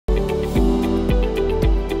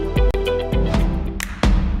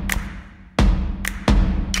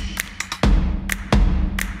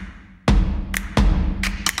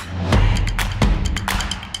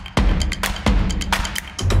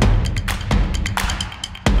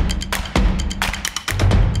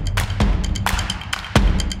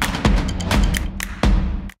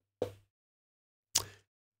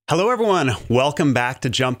Hello, everyone. Welcome back to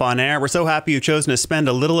Jump On Air. We're so happy you've chosen to spend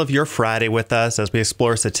a little of your Friday with us as we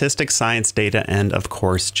explore statistics, science, data, and of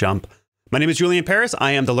course, Jump. My name is Julian Paris.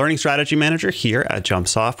 I am the Learning Strategy Manager here at Jump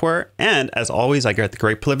Software. And as always, I get the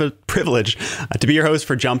great privilege to be your host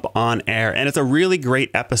for Jump On Air. And it's a really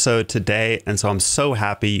great episode today. And so I'm so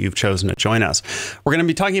happy you've chosen to join us. We're going to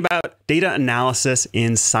be talking about data analysis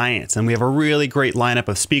in science. And we have a really great lineup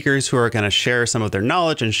of speakers who are going to share some of their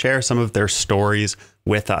knowledge and share some of their stories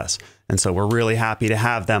with us. And so we're really happy to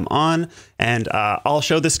have them on. And I'll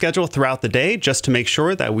show the schedule throughout the day just to make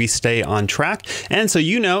sure that we stay on track. And so,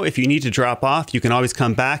 you know, if you need to drop off, you can always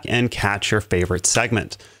come back and catch your favorite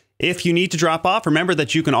segment. If you need to drop off, remember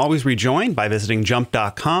that you can always rejoin by visiting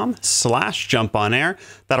jump.com/jumponair.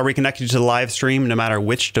 That'll reconnect you to the live stream no matter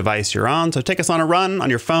which device you're on. So take us on a run on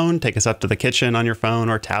your phone, take us up to the kitchen on your phone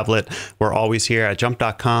or tablet. We're always here at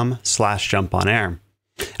jump.com/jumponair.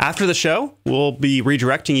 After the show, we'll be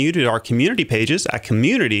redirecting you to our community pages at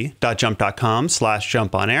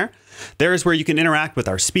community.jump.com/jumponair. There is where you can interact with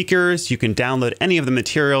our speakers. You can download any of the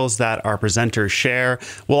materials that our presenters share.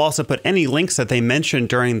 We'll also put any links that they mention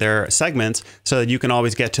during their segments so that you can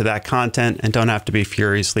always get to that content and don't have to be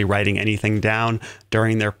furiously writing anything down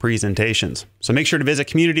during their presentations. So make sure to visit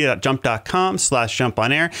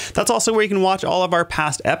community.jump.com/jumponair. That's also where you can watch all of our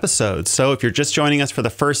past episodes. So if you're just joining us for the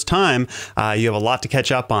first time, you have a lot to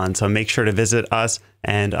catch up on. So make sure to visit us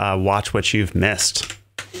and watch what you've missed.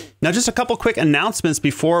 Now, just a couple quick announcements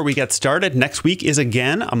before we get started. Next week is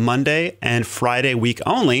again a Monday and Friday week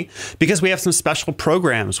only because we have some special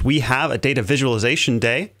programs. We have a data visualization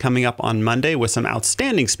day coming up on Monday with some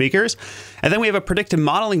outstanding speakers. And then we have a predictive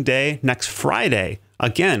modeling day next Friday,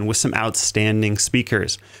 again with some outstanding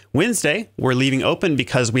speakers. Wednesday, we're leaving open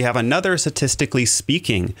because we have another statistically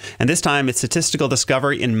speaking. And this time it's statistical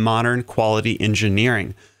discovery in modern quality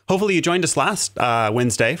engineering. Hopefully you joined us last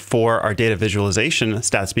Wednesday for our data visualization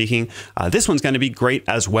stat speaking. This one's going to be great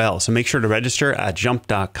as well. So make sure to register at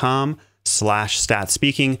jump.com/stat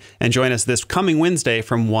speaking and join us this coming Wednesday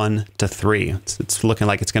from 1 to 3. It's looking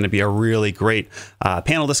like it's going to be a really great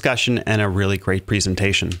panel discussion and a really great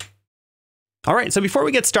presentation. All right, so before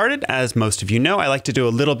we get started, as most of you know, I like to do a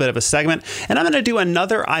little bit of a segment, and I'm going to do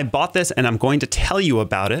another I bought this and I'm going to tell you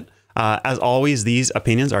about it. As always, these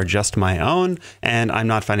opinions are just my own, and I'm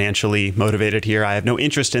not financially motivated here. I have no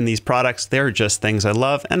interest in these products. They're just things I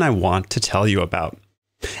love and I want to tell you about.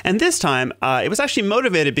 And this time, it was actually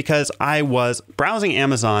motivated because I was browsing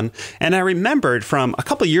Amazon, and I remembered from a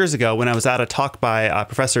couple years ago when I was at a talk by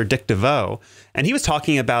Professor Dick DeVoe, and he was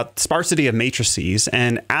talking about sparsity of matrices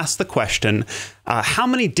and asked the question, how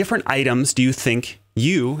many different items do you think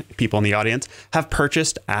you, people in the audience, have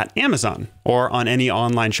purchased at Amazon or on any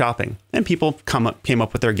online shopping? And people came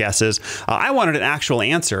up with their guesses. I wanted an actual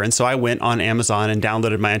answer, and so I went on Amazon and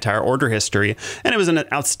downloaded my entire order history, and it was an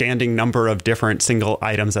outstanding number of different single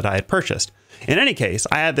items that I had purchased. In any case,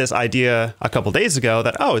 I had this idea a couple days ago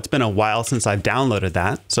that, oh, it's been a while since I've downloaded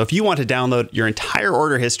that. So if you want to download your entire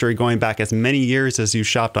order history going back as many years as you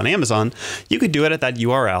shopped on Amazon, you could do it at that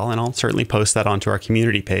URL, and I'll certainly post that onto our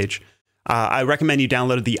community page. I recommend you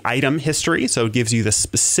download the item history, so it gives you the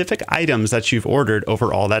specific items that you've ordered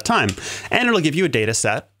over all that time. And it'll give you a data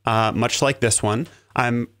set, much like this one.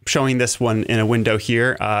 I'm showing this one in a window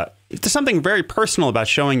here. There's something very personal about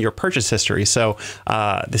showing your purchase history, so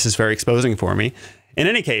this is very exposing for me. In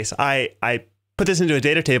any case, I put this into a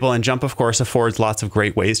data table, and Jump, of course, affords lots of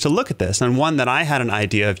great ways to look at this. And one that I had an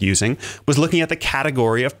idea of using was looking at the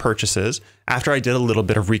category of purchases after I did a little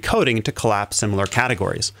bit of recoding to collapse similar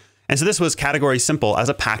categories. And so this was category simple as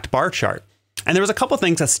a packed bar chart. And there was a couple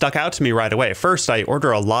things that stuck out to me right away. First, I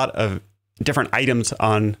order a lot of different items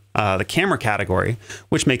on the camera category,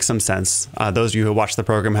 which makes some sense. Those of you who watch the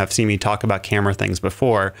program have seen me talk about camera things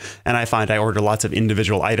before, and I find I order lots of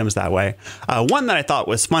individual items that way. One that I thought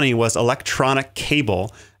was funny was electronic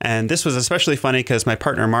cable. And this was especially funny because my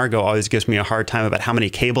partner Margot always gives me a hard time about how many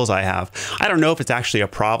cables I have. I don't know if it's actually a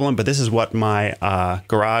problem, but this is what my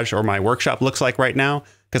garage or my workshop looks like right now,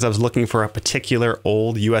 because I was looking for a particular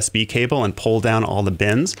old USB cable and pulled down all the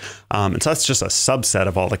bins. And so that's just a subset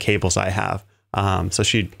of all the cables I have. So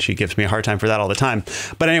she gives me a hard time for that all the time.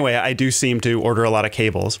 But anyway, I do seem to order a lot of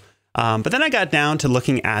cables. But then I got down to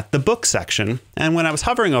looking at the book section. And when I was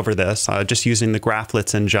hovering over this, just using the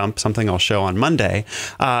graphlets in Jump, something I'll show on Monday,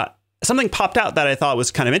 something popped out that I thought was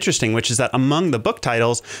kind of interesting, which is that among the book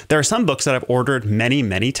titles, there are some books that I've ordered many,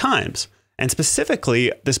 many times. And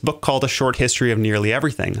specifically, this book called A Short History of Nearly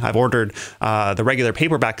Everything. I've ordered the regular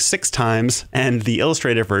paperback 6 times and the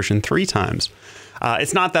illustrated version 3 times.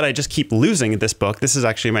 It's not that I just keep losing this book. This is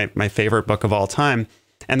actually my favorite book of all time.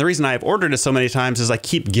 And the reason I've ordered it so many times is I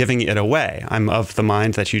keep giving it away. I'm of the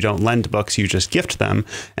mind that you don't lend books, you just gift them.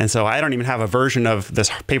 And so I don't even have a version of this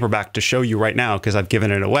paperback to show you right now because I've given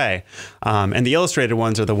it away. And the illustrated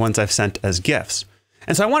ones are the ones I've sent as gifts.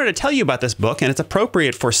 And so I wanted to tell you about this book, and it's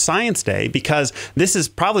appropriate for Science Day because this is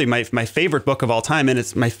probably my favorite book of all time, and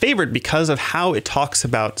it's my favorite because of how it talks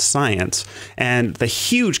about science and the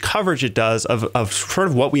huge coverage it does of sort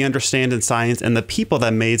of what we understand in science and the people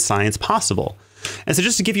that made science possible. And so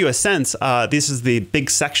just to give you a sense, this is the big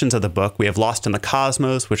sections of the book. We have Lost in the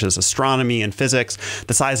Cosmos, which is astronomy and physics,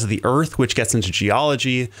 The Size of the Earth, which gets into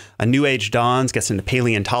geology, A New Age Dawns, gets into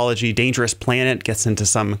paleontology, Dangerous Planet gets into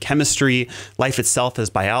some chemistry, Life Itself is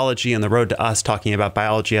biology, and The Road to Us talking about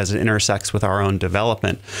biology as it intersects with our own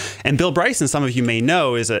development. And Bill Bryson, some of you may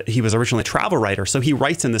know, he was originally a travel writer, so he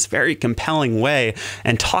writes in this very compelling way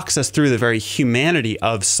and talks us through the very humanity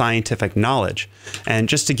of scientific knowledge. And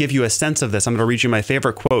just to give you a sense of this, I'm going to read you my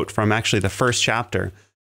favorite quote from actually the first chapter.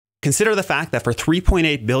 Consider the fact that for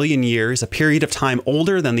 3.8 billion years, a period of time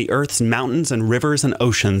older than the Earth's mountains and rivers and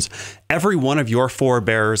oceans, every one of your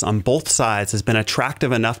forebears on both sides has been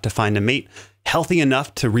attractive enough to find a mate, healthy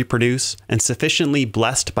enough to reproduce, and sufficiently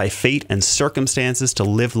blessed by fate and circumstances to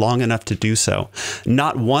live long enough to do so.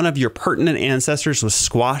 Not one of your pertinent ancestors was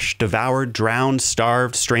squashed, devoured, drowned,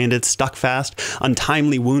 starved, stranded, stuck fast,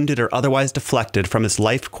 untimely wounded, or otherwise deflected from its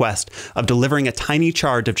life quest of delivering a tiny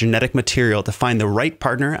charge of genetic material to find the right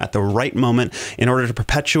partner at the right moment in order to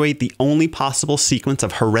perpetuate the only possible sequence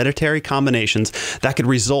of hereditary combinations that could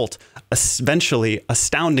result eventually,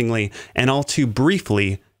 astoundingly, and all too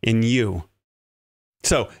briefly in you.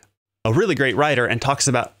 So a really great writer and talks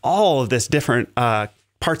about all of this different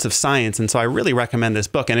parts of science. And so I really recommend this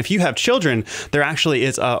book. And if you have children, there actually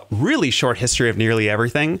is a really short history of nearly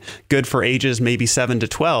everything, good for ages maybe 7 to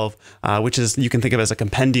 12, which is you can think of as a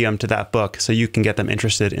compendium to that book. So you can get them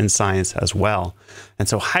interested in science as well. And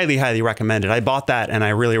so highly, highly recommended. I bought that and I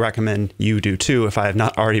really recommend you do too if I have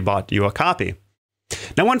not already bought you a copy.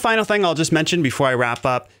 Now, one final thing I'll just mention before I wrap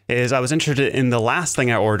up is I was interested in the last thing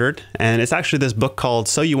I ordered, and it's actually this book called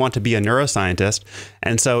So You Want to Be a Neuroscientist.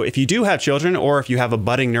 And so if you do have children or if you have a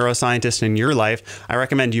budding neuroscientist in your life, I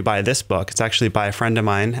recommend you buy this book. It's actually by a friend of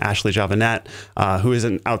mine, Ashley Javanette, who is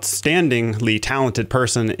an outstandingly talented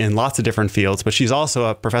person in lots of different fields, but she's also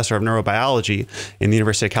a professor of neurobiology in the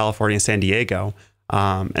University of California, San Diego.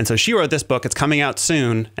 And so she wrote this book. It's coming out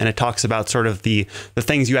soon, and it talks about sort of the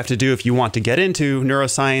things you have to do if you want to get into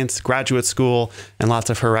neuroscience, graduate school, and lots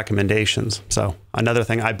of her recommendations. So another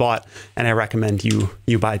thing I bought, and I recommend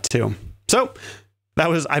you buy too. So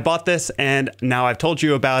I bought this, and now I've told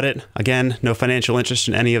you about it. Again, no financial interest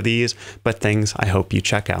in any of these, but things I hope you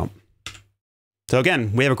check out. So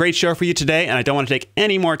again, we have a great show for you today, and I don't want to take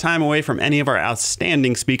any more time away from any of our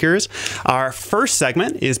outstanding speakers. Our first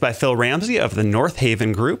segment is by Phil Ramsey of the North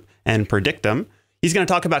Haven Group and Predictum. He's going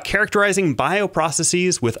to talk about characterizing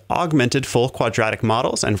bioprocesses with augmented full quadratic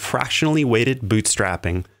models and fractionally weighted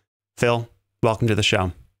bootstrapping. Phil, welcome to the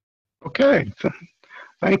show. Okay,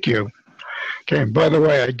 thank you. Okay, by the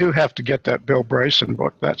way, I do have to get that Bill Bryson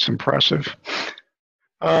book. That's impressive.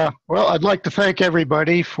 Well, I'd like to thank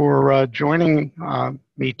everybody for joining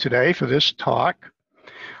me today for this talk.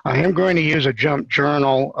 I am going to use a jump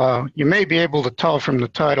journal. You may be able to tell from the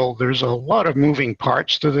title, there's a lot of moving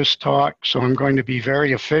parts to this talk, so I'm going to be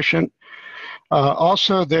very efficient.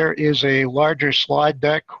 Also, there is a larger slide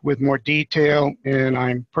deck with more detail, and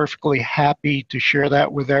I'm perfectly happy to share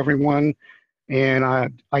that with everyone, and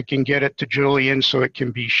I can get it to Julian so it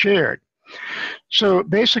can be shared. So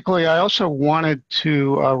basically, I also wanted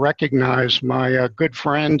to recognize my good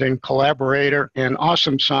friend and collaborator and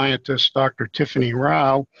awesome scientist, Dr. Tiffany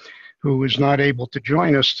Rao, who is not able to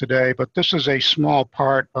join us today, but this is a small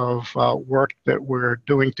part of work that we're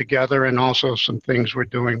doing together and also some things we're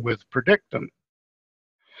doing with Predictum.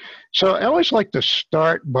 So I always like to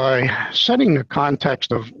start by setting the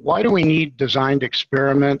context of why do we need designed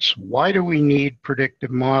experiments? Why do we need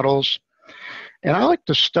predictive models? And I like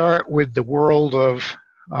to start with the world of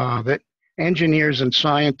that engineers and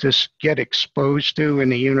scientists get exposed to in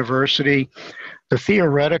the university, the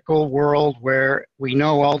theoretical world where we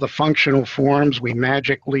know all the functional forms, we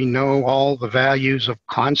magically know all the values of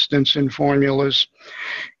constants in formulas.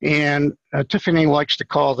 And Tiffany likes to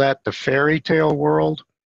call that the fairy tale world.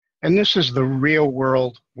 And this is the real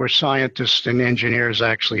world where scientists and engineers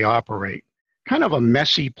actually operate. Kind of a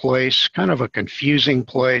messy place, kind of a confusing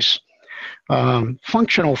place.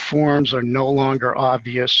 Functional forms are no longer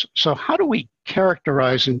obvious. So how do we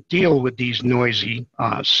characterize and deal with these noisy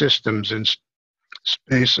systems and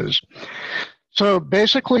spaces? So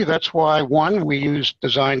basically, that's why, one, we use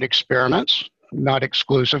designed experiments. not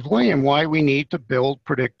exclusively, and why we need to build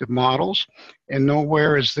predictive models. And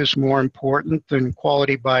nowhere is this more important than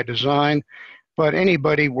quality by design. But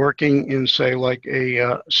anybody working in, say, like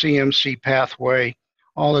a CMC pathway,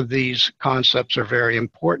 all of these concepts are very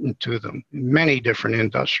important to them in many different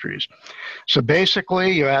industries. So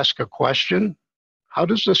basically, you ask a question, how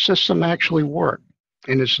does the system actually work?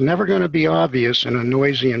 And it's never going to be obvious in a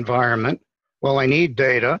noisy environment. Well, I need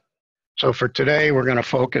data. So for today, we're going to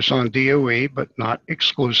focus on DOE, but not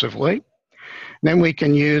exclusively. Then we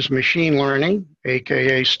can use machine learning,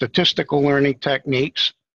 aka statistical learning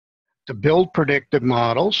techniques, to build predictive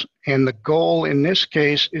models. And the goal in this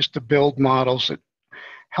case is to build models that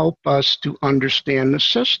help us to understand the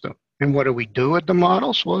system. And what do we do with the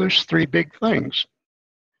models? Well, there's three big things.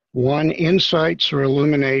 One, insights or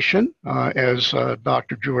illumination, as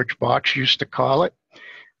Dr. George Box used to call it.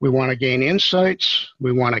 We want to gain insights.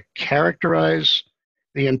 We want to characterize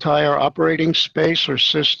the entire operating space or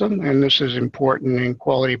system, and this is important in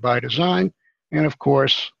quality by design. And of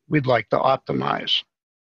course, we'd like to optimize.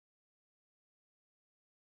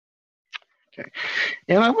 Okay.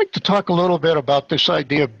 And I'd like to talk a little bit about this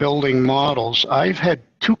idea of building models. I've had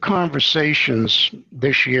two conversations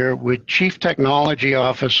this year with chief technology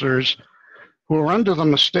officers who are under the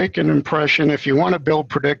mistaken impression if you want to build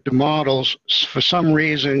predictive models, for some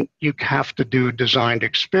reason, you have to do designed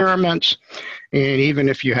experiments. And even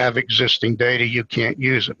if you have existing data, you can't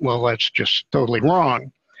use it. Well, that's just totally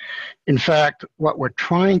wrong. In fact, what we're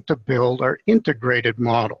trying to build are integrated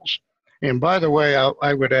models. And by the way,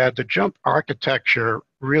 I would add the JMP architecture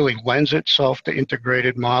really lends itself to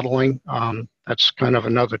integrated modeling. That's kind of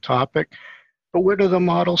another topic. But where do the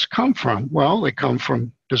models come from? Well, they come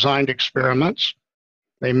from designed experiments.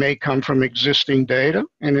 They may come from existing data,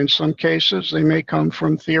 and in some cases, they may come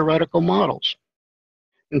from theoretical models.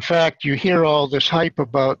 In fact, you hear all this hype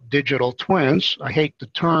about digital twins. I hate the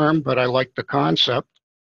term, but I like the concept.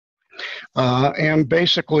 And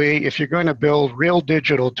basically, if you're going to build real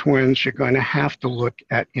digital twins, you're going to have to look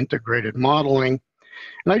at integrated modeling.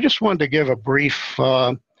 And I just wanted to give a brief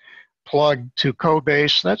plug to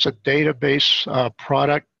Codebase. That's a database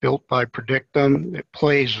product built by Predictum. It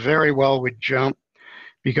plays very well with JMP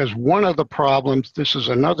because one of the problems, this is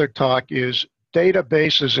another talk, is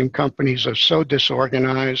databases in companies are so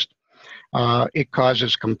disorganized. It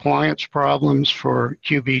causes compliance problems for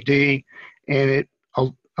QBD, and it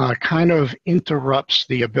kind of interrupts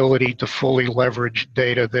the ability to fully leverage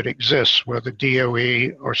data that exists, whether DOE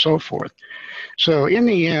or so forth. So in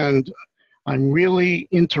the end, I'm really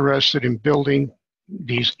interested in building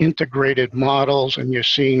these integrated models, and you're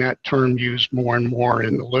seeing that term used more and more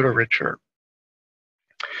in the literature.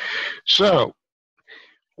 So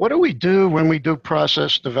what do we do when we do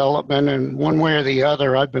process development? And one way or the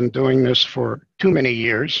other, I've been doing this for too many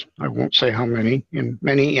years. I won't say how many, in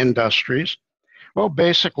many industries. Well,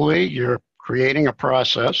 basically, you're creating a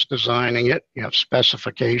process, designing it. You have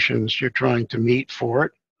specifications you're trying to meet for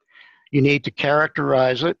it. You need to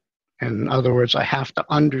characterize it. In other words, I have to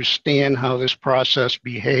understand how this process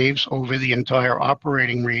behaves over the entire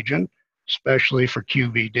operating region, especially for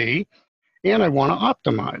QBD. And I want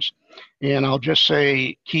to optimize. And I'll just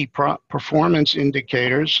say key performance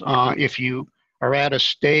indicators. If you are at a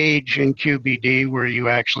stage in QBD where you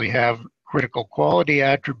actually have critical quality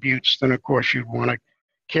attributes, then of course you'd want to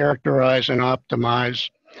characterize and optimize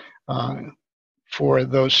for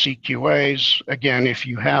those CQAs, again, if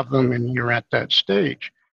you have them and you're at that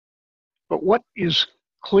stage. But what is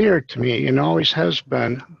clear to me, and always has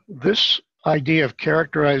been, this idea of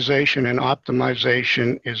characterization and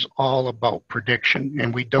optimization is all about prediction,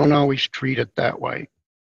 and we don't always treat it that way.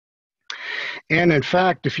 And in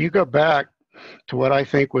fact, if you go back to what I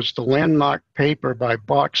think was the landmark paper by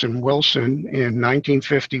Box and Wilson in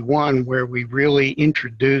 1951, where we really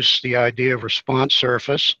introduced the idea of response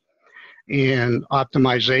surface and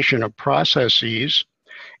optimization of processes,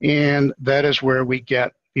 and that is where we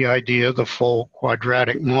get the idea of the full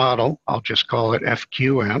quadratic model. I'll just call it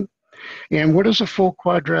FQM. And what is a full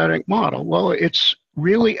quadratic model? Well, it's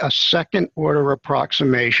really a second order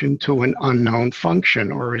approximation to an unknown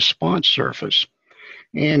function or response surface.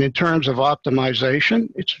 And in terms of optimization,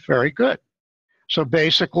 it's very good. So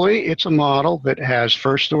basically, it's a model that has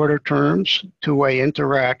first order terms, two-way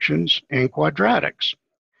interactions, and quadratics.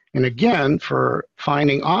 And again, for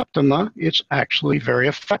finding optima, it's actually very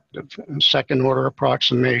effective, and second order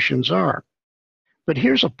approximations are. But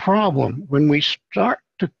here's a problem. When we start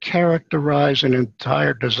to characterize an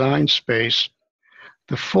entire design space,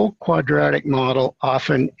 the full quadratic model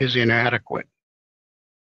often is inadequate.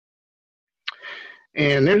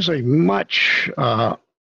 And there's a much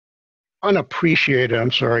unappreciated,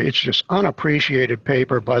 I'm sorry, it's just unappreciated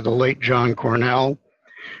paper by the late John Cornell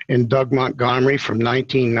and Doug Montgomery from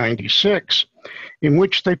 1996, in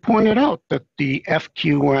which they pointed out that the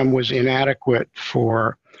FQM was inadequate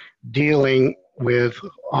for dealing with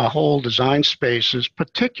whole design spaces,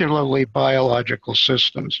 particularly biological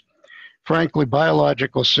systems. Frankly,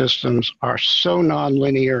 biological systems are so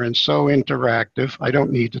nonlinear and so interactive, I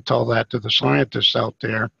don't need to tell that to the scientists out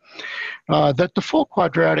there, that the full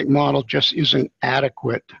quadratic model just isn't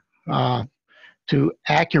adequate to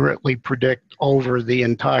accurately predict over the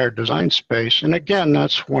entire design space. And again,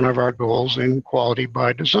 that's one of our goals in quality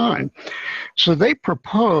by design. So they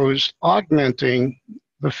proposed augmenting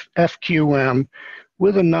the FQM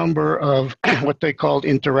with a number of what they called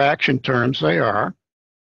interaction terms. They are.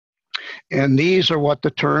 And these are what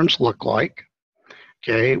the terms look like.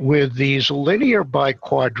 Okay, with these linear by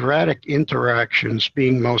quadratic interactions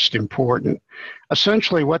being most important.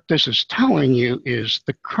 Essentially, what this is telling you is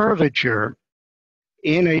the curvature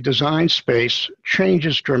in a design space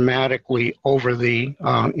changes dramatically over the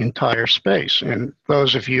entire space. And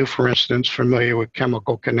those of you, for instance, familiar with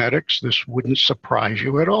chemical kinetics, this wouldn't surprise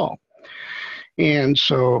you at all. And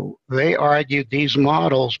so they argued these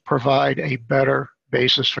models provide a better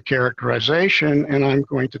basis for characterization, and I'm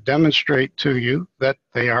going to demonstrate to you that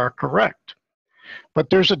they are correct. But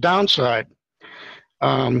there's a downside.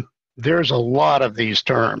 There's a lot of these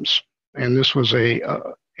terms, and this was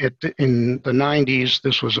in the 90s,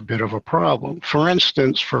 this was a bit of a problem. For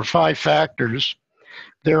instance, for 5 factors,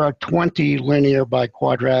 there are 20 linear by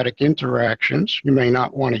quadratic interactions. You may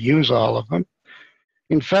not want to use all of them.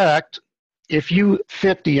 In fact, if you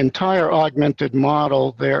fit the entire augmented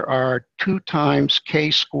model, there are 2 times k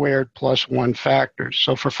squared plus 1 factors.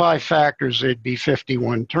 So for 5 factors, there'd be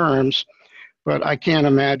 51 terms, but I can't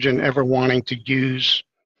imagine ever wanting to use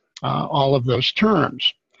all of those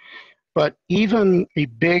terms. But even a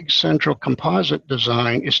big central composite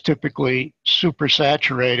design is typically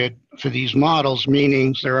supersaturated for these models,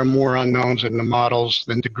 meaning there are more unknowns in the models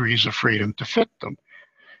than degrees of freedom to fit them.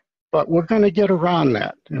 But we're going to get around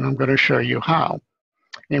that, and I'm going to show you how.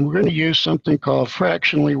 And we're going to use something called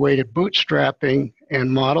fractionally weighted bootstrapping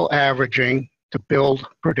and model averaging to build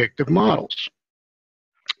predictive models.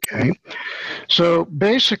 Okay, so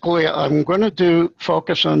basically I'm going to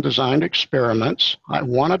focus on designed experiments. I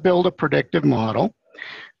want to build a predictive model.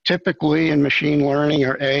 Typically in machine learning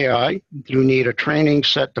or AI, you need a training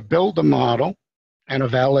set to build the model and a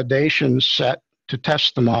validation set to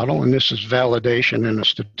test the model, and this is validation in a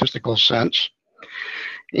statistical sense.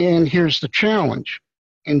 And here's the challenge.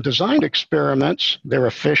 In designed experiments, they're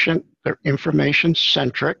efficient, they're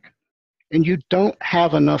information-centric, and you don't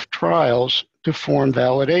have enough trials to form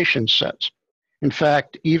validation sets. In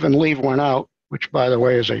fact, even leave one out, which by the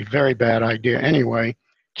way is a very bad idea anyway,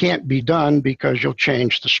 can't be done because you'll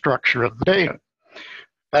change the structure of the data.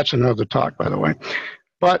 That's another talk, by the way.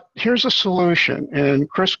 But here's a solution, and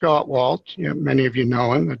Chris Gottwald, many of you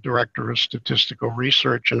know him, the Director of Statistical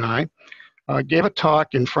Research, and I gave a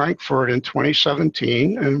talk in Frankfurt in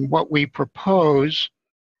 2017, and what we propose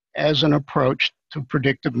as an approach to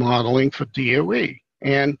predictive modeling for DOE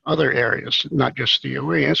and other areas, not just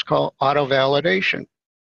DOE, it's called auto-validation.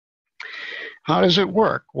 How does it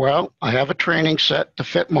work? Well, I have a training set to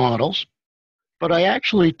fit models, but I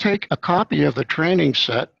actually take a copy of the training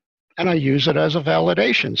set and I use it as a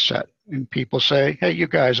validation set. And people say, hey, you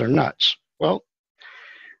guys are nuts. Well,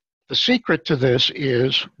 the secret to this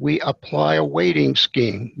is we apply a weighting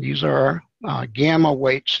scheme. These are gamma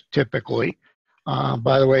weights typically.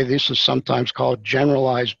 By the way, this is sometimes called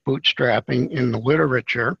generalized bootstrapping in the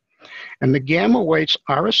literature. And the gamma weights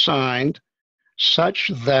are assigned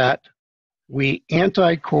such that we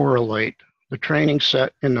anti-correlate the training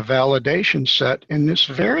set and the validation set, and this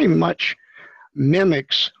very much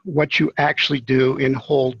mimics what you actually do in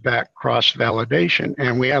hold-back cross-validation.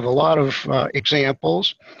 And we have a lot of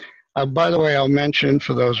examples. By the way, I'll mention,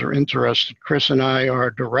 for those who are interested, Chris and I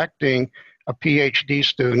are directing a PhD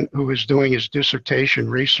student who is doing his dissertation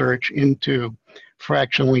research into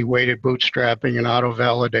fractionally weighted bootstrapping and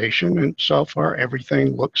auto-validation, and so far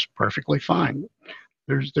everything looks perfectly fine.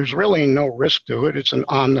 There's really no risk to it. It's an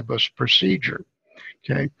omnibus procedure.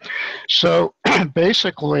 Okay, so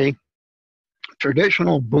basically,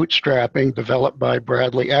 traditional bootstrapping developed by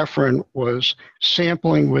Bradley Efron was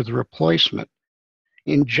sampling with replacement.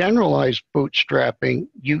 In generalized bootstrapping,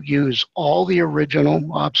 you use all the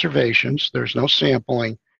original observations. There's no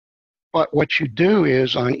sampling. But what you do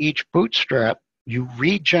is on each bootstrap, you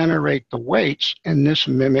regenerate the weights, and this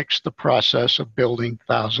mimics the process of building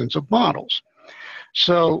thousands of models.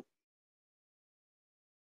 So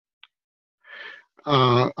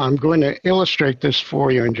I'm going to illustrate this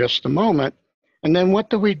for you in just a moment. And then what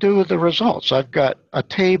do we do with the results? I've got a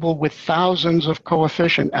table with thousands of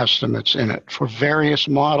coefficient estimates in it for various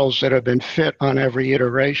models that have been fit on every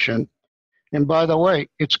iteration. And by the way,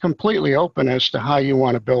 it's completely open as to how you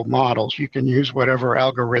want to build models. You can use whatever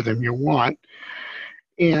algorithm you want.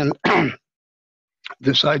 And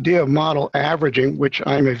this idea of model averaging, which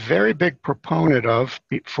I'm a very big proponent of,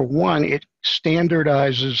 for one, it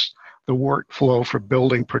standardizes the workflow for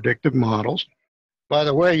building predictive models. By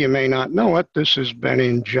the way, you may not know it, this has been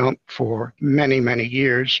in JMP for many, many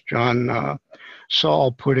years. John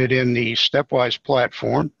Saul put it in the Stepwise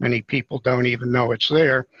platform. Many people don't even know it's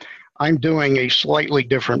there. I'm doing a slightly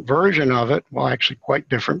different version of it, well, actually quite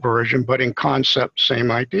different version, but in concept, same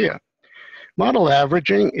idea. Model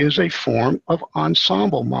averaging is a form of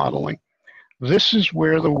ensemble modeling. This is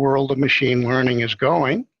where the world of machine learning is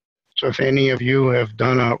going. So if any of you have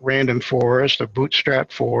done a random forest, a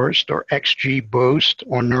bootstrap forest, or XGBoost,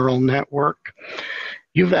 or neural network,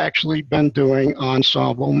 you've actually been doing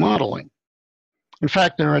ensemble modeling. In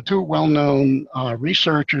fact, there are two well-known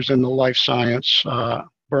researchers in the life science,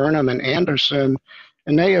 Burnham and Anderson,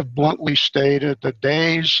 and they have bluntly stated the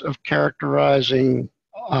days of characterizing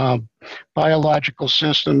biological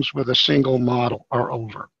systems with a single model are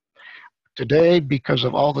over. Today, because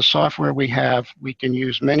of all the software we have, we can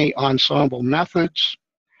use many ensemble methods.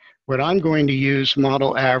 What I'm going to use,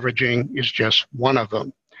 model averaging, is just one of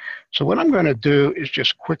them. So what I'm going to do is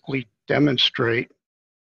just quickly demonstrate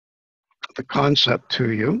the concept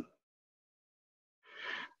to you.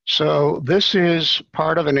 So this is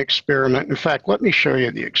part of an experiment. In fact, let me show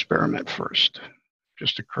you the experiment first.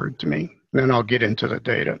 Just occurred to me. Then I'll get into the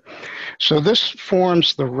data. So this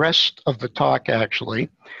forms the rest of the talk, actually.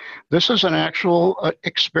 This is an actual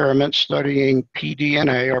experiment studying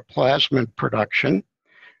pDNA, or plasmid production.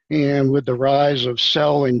 And with the rise of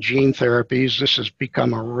cell and gene therapies, this has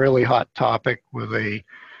become a really hot topic with a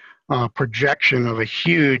projection of a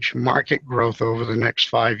huge market growth over the next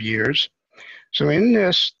 5 years. So in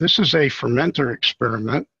this is a fermenter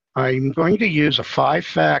experiment. I'm going to use a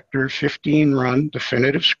 5-factor, 15-run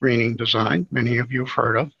definitive screening design. Many of you have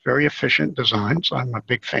heard of. Very efficient designs. I'm a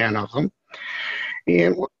big fan of them.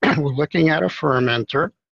 And we're looking at a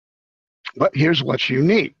fermenter. But here's what's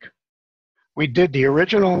unique. We did the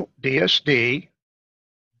original DSD,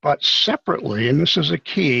 but separately, and this is a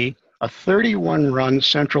key, a 31-run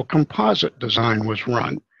central composite design was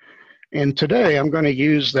run. And today, I'm going to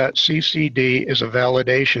use that CCD as a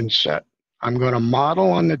validation set. I'm going to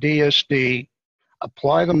model on the DSD,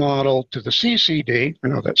 apply the model to the CCD, I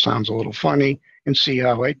know that sounds a little funny, and see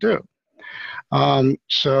how I do.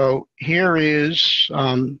 So here is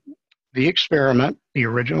the experiment, the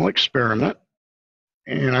original experiment.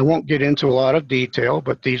 And I won't get into a lot of detail,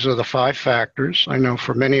 but these are the 5 factors. I know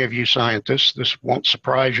for many of you scientists, this won't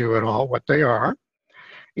surprise you at all what they are.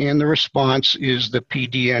 And the response is the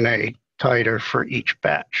pDNA titer for each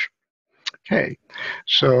batch. Okay,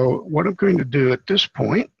 so what I'm going to do at this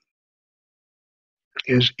point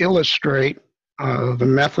is illustrate the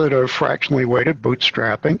method of fractionally weighted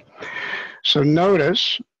bootstrapping. So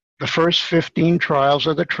notice the first 15 trials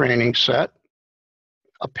of the training set.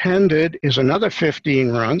 Appended is another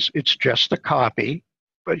 15 runs. It's just a copy,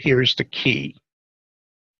 but here's the key.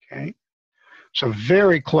 Okay, so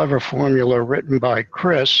very clever formula written by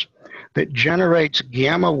Chris that generates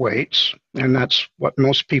gamma weights, and that's what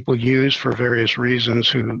most people use for various reasons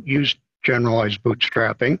who use generalized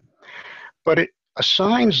bootstrapping, but it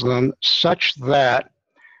assigns them such that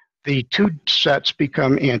the 2 sets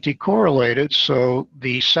become anti-correlated, so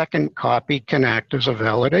the second copy can act as a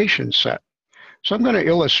validation set. So I'm going to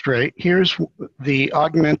illustrate. Here's the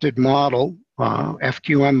augmented model,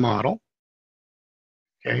 FQM model.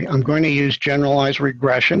 Okay, I'm going to use generalized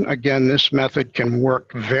regression. Again, this method can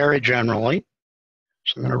work very generally.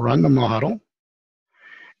 So I'm going to run the model.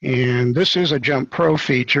 And this is a JMP Pro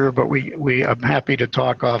feature, but I'm happy to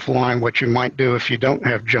talk offline what you might do if you don't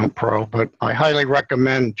have JMP Pro. But I highly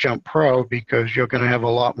recommend JMP Pro because you're going to have a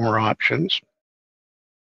lot more options.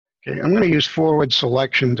 Okay, I'm going to use forward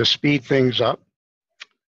selection to speed things up.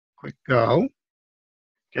 Quick go.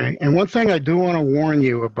 Okay, and one thing I do want to warn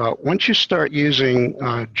you about, once you start using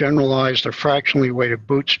generalized or fractionally weighted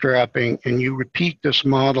bootstrapping and you repeat this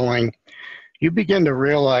modeling, you begin to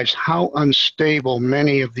realize how unstable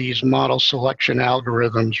many of these model selection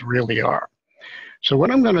algorithms really are. So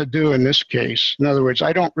what I'm going to do in this case, in other words,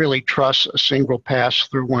 I don't really trust a single pass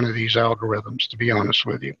through one of these algorithms, to be honest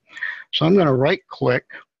with you. So I'm going to right-click,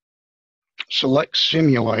 select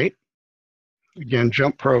Simulate, again,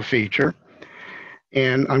 JMP Pro feature.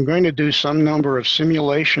 And I'm going to do some number of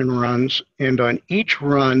simulation runs, and on each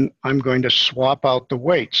run, I'm going to swap out the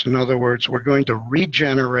weights. In other words, we're going to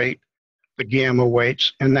regenerate the gamma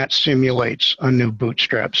weights, and that simulates a new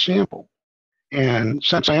bootstrap sample. And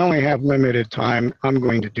since I only have limited time, I'm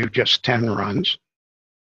going to do just 10 runs.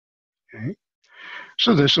 Okay.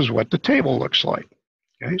 So this is what the table looks like.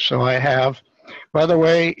 Okay. So I have, by the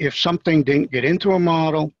way, if something didn't get into a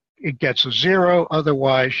model, it gets a 0.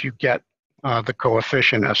 Otherwise, you get the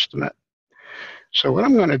coefficient estimate. So what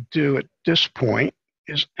I'm going to do at this point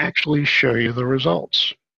is actually show you the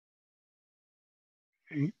results.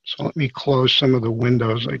 Okay, so let me close some of the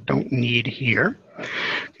windows I don't need here.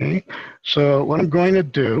 Okay, so what I'm going to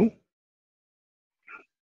do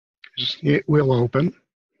is it will open.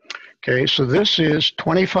 Okay, so this is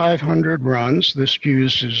 2,500 runs. This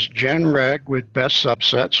uses GenReg with best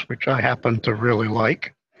subsets, which I happen to really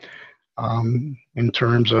like. In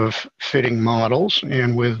terms of fitting models,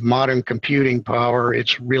 and with modern computing power,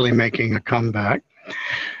 it's really making a comeback.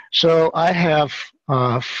 So I have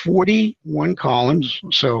 41 columns,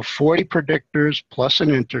 so 40 predictors plus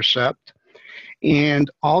an intercept.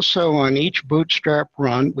 And also on each bootstrap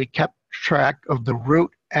run, we kept track of the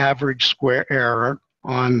root average square error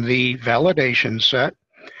on the validation set.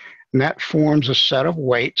 And that forms a set of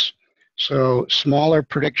weights. So smaller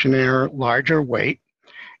prediction error, larger weight.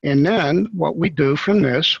 And then what we do from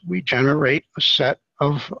this, we generate a set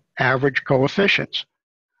of average coefficients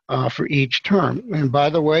for each term. And by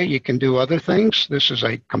the way, you can do other things. This is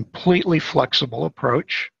a completely flexible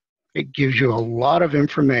approach. It gives you a lot of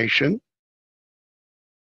information.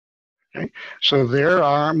 Okay. So there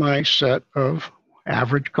are my set of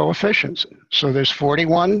average coefficients. So there's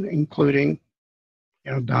 41, including,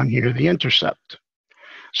 down here, the intercept.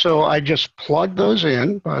 So I just plug those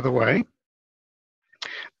in, by the way,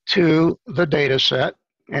 to the data set,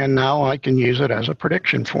 and now I can use it as a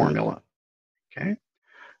prediction formula. Okay,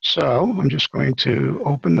 so I'm just going to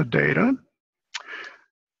open the data.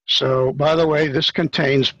 So, by the way, this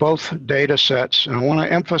contains both data sets, and I want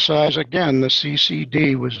to emphasize again, the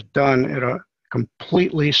CCD was done at a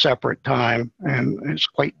completely separate time, and it's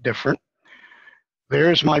quite different.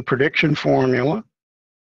 There's my prediction formula,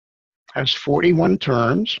 has 41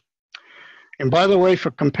 terms. And by the way,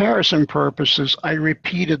 for comparison purposes, I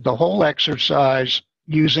repeated the whole exercise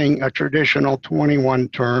using a traditional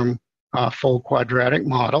 21-term full quadratic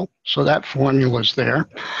model. So that formula is there.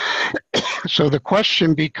 So the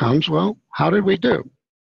question becomes, well, how did we do?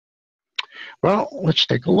 Well, let's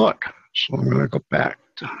take a look. So I'm going to go back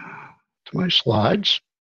to my slides.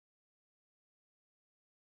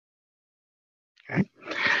 Okay.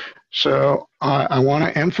 So I want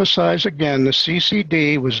to emphasize again, the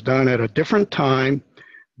CCD was done at a different time,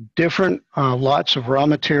 different lots of raw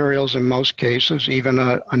materials in most cases, even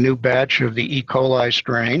a new batch of the E. coli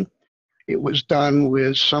strain. It was done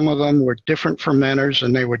with, some of them were different fermenters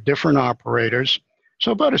and they were different operators.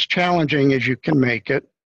 So about as challenging as you can make it.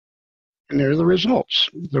 And there are the results.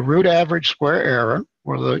 The root average square error,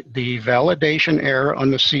 or the validation error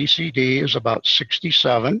on the CCD, is about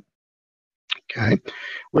 67. Okay,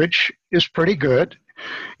 which is pretty good.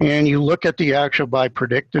 And you look at the actual by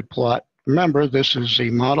predicted plot. Remember, this is a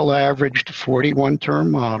model averaged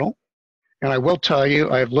 41-term model. And I will tell you,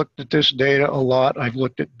 I've looked at this data a lot. I've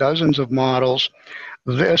looked at dozens of models.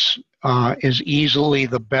 This is easily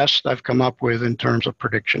the best I've come up with in terms of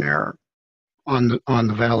prediction error on the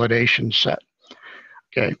validation set.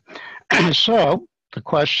 Okay, so the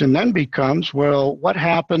question then becomes, well, what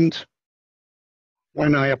happened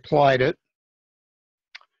when I applied it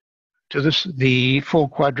to the full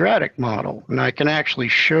quadratic model? And I can actually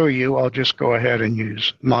show you. I'll just go ahead and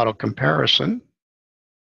use model comparison.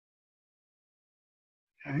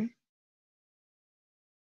 Okay.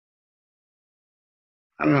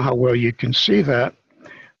 I don't know how well you can see that.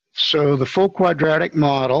 So the full quadratic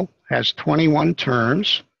model has 21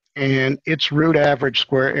 terms, and its root average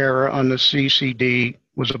square error on the CCD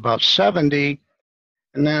was about 70.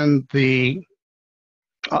 And then the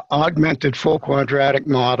augmented full quadratic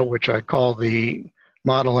model, which I call the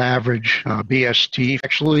model average BST,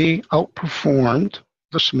 actually outperformed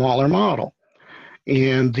the smaller model.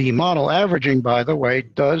 And the model averaging, by the way,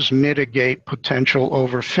 does mitigate potential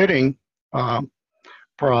overfitting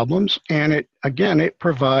problems. And it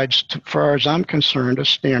provides, as far as I'm concerned, a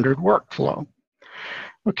standard workflow.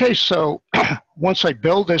 Okay, so once I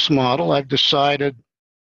build this model, I've decided,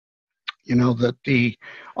 that the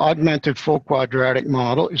augmented full quadratic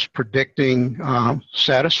model is predicting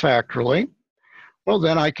satisfactorily. Well,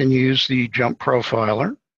 then I can use the jump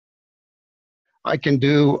profiler. I can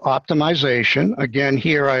do optimization. Again,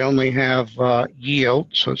 here I only have yield,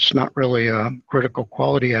 so it's not really a critical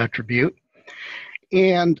quality attribute.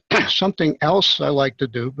 And something else I like to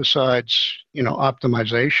do besides,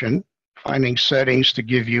 optimization, finding settings to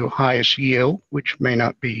give you highest yield, which may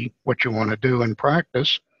not be what you want to do in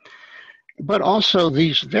practice, but also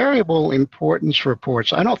these variable importance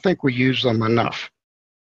reports. I don't think we use them enough.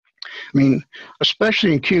 I mean,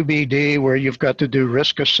 especially in QBD, where you've got to do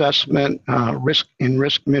risk assessment, risk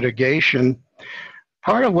mitigation,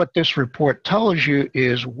 part of what this report tells you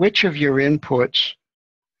is which of your inputs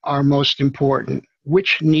are most important,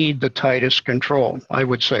 which need the tightest control. I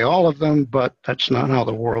would say all of them, but that's not how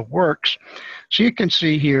the world works. So you can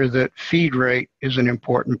see here that feed rate is an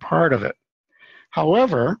important part of it.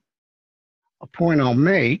 However, a point I'll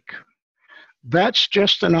make, that's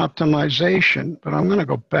just an optimization, but I'm going to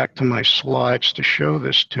go back to my slides to show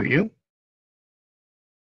this to you.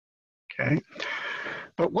 Okay.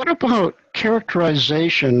 But what about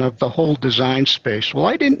characterization of the whole design space? Well,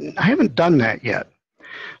 I haven't done that yet.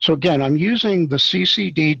 So again, I'm using the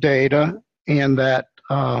CCD data and that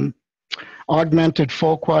augmented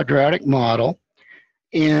full quadratic model.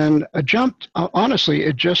 And honestly,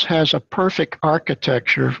 it just has a perfect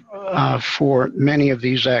architecture for many of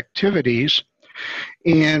these activities.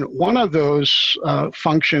 And one of those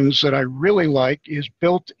functions that I really like is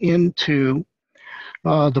built into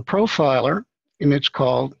the profiler, and it's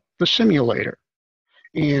called the simulator.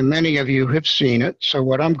 And many of you have seen it. So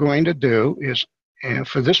what I'm going to do is, and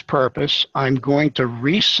for this purpose, I'm going to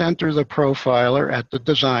recenter the profiler at the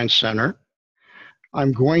design center.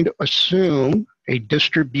 I'm going to assume a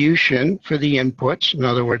distribution for the inputs. In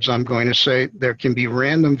other words, I'm going to say there can be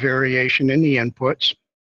random variation in the inputs.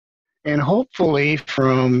 And hopefully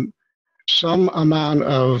from some amount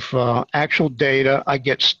of actual data, I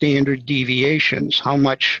get standard deviations, how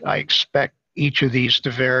much I expect each of these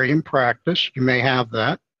to vary in practice. You may have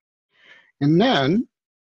that. And then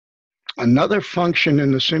another function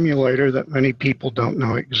in the simulator that many people don't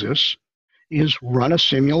know exists is run a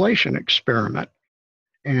simulation experiment.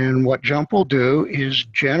 And what JMP will do is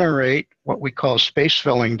generate what we call space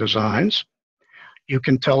filling designs. You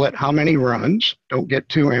can tell it how many runs. Don't get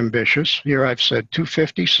too ambitious. Here I've said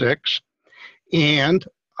 256. And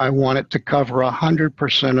I want it to cover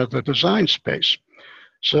 100% of the design space.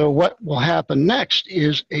 So what will happen next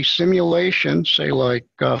is a simulation, say like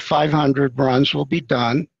 500 runs will be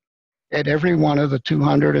done at every one of the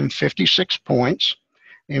 256 points.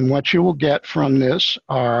 And what you will get from this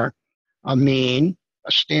are a mean,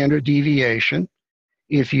 a standard deviation.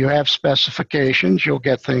 If you have specifications, you'll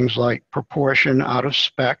get things like proportion out of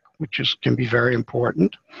spec, which can be very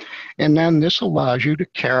important. And then this allows you to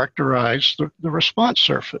characterize the response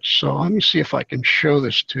surface. So let me see if I can show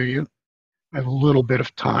this to you. I have a little bit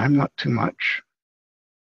of time, not too much.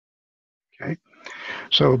 Okay.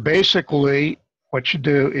 So basically, what you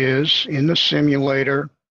do is in the simulator,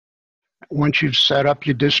 once you've set up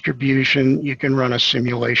your distribution, you can run a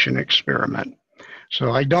simulation experiment.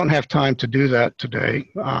 So I don't have time to do that today,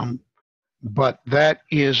 but that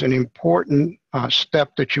is an important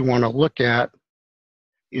step that you want to look at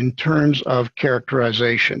in terms of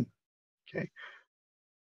characterization. Okay.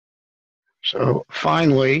 So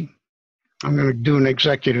finally, I'm going to do an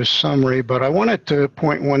executive summary, but I wanted to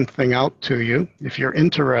point one thing out to you, if you're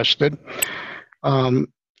interested.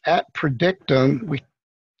 At Predictum,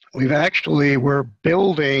 we're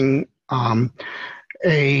building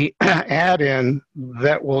a add-in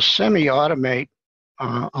that will semi-automate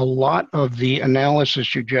a lot of the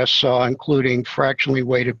analysis you just saw, including fractionally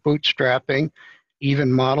weighted bootstrapping,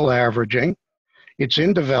 even model averaging. It's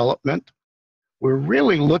in development. We're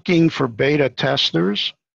really looking for beta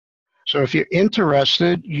testers. So if you're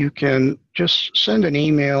interested, you can just send an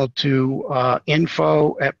email to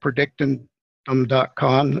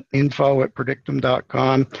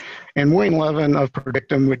info@predictum.com, and Wayne Levin of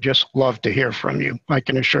Predictum would just love to hear from you. I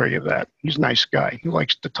can assure you that. He's a nice guy. He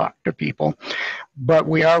likes to talk to people. But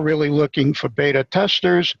we are really looking for beta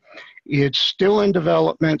testers. It's still in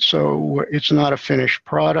development, so it's not a finished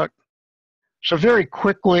product. So very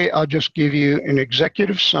quickly, I'll just give you an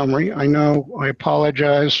executive summary. I know I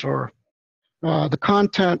apologize for the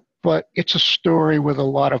content, but it's a story with a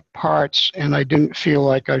lot of parts, and I didn't feel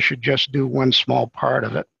like I should just do one small part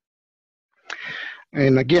of it.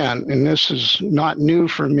 And again, and this is not new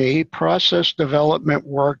for me, process development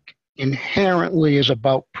work inherently is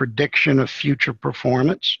about prediction of future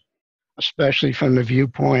performance, especially from the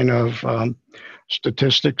viewpoint of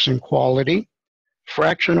statistics and quality.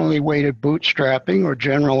 Fractionally weighted bootstrapping or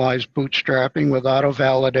generalized bootstrapping with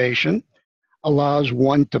auto-validation allows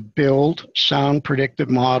one to build sound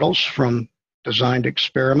predictive models from designed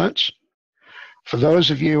experiments. For those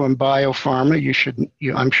of you in biopharma,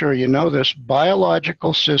 I'm sure you know this,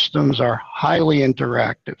 biological systems are highly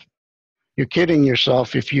interactive. You're kidding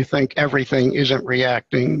yourself if you think everything isn't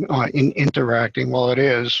reacting in interacting. Well, it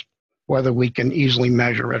is, whether we can easily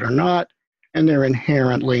measure it or not, and they're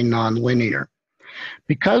inherently nonlinear.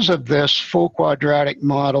 Because of this, full quadratic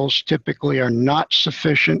models typically are not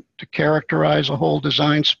sufficient to characterize a whole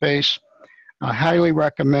design space. I highly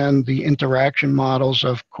recommend the interaction models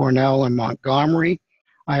of Cornell and Montgomery.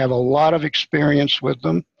 I have a lot of experience with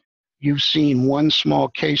them. You've seen one small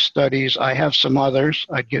case studies. I have some others.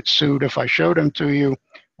 I'd get sued if I showed them to you,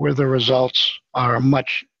 where the results are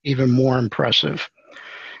much even more impressive.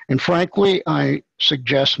 And frankly, I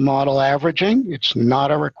suggest model averaging. It's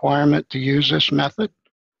not a requirement to use this method,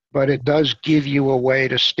 but it does give you a way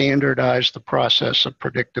to standardize the process of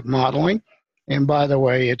predictive modeling. And by the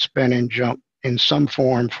way, it's been in JMP in some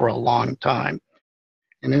form for a long time.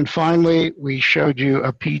 And then finally, we showed you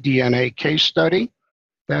a pDNA case study.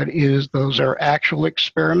 Those are actual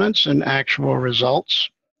experiments and actual results.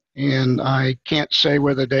 And I can't say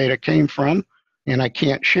where the data came from, and I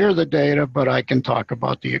can't share the data, but I can talk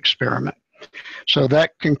about the experiment. So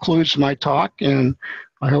that concludes my talk, and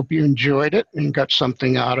I hope you enjoyed it and got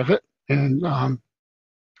something out of it. And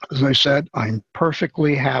as I said, I'm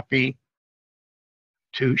perfectly happy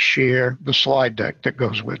to share the slide deck that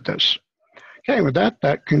goes with this. Okay, with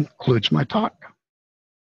that concludes my talk.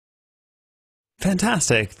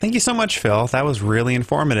 Fantastic. Thank you so much, Phil. That was really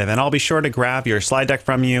informative. And I'll be sure to grab your slide deck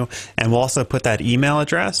from you. And we'll also put that email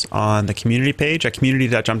address on the community page at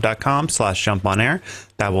community.jmp.com/jumponair.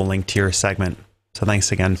 That will link to your segment. So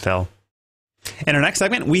thanks again, Phil. In our next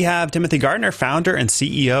segment, we have Timothy Gardner, founder and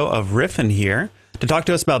CEO of Riffyn, here to talk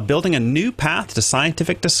to us about building a new path to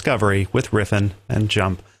scientific discovery with Riffyn and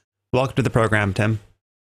JMP. Welcome to the program, Tim.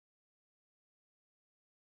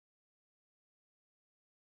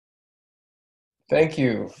 Thank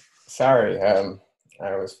you. Sorry, I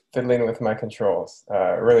was fiddling with my controls.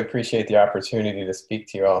 I really appreciate the opportunity to speak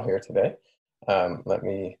to you all here today. Let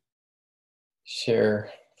me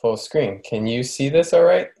share full screen. Can you see this all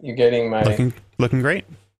right? You getting my... Looking great.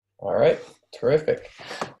 All right, terrific.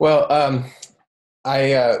 Well,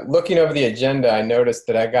 looking over the agenda, I noticed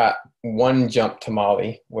that I got one JMP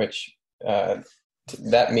tamale, which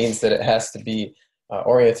that means that it has to be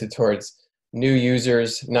oriented towards new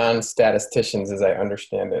users, non-statisticians, as I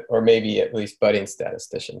understand it, or maybe at least budding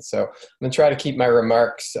statisticians. So I'm going to try to keep my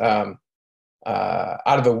remarks out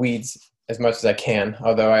of the weeds as much as I can,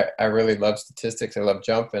 although I really love statistics. I love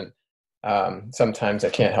JMP, and sometimes I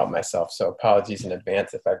can't help myself. So apologies in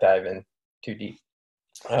advance if I dive in too deep.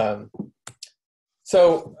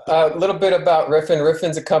 So a little bit about Riffyn.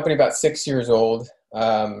 Riffyn's a company about 6 years old.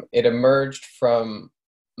 It emerged from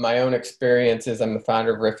my own experiences. I'm the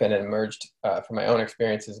founder of Riffyn, and emerged from my own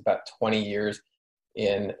experiences about 20 years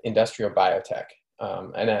in industrial biotech,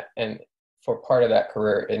 and for part of that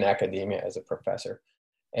career in academia as a professor.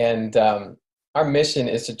 And our mission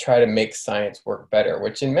is to try to make science work better,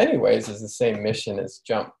 which in many ways is the same mission as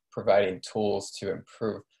JMP, providing tools to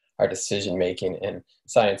improve our decision-making in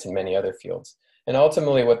science and many other fields. And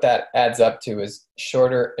ultimately what that adds up to is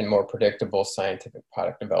shorter and more predictable scientific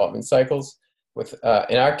product development cycles, with,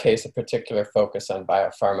 in our case, a particular focus on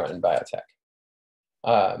biopharma and biotech.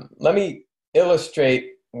 Let me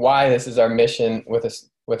illustrate why this is our mission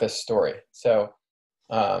with a story. So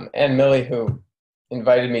Ann Milley, who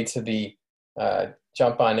invited me to the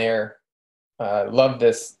JMP On Air, loved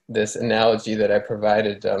this analogy that I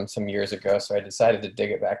provided some years ago, so I decided to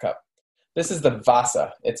dig it back up. This is the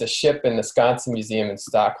Vasa. It's a ship in the Skansen Museum in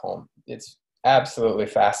Stockholm. It's absolutely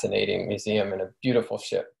fascinating museum and a beautiful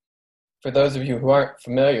ship. For those of you who aren't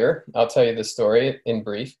familiar, I'll tell you the story in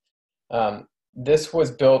brief. This was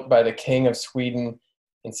built by the King of Sweden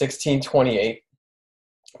in 1628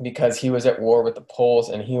 because he was at war with the Poles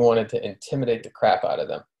and he wanted to intimidate the crap out of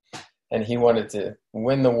them. And he wanted to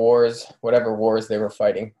win the wars, whatever wars they were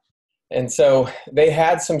fighting. And so they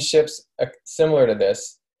had some ships similar to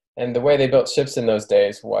this. And the way they built ships in those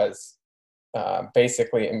days was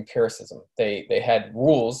basically empiricism. They had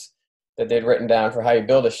rules that they'd written down for how you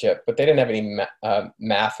build a ship, but they didn't have any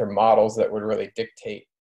math or models that would really dictate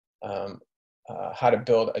how to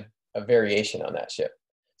build a variation on that ship.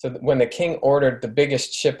 So when the king ordered the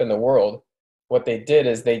biggest ship in the world, what they did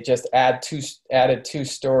is they just added two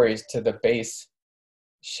stories to the base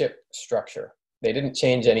ship structure. They didn't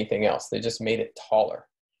change anything else. They just made it taller.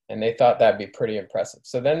 And they thought that'd be pretty impressive.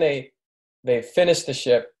 So then they finished the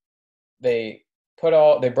ship. They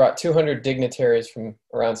brought 200 dignitaries from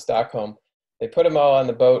around Stockholm. They put them all on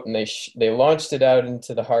the boat and they launched it out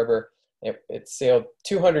into the harbor. It sailed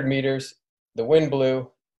 200 meters, the wind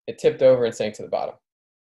blew, it tipped over and sank to the bottom.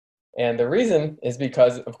 And the reason is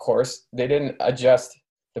because, of course, they didn't adjust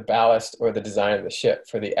the ballast or the design of the ship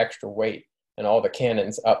for the extra weight and all the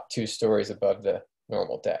cannons up 2 stories above the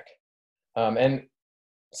normal deck. And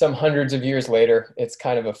some hundreds of years later, it's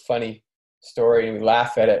kind of a funny story, and we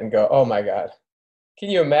laugh at it and go, oh my God, can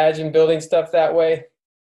you imagine building stuff that way?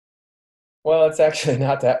 Well, it's actually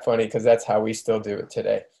not that funny, because that's how we still do it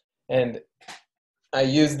today. And I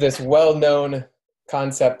use this well-known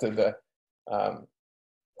concept of the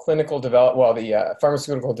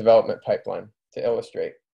pharmaceutical development pipeline to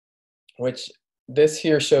illustrate, which this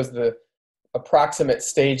here shows the approximate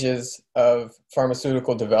stages of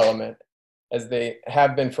pharmaceutical development as they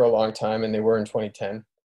have been for a long time, and they were in 2010.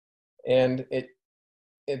 And it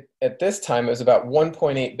at this time, it was about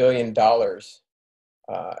 $1.8 billion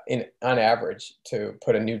on average to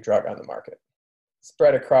put a new drug on the market,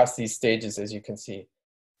 spread across these stages, as you can see.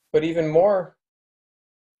 But even more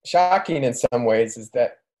shocking in some ways is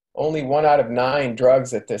that only 1 out of 9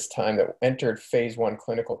 drugs at this time that entered phase 1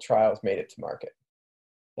 clinical trials made it to market.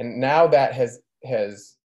 And now that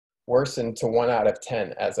has worsened to 1 out of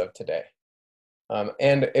 10 as of today.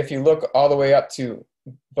 And if you look all the way up to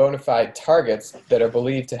bona fide targets that are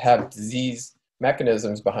believed to have disease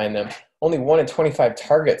mechanisms behind them, only 1 in 25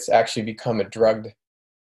 targets actually become a drugged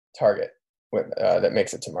target that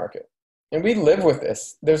makes it to market. And we live with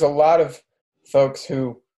this. There's a lot of folks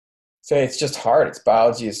who say it's just hard, it's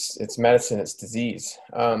biology, it's medicine, it's disease.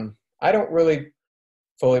 I don't really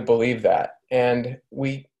fully believe that. And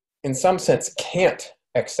we, in some sense, can't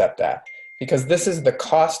accept that, because this is the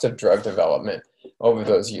cost of drug development over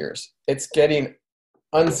those years. It's getting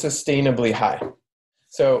unsustainably high.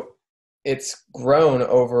 So it's grown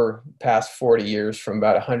over the past 40 years from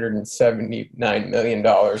about $179 million in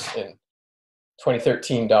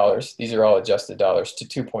 2013 dollars, these are all adjusted dollars, to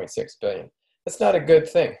 $2.6 billion. That's not a good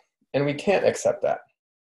thing, and we can't accept that.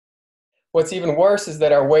 What's even worse is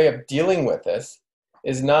that our way of dealing with this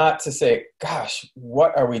is not to say, gosh,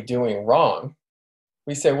 what are we doing wrong?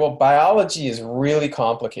 We say, well, biology is really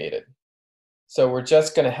complicated, so we're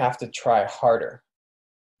just going to have to try harder.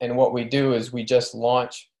 And what we do is we just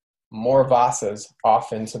launch more VASAs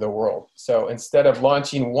off into the world. So instead of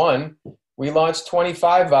launching 1, we launch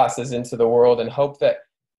 25 VASAs into the world and hope that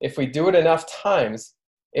if we do it enough times,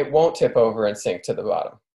 it won't tip over and sink to the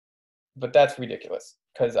bottom. But that's ridiculous,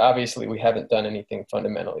 because obviously we haven't done anything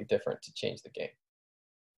fundamentally different to change the game.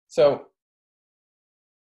 So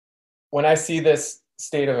when I see this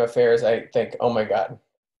state of affairs, I think, oh my God,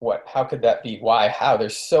 what? How could that be? Why? How?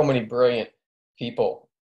 There's so many brilliant people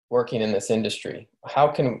working in this industry. How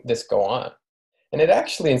can this go on? And it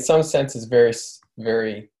actually, in some sense, is very,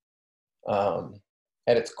 very,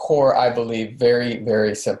 at its core, I believe, very,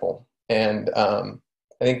 very simple. And I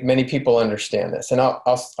think many people understand this. And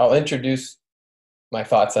I'll introduce my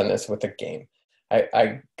thoughts on this with a game.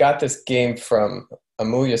 I got this game from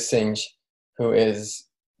Amulya Singh, who is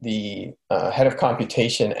the head of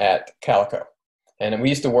computation at Calico. And we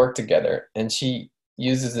used to work together, and she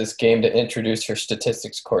uses this game to introduce her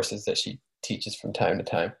statistics courses that she teaches from time to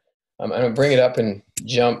time. I'm going to bring it up and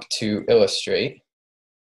jump to illustrate.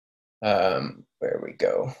 Where we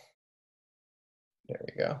go. There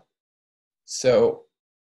we go. So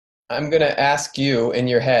I'm going to ask you in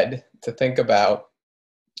your head to think about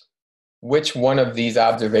which one of these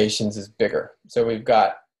observations is bigger. So we've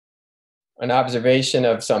got an observation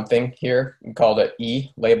of something here. We called it E,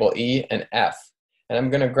 label E, and F. And I'm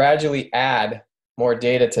going to gradually add more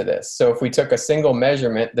data to this. So if we took a single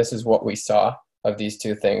measurement, this is what we saw of these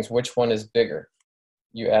two things. Which one is bigger?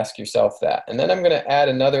 You ask yourself that. And then I'm going to add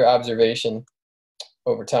another observation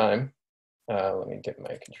over time. Let me get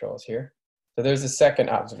my controls here. So there's a second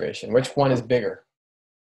observation. Which one is bigger?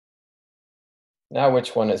 Now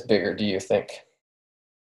which one is bigger, do you think?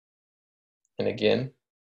 And again,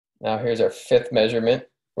 now here's our 5th measurement,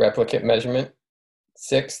 replicate measurement,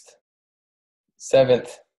 6th, 7th,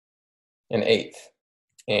 and 8th,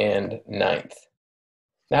 and 9th.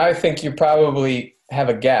 Now I think you probably have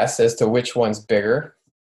a guess as to which one's bigger.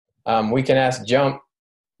 We can ask JMP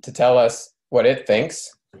to tell us what it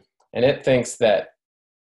thinks, and it thinks that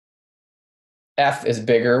F is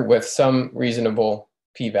bigger with some reasonable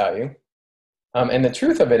p-value. And the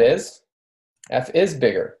truth of it is, F is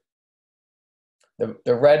bigger.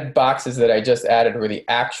 The red boxes that I just added were the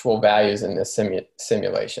actual values in this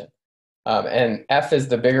simulation. And F is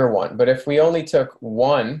the bigger one. But if we only took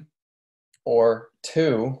 1 or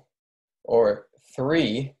 2 or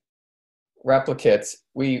 3 replicates,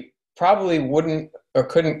 we probably wouldn't or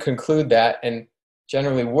couldn't conclude that, and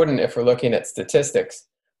generally wouldn't if we're looking at statistics.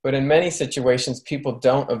 But in many situations, people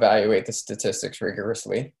don't evaluate the statistics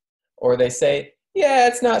rigorously, or they say, yeah,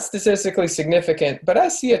 it's not statistically significant, but I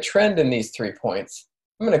see a trend in these 3 points.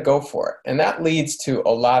 I'm going to go for it. And that leads to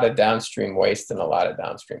a lot of downstream waste and a lot of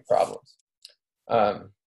downstream problems.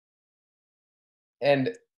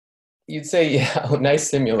 And you'd say, yeah, oh, nice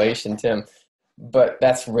simulation, Tim, but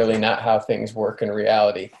that's really not how things work in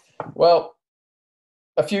reality. Well,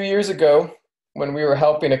 a few years ago, when we were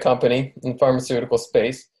helping a company in pharmaceutical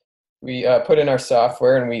space, we put in our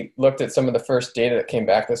software and we looked at some of the first data that came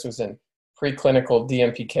back. This was in preclinical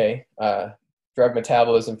DMPK, drug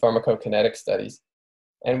metabolism pharmacokinetic studies.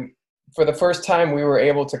 And for the first time, we were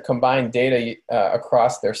able to combine data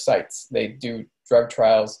across their sites. They do drug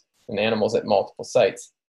trials in animals at multiple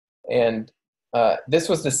sites. And this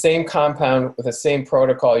was the same compound with the same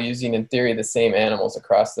protocol using, in theory, the same animals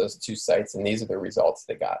across those 2 sites. And these are the results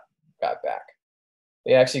they got back.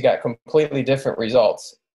 They actually got completely different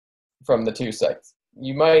results from the 2 sites.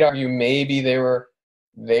 You might argue maybe they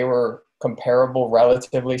were comparable,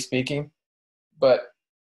 relatively speaking, but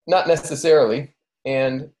not necessarily.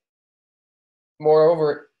 And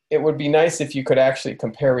moreover, it would be nice if you could actually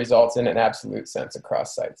compare results in an absolute sense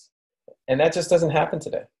across sites. And that just doesn't happen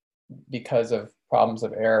today because of problems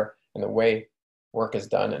of error and the way work is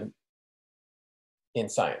done in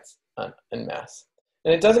science and math.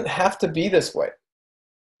 And it doesn't have to be this way.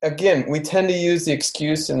 Again, we tend to use the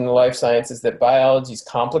excuse in the life sciences that biology is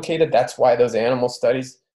complicated. That's why those animal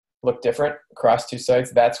studies look different across 2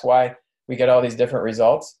 sites. That's why we get all these different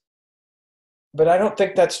results. But I don't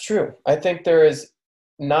think that's true. I think there is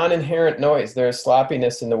non-inherent noise. There is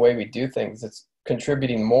sloppiness in the way we do things. It's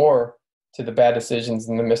contributing more to the bad decisions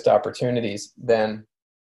and the missed opportunities than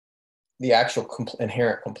the actual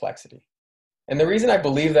inherent complexity. And the reason I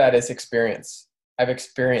believe that is experience. I've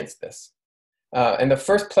experienced this. And the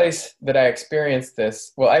first place that I experienced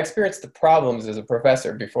this, well, I experienced the problems as a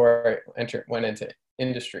professor before I went into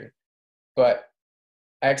industry, but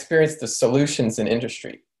I experienced the solutions in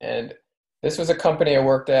industry. And this was a company I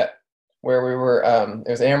worked at where we were, it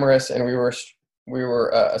was Amorous, and we were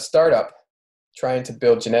a startup trying to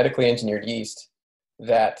build genetically engineered yeast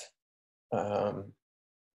that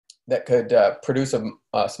could produce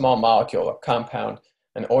a small molecule, a compound,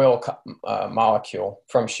 an oil molecule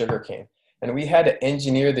from sugarcane. And we had to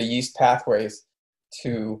engineer the yeast pathways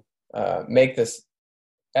to make this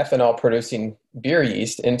ethanol-producing beer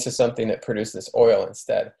yeast into something that produced this oil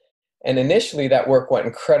instead. And initially, that work went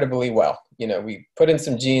incredibly well. You know, we put in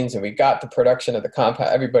some genes and we got the production of the compound.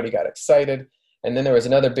 Everybody got excited. And then there was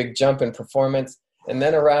another big jump in performance. And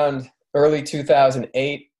then around early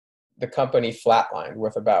 2008, the company flatlined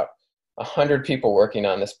with about 100 people working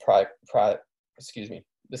on this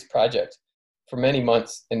this project for many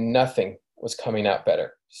months, and nothing was coming out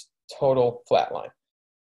better. Just total flatline.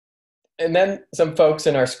 And then some folks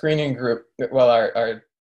in our screening group, well,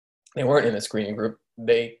 they weren't in the screening group.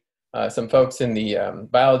 Some folks in the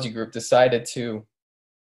biology group decided to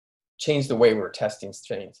change the way we were testing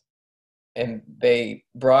strains. And they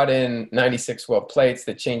brought in 96 well plates.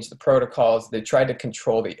 They changed the protocols. They tried to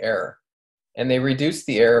control the error. And they reduced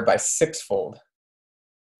the error by 6-fold.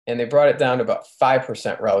 And they brought it down to about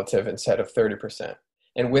 5% relative instead of 30%.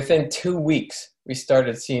 And within 2 weeks, we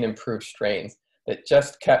started seeing improved strains that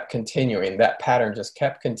just kept continuing. That pattern just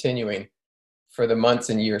kept continuing for the months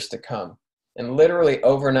and years to come. And literally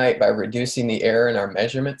overnight, by reducing the error in our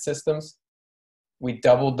measurement systems, we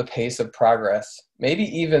doubled the pace of progress, maybe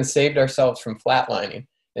even saved ourselves from flatlining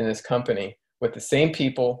in this company with the same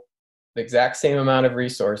people, the exact same amount of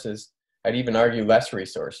resources. I'd even argue less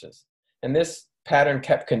resources. And this pattern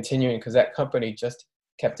kept continuing because that company just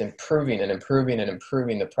kept improving and improving and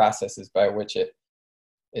improving the processes by which it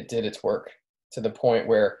did its work, to the point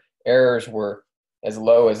where errors were as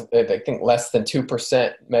low as, I think, less than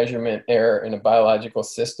 2% measurement error in a biological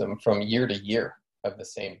system from year to year of the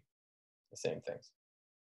same things.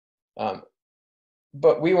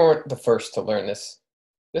 But we weren't the first to learn this.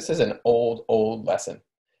 This is an old lesson.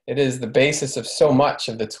 It is the basis of so much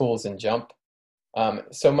of the tools in JMP.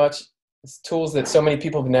 So much tools that so many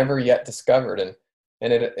people have never yet discovered.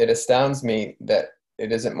 And it astounds me that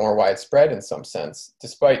it isn't more widespread in some sense,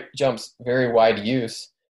 despite JMP's very wide use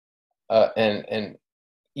and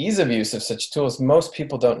ease of use of such tools. Most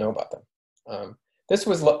people don't know about them. This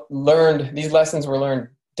was learned, these lessons were learned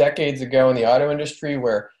decades ago in the auto industry,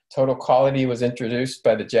 where total quality was introduced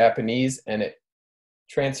by the Japanese, and it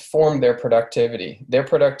transformed their productivity. Their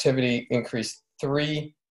productivity increased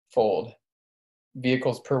 3-fold,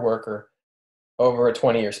 vehicles per worker, over a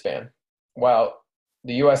 20-year span, while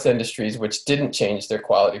the US industries, which didn't change their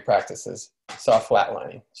quality practices, saw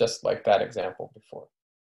flatlining, just like that example before.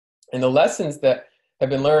 And the lessons that have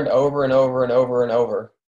been learned over and over and over and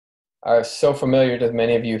over are so familiar to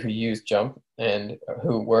many of you who use JMP and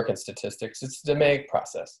who work in statistics. It's the DMAIC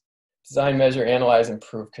process: design, measure, analyze,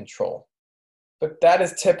 improve, control. But that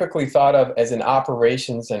is typically thought of as an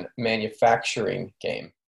operations and manufacturing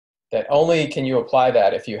game, that only can you apply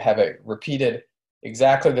that if you have it repeated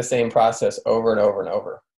exactly the same process over and over and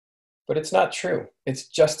over. But it's not true. It's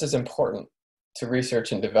just as important to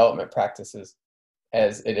research and development practices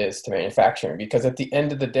as it is to manufacturing, because at the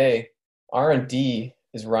end of the day, R&D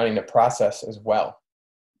is running a process as well.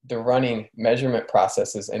 They're running measurement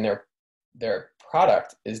processes, and their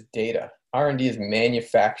product is data. R&D is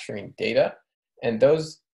manufacturing data, and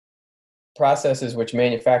those processes which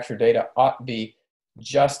manufacture data ought to be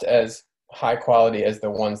just as high quality as the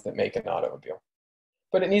ones that make an automobile.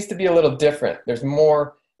 But it needs to be a little different. There's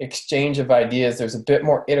more exchange of ideas. There's a bit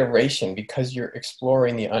more iteration because you're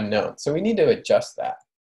exploring the unknown. So we need to adjust that.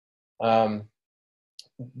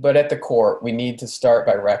 But at the core, we need to start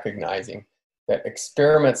by recognizing that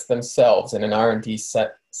experiments themselves in an R&D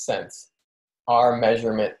sense are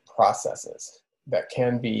measurement processes that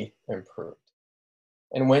can be improved.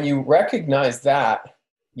 And when you recognize that,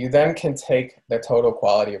 you then can take the total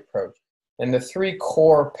quality approach. And the three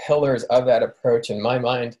core pillars of that approach, in my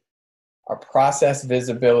mind, are process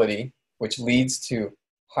visibility, which leads to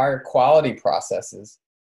higher quality processes,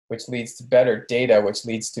 which leads to better data, which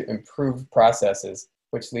leads to improved processes,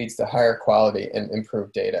 which leads to higher quality and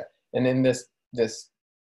improved data. And in this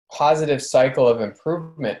positive cycle of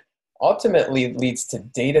improvement ultimately leads to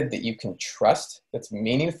data that you can trust, that's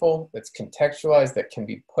meaningful, that's contextualized, that can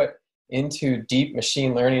be put into deep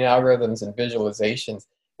machine learning algorithms and visualizations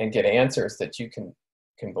and get answers that you can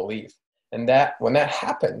believe. And that when that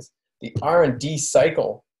happens, the R&D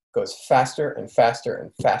cycle goes faster and faster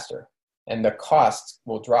and faster, and the costs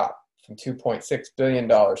will drop from $2.6 billion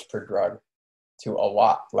per drug to a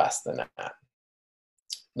lot less than that.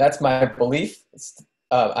 That's my belief.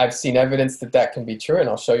 I've seen evidence that that can be true, and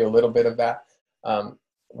I'll show you a little bit of that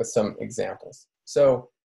with some examples. So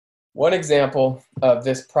one example of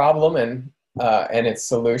this problem and its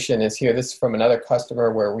solution is here. This is from another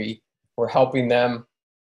customer where we were helping them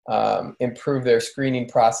improve their screening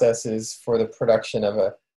processes for the production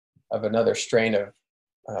of another strain of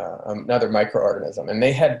another microorganism. And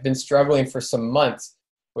they had been struggling for some months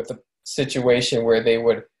with a situation where they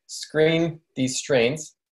would screen these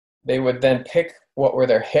strains. They would then pick what were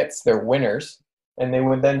their hits, their winners, and they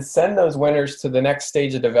would then send those winners to the next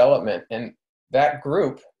stage of development. And that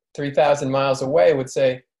group, 3,000 miles away, would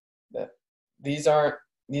say that these aren't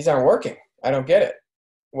working. I don't get it.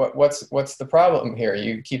 What's the problem here?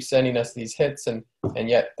 You keep sending us these hits and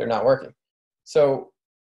yet they're not working. So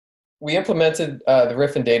we implemented the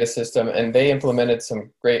Riffyn data system, and they implemented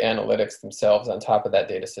some great analytics themselves on top of that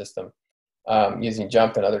data system using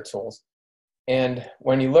JMP and other tools. And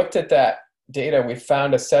when you looked at that data, we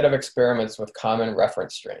found a set of experiments with common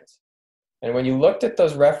reference strains. And when you looked at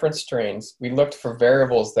those reference strains, we looked for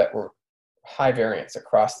variables that were high variance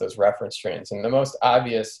across those reference strains. And the most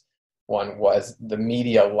obvious one was the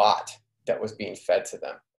media lot that was being fed to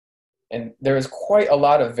them. And there is quite a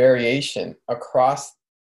lot of variation across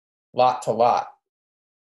lot to lot.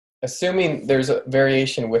 Assuming there's a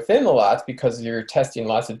variation within the lots because you're testing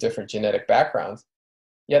lots of different genetic backgrounds,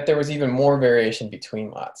 yet there was even more variation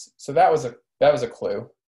between lots. So that was a clue.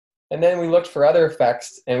 And then we looked for other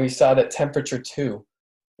effects, and we saw that temperature too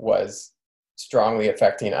was strongly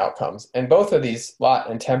affecting outcomes. And both of these, lot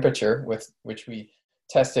and temperature, which we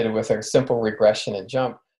tested with a simple regression and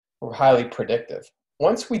JMP, were highly predictive.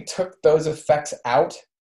 Once we took those effects out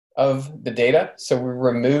of the data, so we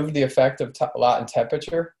removed the effect of lot and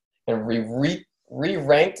temperature, and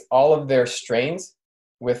re-ranked all of their strains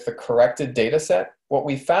with the corrected data set, what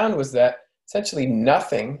we found was that essentially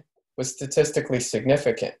nothing was statistically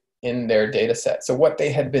significant in their data set. So what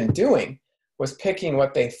they had been doing was picking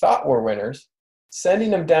what they thought were winners,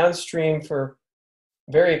 sending them downstream for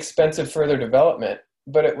very expensive further development,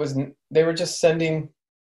 but they were just sending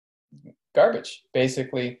garbage,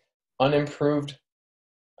 basically unimproved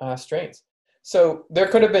strains. So there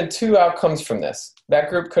could have been two outcomes from this.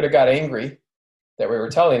 That group could have got angry that we were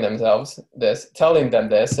telling them this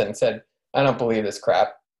and said, I don't believe this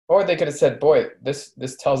crap. Or they could have said, boy, this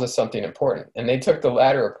tells us something important. And they took the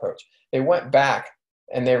latter approach. They went back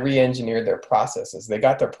and they re-engineered their processes. They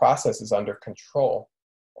got their processes under control.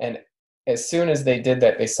 And as soon as they did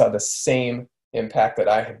that, they saw the same impact that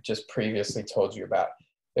I have just previously told you about.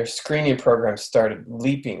 Their screening programs started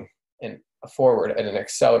leaping forward at an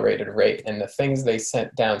accelerated rate, and the things they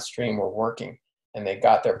sent downstream were working, and they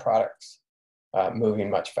got their products moving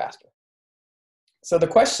much faster. So the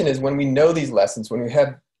question is, when we know these lessons, when we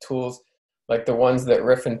have tools like the ones that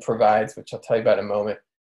Riffyn provides, which I'll tell you about in a moment,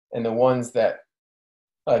 and the ones that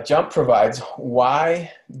JMP provides,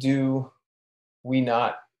 why do we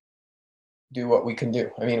not do what we can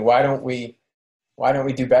do? I mean, why don't we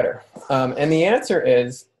do better? And the answer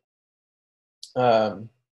is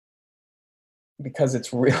because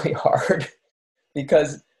it's really hard.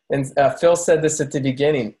 Because, and Phil said this at the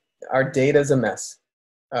beginning, our data is a mess.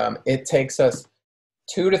 It takes us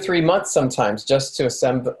 2 to 3 months sometimes just to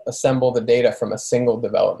assemble the data from a single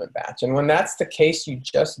development batch. And when that's the case, you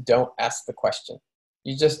just don't ask the question.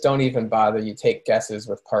 You just don't even bother. You take guesses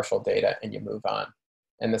with partial data and you move on.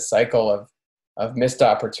 And the cycle of missed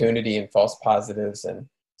opportunity and false positives and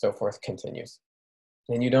so forth continues.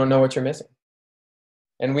 And you don't know what you're missing.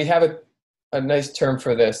 And we have a nice term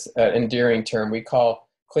for this, endearing term. We call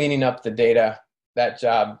cleaning up the data, that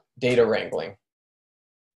job, data wrangling.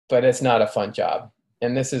 But it's not a fun job.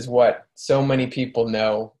 And this is what so many people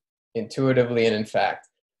know intuitively and in fact.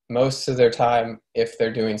 Most of their time, if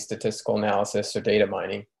they're doing statistical analysis or data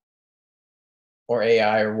mining or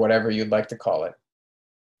AI or whatever you'd like to call it,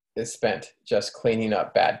 is spent just cleaning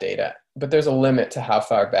up bad data. But there's a limit to how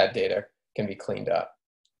far bad data can be cleaned up.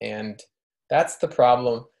 And that's the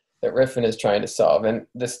problem that Riffyn is trying to solve. And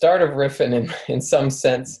the start of Riffyn, in some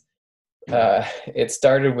sense, it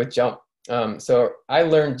started with JMP. So I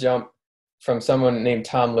learned JMP from someone named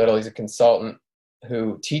Tom Little. He's a consultant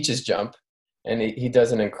who teaches JMP, and he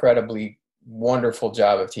does an incredibly wonderful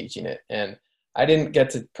job of teaching it. And I didn't get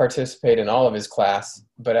to participate in all of his class,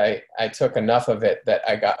 but I took enough of it that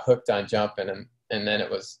I got hooked on JMP, and then it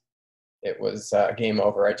was game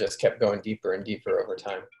over. I just kept going deeper and deeper over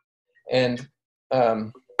time. And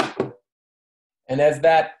as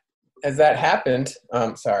that happened,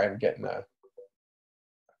 sorry, I'm getting a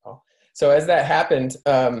call. So as that happened,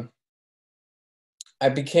 I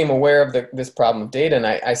became aware of this problem of data, and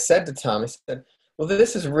I said to Tom, I said, well,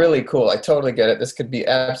 this is really cool. I totally get it. This could be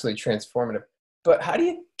absolutely transformative. But how do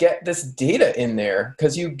you get this data in there?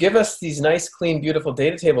 Because you give us these nice, clean, beautiful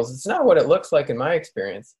data tables. It's not what it looks like in my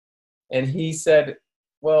experience. And he said,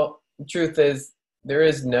 well, the truth is there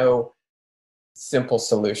is no simple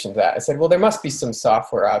solution to that. I said, well, there must be some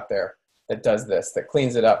software out there that does this, that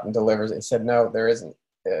cleans it up and delivers it. He said, no, there isn't.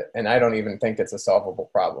 And I don't even think it's a solvable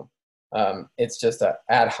problem. It's just an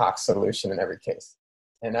ad hoc solution in every case.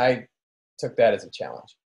 And I took that as a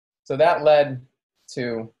challenge. So that led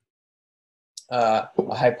to a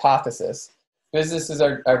hypothesis. Businesses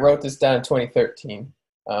are, I wrote this down in 2013.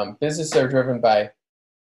 Businesses are driven by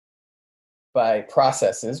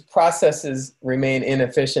processes. Processes remain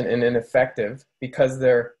inefficient and ineffective because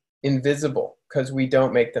they're invisible, because we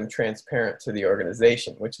don't make them transparent to the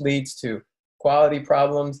organization, which leads to quality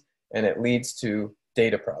problems and it leads to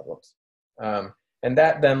data problems. And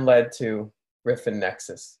that then led to Riffyn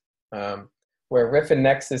Nexus, where Riffyn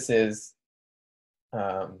Nexus is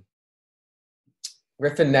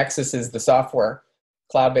the software,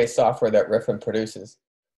 cloud-based software that Riffyn produces,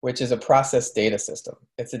 which is a process data system.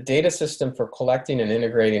 It's a data system for collecting and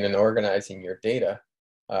integrating and organizing your data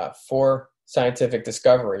for scientific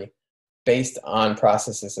discovery based on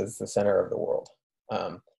processes as the center of the world.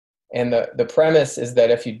 And the premise is that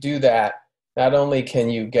if you do that, not only can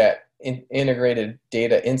you get integrated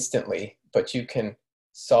data instantly, but you can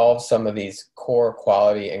solve some of these core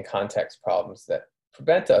quality and context problems that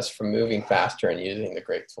prevent us from moving faster and using the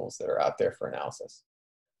great tools that are out there for analysis.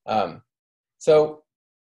 So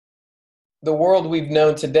the world we've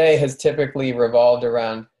known today has typically revolved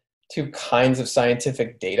around two kinds of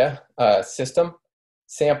scientific data system: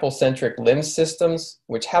 sample-centric LIMS systems,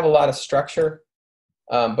 which have a lot of structure,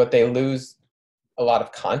 but they lose a lot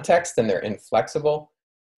of context and they're inflexible,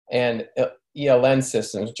 and ELN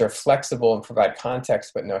systems, which are flexible and provide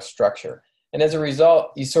context but no structure. And as a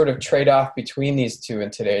result, you sort of trade off between these two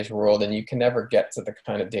in today's world, and you can never get to the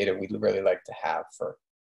kind of data we'd really like to have for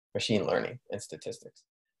machine learning and statistics.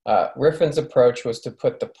 Riffyn's approach was to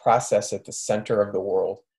put the process at the center of the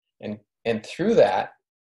world, and through that,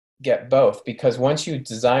 get both, because once you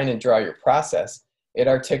design and draw your process, it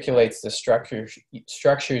articulates the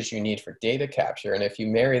structures you need for data capture. And if you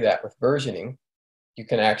marry that with versioning, you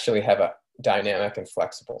can actually have a dynamic and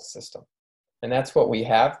flexible system. And that's what we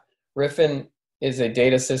have. Riffyn is a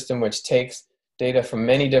data system which takes data from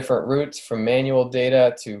many different routes, from manual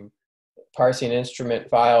data to parsing instrument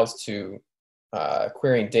files to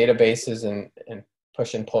querying databases and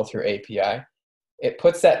push and pull through API. It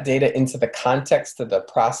puts that data into the context of the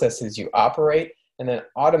processes you operate, and then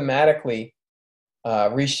automatically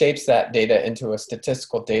reshapes that data into a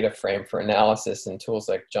statistical data frame for analysis in tools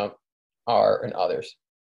like JMP, R, and others.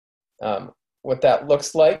 what that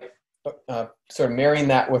looks like, sort of marrying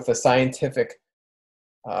that with the scientific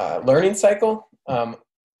learning cycle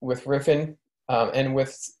with Riffyn and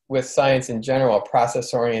with science in general, a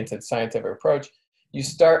process-oriented scientific approach. You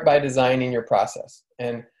start by designing your process,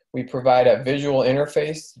 and we provide a visual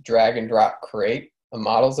interface, drag and drop, create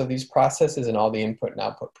models of these processes and all the input and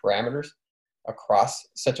output parameters across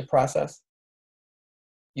such a process.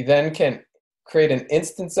 You then can create an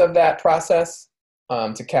instance of that process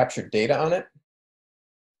to capture data on it.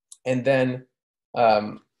 And then,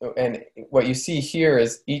 and what you see here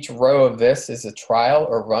is each row of this is a trial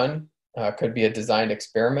or run. Could be a designed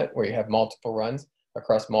experiment where you have multiple runs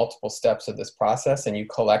across multiple steps of this process, and you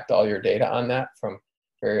collect all your data on that from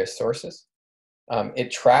various sources.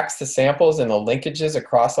 It tracks the samples and the linkages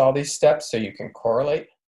across all these steps so you can correlate.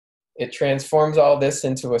 It transforms all this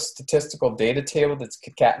into a statistical data table that's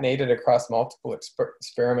concatenated across multiple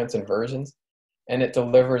experiments and versions, and it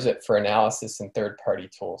delivers it for analysis in third-party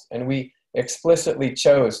tools. And we explicitly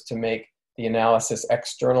chose to make the analysis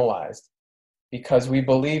externalized because we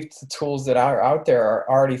believed the tools that are out there are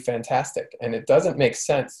already fantastic, and it doesn't make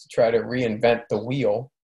sense to try to reinvent the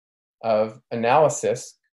wheel of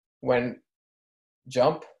analysis when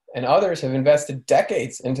JMP and others have invested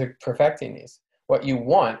decades into perfecting these. What you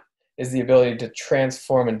want is the ability to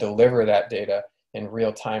transform and deliver that data in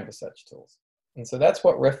real time to such tools. And so that's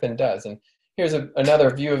what Riffyn does. And here's another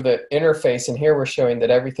view of the interface, and here we're showing that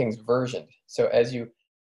everything's versioned. So as you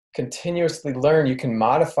continuously learn, you can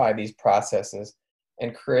modify these processes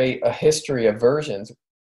and create a history of versions,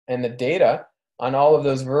 and the data on all of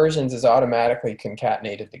those versions is automatically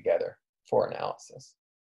concatenated together for analysis.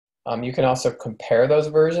 You can also compare those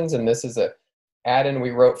versions, and this is an add-in we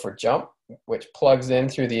wrote for JMP, which plugs in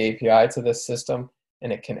through the API to this system,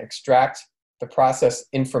 and it can extract the process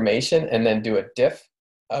information and then do a diff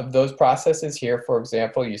of those processes. Here, for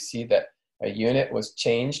example, you see that a unit was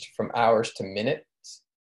changed from hours to minutes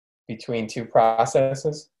between two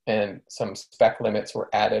processes, and some spec limits were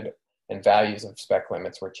added and values of spec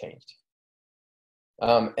limits were changed.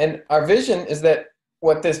 And our vision is that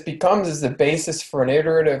what this becomes is the basis for an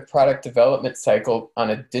iterative product development cycle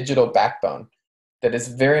on a digital backbone that is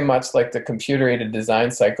very much like the computer-aided design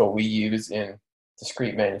cycle we use in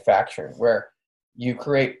discrete manufacturing, where you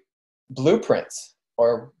create blueprints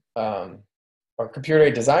or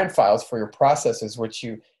computer-aided design files for your processes, which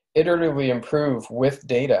you iteratively improve with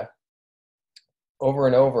data over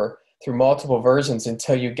and over through multiple versions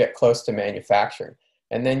until you get close to manufacturing.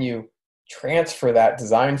 And then you transfer that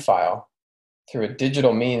design file through a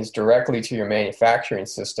digital means directly to your manufacturing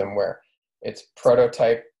system, where it's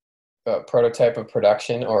prototype of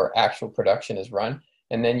production or actual production is run,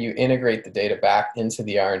 and then you integrate the data back into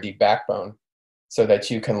the R&D backbone so that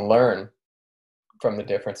you can learn from the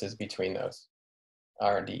differences between those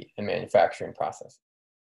R&D and manufacturing processes.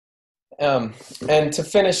 And to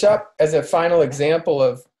finish up, as a final example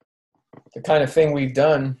of the kind of thing we've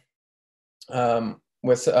done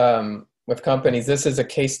with companies, this is a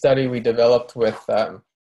case study we developed with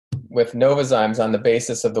Novozymes on the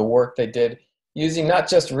basis of the work they did using not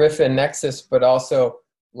just Riffyn Nexus, but also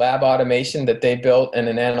lab automation that they built and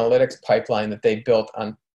an analytics pipeline that they built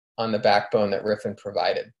on the backbone that Riffyn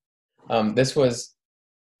provided. This was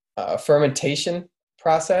a fermentation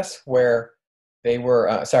process where they were,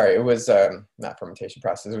 it was not fermentation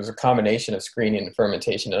process, it was a combination of screening and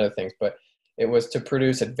fermentation and other things, but it was to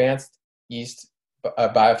produce advanced yeast,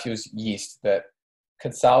 biofused yeast that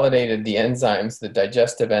consolidated the enzymes, the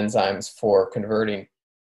digestive enzymes for converting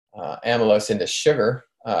amylose into sugar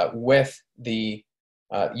with the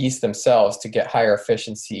yeast themselves to get higher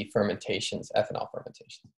efficiency fermentations, ethanol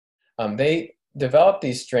fermentation. They developed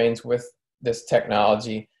these strains with this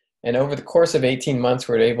technology, and over the course of 18 months,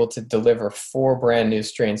 we were able to deliver 4 brand new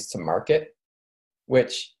strains to market,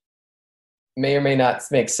 which may or may not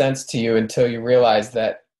make sense to you until you realize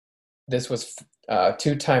that this was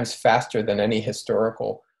 2 times faster than any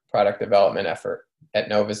historical product development effort at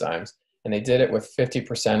Novozymes. And they did it with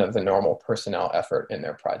 50% of the normal personnel effort in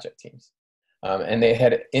their project teams. And they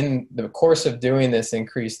had, in the course of doing this,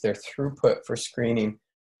 increased their throughput for screening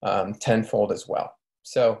tenfold as well.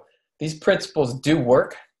 So these principles do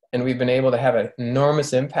work, and we've been able to have an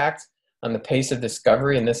enormous impact on the pace of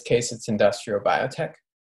discovery. In this case, it's industrial biotech.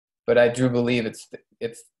 But I do believe it's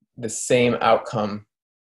the same outcome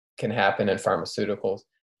can happen in pharmaceuticals.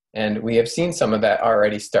 And we have seen some of that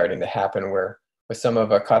already starting to happen, where with some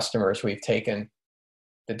of our customers, we've taken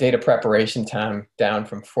the data preparation time down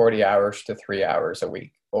from 40 hours to 3 hours a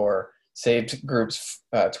week, or saved groups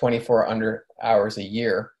 24 hours a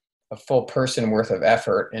year, a full person worth of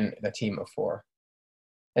effort in a team of 4.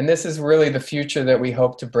 And this is really the future that we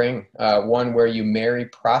hope to bring, one where you marry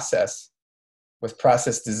process with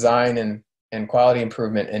process design and quality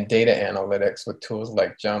improvement and data analytics with tools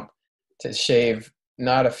like JMP to shave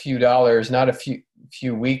not a few dollars, not a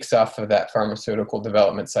few weeks off of that pharmaceutical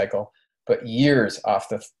development cycle, but years off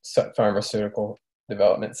the pharmaceutical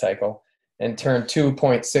development cycle, and turn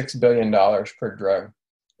 $2.6 billion per drug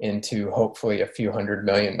into hopefully a few $100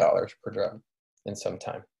 million per drug in some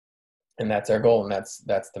time. And that's our goal, and that's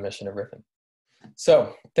the mission of Riffyn.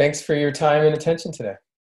 So thanks for your time and attention today.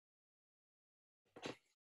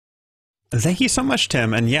 Thank you so much,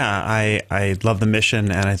 Tim. And yeah, I love the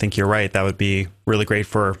mission, and I think you're right. That would be really great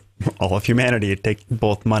for all of humanity to take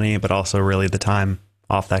both money, but also really the time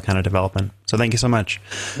off that kind of development. So thank you so much.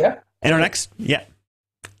 Yeah. In our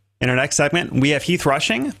next segment, we have Heath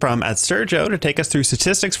Rushing from Adsergo to take us through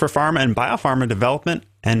statistics for pharma and biopharma development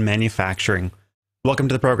and manufacturing. Welcome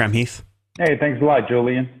to the program, Heath. Hey, thanks a lot,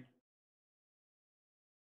 Julian.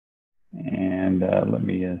 And let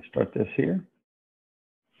me start this here.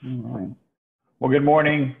 All right. Well, good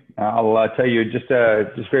morning. I'll tell you just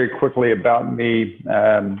very quickly about me.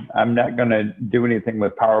 I'm not going to do anything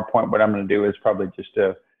with PowerPoint. What I'm going to do is probably just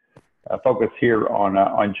focus here on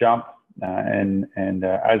JMP. And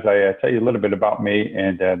as I tell you a little bit about me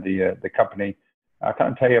and the company, I'll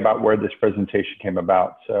kind of tell you about where this presentation came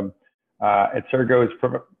about. So Adsergo is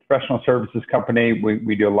a professional services company.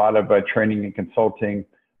 We do a lot of training and consulting.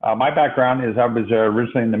 My background is I was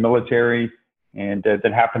originally in the military, and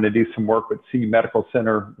then happened to do some work with C Medical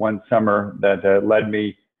Center one summer that led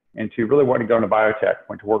me into really wanting to go into biotech.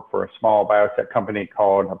 Went to work for a small biotech company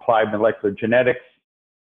called Applied Molecular Genetics.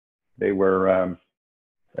 They were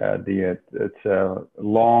the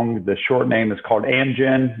short name is called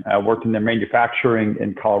Amgen. Worked in their manufacturing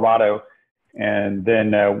in Colorado, and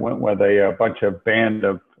then went with a bunch of band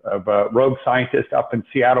of rogue scientists up in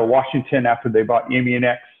Seattle, Washington, after they bought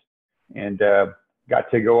Immunex, and got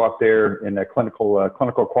to go up there in a clinical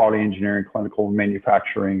quality engineering, clinical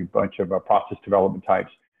manufacturing, a bunch of process development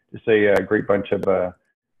types. Just a great bunch of,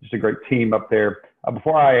 just a great team up there.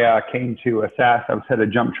 Before I came to SAS, I was head of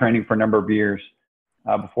JMP training for a number of years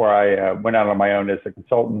before I went out on my own as a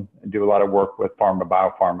consultant and do a lot of work with pharma,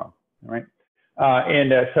 biopharma, right?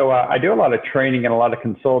 So I do a lot of training and a lot of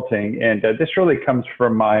consulting, and this really comes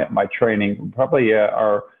from my training. Probably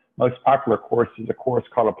our most popular course is a course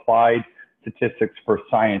called Applied Statistics for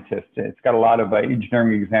Scientists. It's got a lot of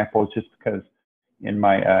engineering examples, just because in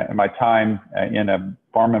my time in a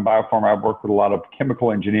pharma and biopharma, I've worked with a lot of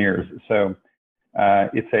chemical engineers. So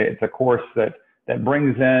it's a course that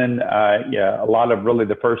brings in a lot of, really,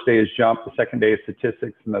 the first day is JMP, the second day is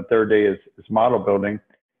statistics, and the third day is model building.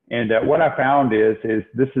 And what I found is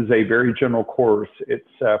this is a very general course. It's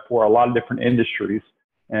for a lot of different industries,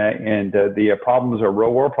 and the problems are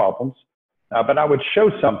real world problems. But I would show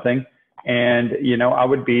something. And, I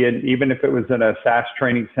would be in, even if it was in a SAS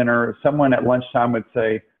training center, someone at lunchtime would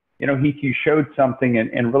say, Heath, you showed something,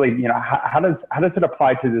 and really, how does it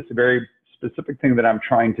apply to this very specific thing that I'm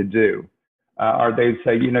trying to do? Or they'd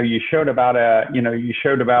say, you showed about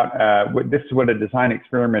this is what a design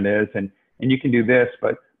experiment is, and you can do this,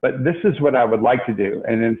 but this is what I would like to do.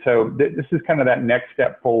 And then so this is kind of that next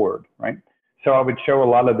step forward, right? So I would show a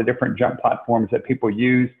lot of the different JMP platforms that people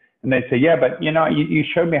use. And they'd say, yeah, but, you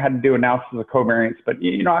showed me how to do analysis of covariance, but,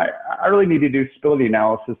 I really need to do stability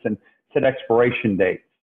analysis and set expiration dates.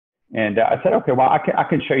 And I said, okay, well, I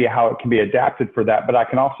can show you how it can be adapted for that, but I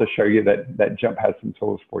can also show you that JMP has some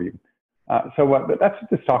tools for you. So that's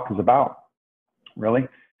what this talk is about, really.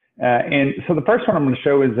 And so the first one I'm going to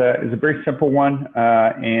show is a very simple one,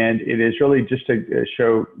 and it is really just to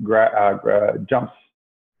show JMP's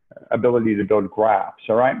ability to build graphs,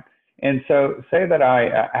 all right? And so say that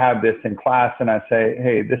I have this in class and I say,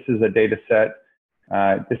 hey, this is a data set.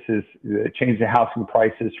 This is the change in housing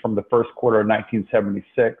prices from the first quarter of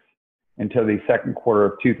 1976 until the second quarter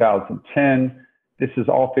of 2010. This is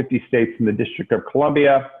all 50 states in the District of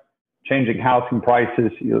Columbia. Changing housing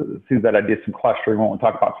prices. You'll see that I did some clustering. We won't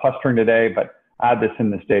talk about clustering today, but I have this in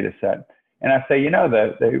this data set. And I say,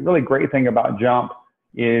 the really great thing about JMP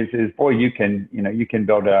is boy, you can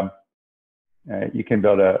build a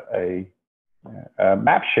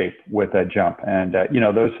map shape with a JMP, and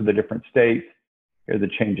those are the different states. Here are the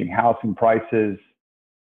changing housing prices.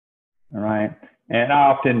 All right, and I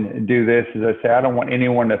often do this, as I say, I don't want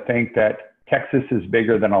anyone to think that Texas is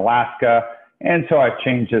bigger than Alaska, and so I've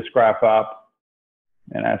changed this graph up,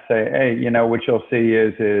 and I say, hey, what you'll see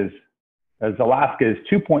is Alaska is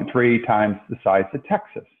 2.3 times the size of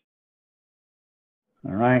Texas.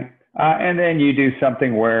 All right. And then you do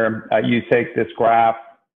something where you take this graph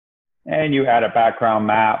and you add a background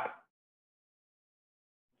map,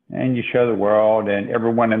 and you show the world, and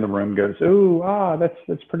everyone in the room goes, "Ooh,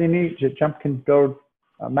 that's pretty neat. JMP can build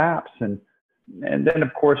maps." And then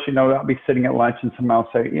of course, I'll be sitting at lunch, and someone will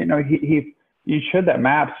say, you showed that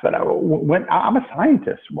maps, but I'm a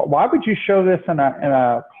scientist. Why would you show this in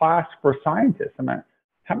a class for scientists? I mean,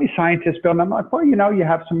 how many scientists build? And I'm like, well, you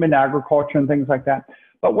have some in agriculture and things like that.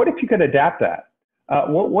 But what if you could adapt that?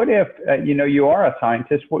 What if, you are a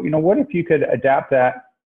scientist? What if you could adapt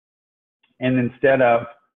that, and instead of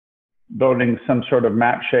building some sort of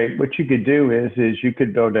map shape, what you could do is you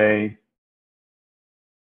could build a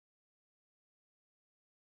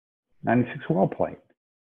 96 well plate.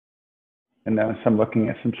 And then I'm looking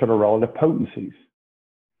at some sort of relative potencies.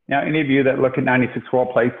 Now, any of you that look at 96 well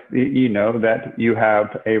plates, you know that you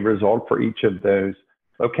have a result for each of those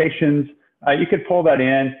locations. You could pull that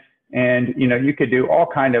in, and you could do all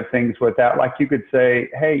kind of things with that. Like you could say,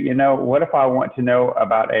 hey, what if I want to know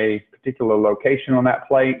about a particular location on that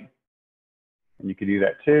plate? And you could do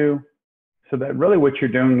that too. So that really what you're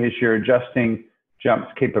doing is you're adjusting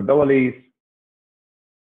JMP's capabilities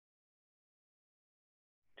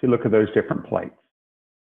to look at those different plates,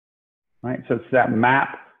 right? So it's that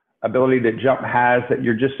map ability that JMP has that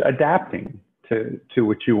you're just adapting to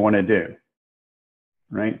what you want to do,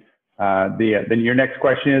 right? Then your next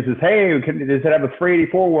question is hey, does it have a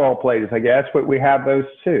 384 well plate? It's like, yes, but we have those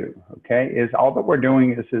too, okay? All that we're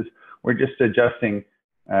doing is we're just adjusting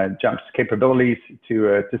JMP's capabilities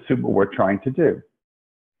to suit what we're trying to do,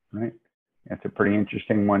 right? That's a pretty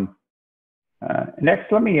interesting one.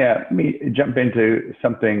 Next, let me jump into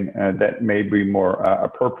something that may be more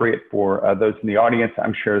appropriate for those in the audience.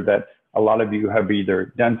 I'm sure that a lot of you have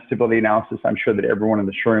either done stability analysis. I'm sure that everyone in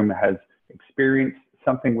this room has experienced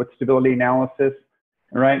something with stability analysis,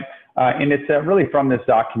 right? And it's really from this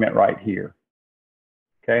document right here,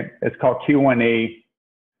 okay? It's called Q1E,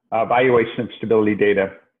 Evaluation of Stability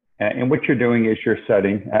Data. And what you're doing is you're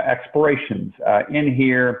setting explorations. In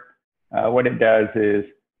here, what it does is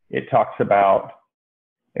it talks about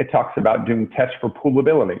doing tests for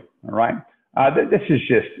poolability. All right. This is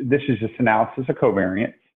just analysis of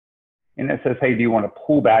covariance, and it says, hey, do you want to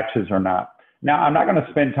pool batches or not? Now, I'm not going to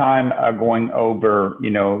spend time going over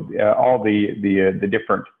all the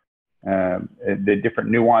different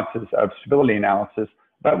nuances of stability analysis.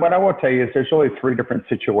 But what I will tell you is there's really three different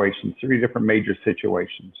major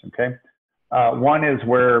situations. Okay. One is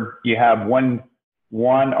where you have one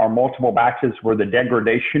or multiple batches where the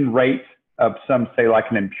degradation rate of some, say, like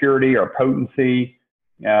an impurity or potency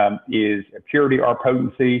is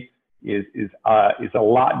a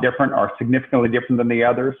lot different or significantly different than the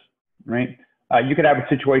others, right? You could have a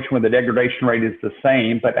situation where the degradation rate is the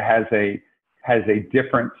same, but it has a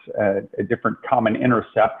different common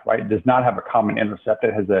intercept, right? It does not have a common intercept.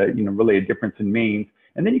 It has really a difference in means.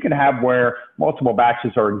 And then you can have where multiple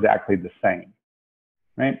batches are exactly the same.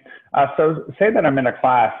 Right. So say that I'm in a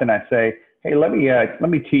class and I say, hey, let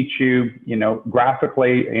me teach you,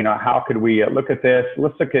 graphically, how could we look at this?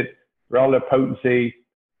 Let's look at relative potency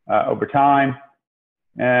over time.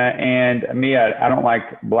 And me, I don't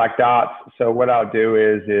like black dots. So what I'll do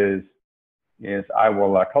is I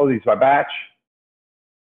will color these by batch.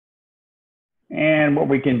 And what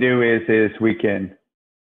we can do is we can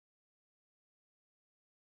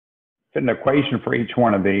fit an equation for each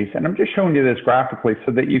one of these. And I'm just showing you this graphically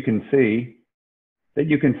so that you can see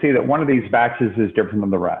that one of these batches is different than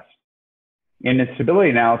the rest. In the stability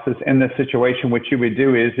analysis, in this situation, what you would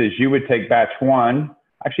do is you would take batch one,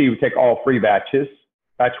 actually you would take all three batches,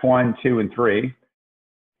 batch 1, 2, and 3,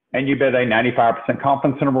 and you bet a 95%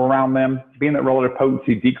 confidence interval around them. Being that relative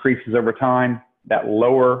potency decreases over time, that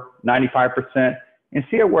lower 95%, and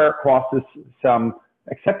see where it crosses some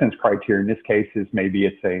acceptance criteria. In this case, maybe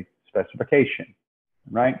it's a specification,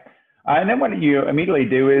 right? And then what you immediately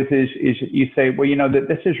do is you say, well, that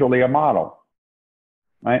this is really a model,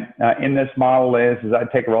 right? In this model is I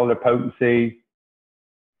take relative potency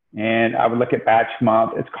and I would look at batch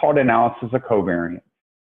month. It's called analysis of covariance.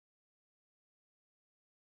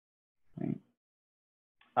 Right?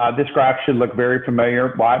 This graph should look very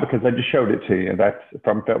familiar. Why? Because I just showed it to you. That's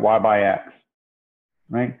from fit Y by X,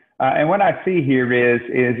 right? And what I see here is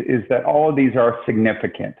that all of these are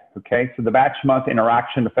significant, okay? So the batch month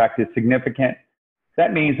interaction effect is significant.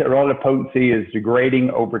 That means that relative potency is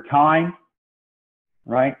degrading over time,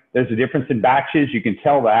 right? There's a difference in batches, you can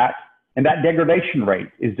tell that. And that degradation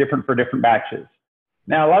rate is different for different batches.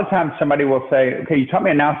 Now, a lot of times somebody will say, okay, you taught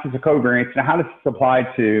me analysis of covariance, now how does this apply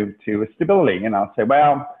to stability? And I'll say,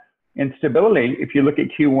 well, in stability, if you look at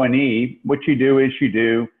Q1E, what you do is you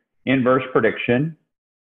do inverse prediction.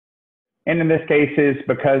 And in this case is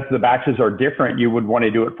because the batches are different, you would want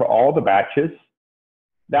to do it for all the batches.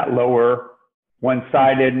 That lower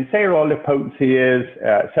one-sided, and say relative potency is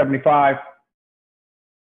 75.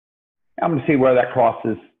 I'm going to see where that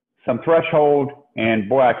crosses some threshold. And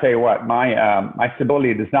boy, I tell you what, my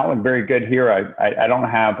stability does not look very good here. I don't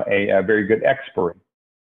have a very good expiry.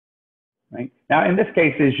 Right? Now, in this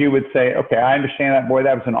case, is you would say, okay, I understand that. Boy,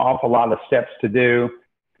 that was an awful lot of steps to do.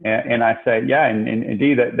 And I say, yeah, and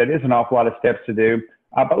indeed, that is an awful lot of steps to do.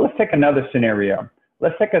 But let's take another scenario.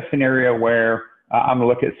 Let's take a scenario where I'm going to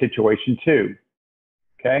look at situation 2.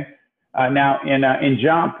 Okay. Now, in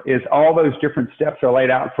JMP, is all those different steps are laid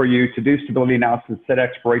out for you to do stability analysis, set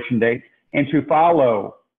expiration dates, and to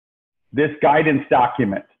follow this guidance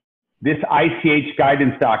document, this ICH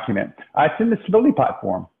guidance document. It's in the stability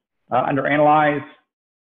platform under Analyze,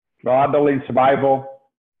 Reliability and Survival,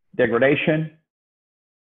 Degradation,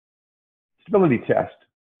 Stability Test.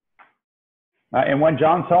 And when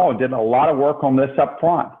John Saul did a lot of work on this up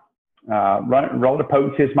front. Relative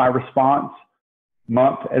potency is my response,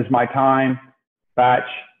 month as my time, batch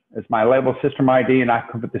as my label system ID, and I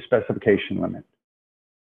come with the specification limit.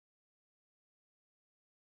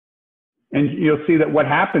 And you'll see that what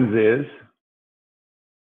happens is,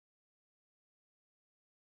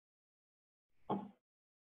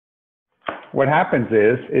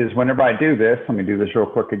 whenever I do this, let me do this real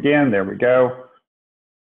quick again, there we go.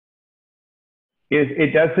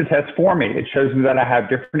 It does the test for me. It shows me that I have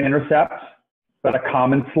different intercepts, but a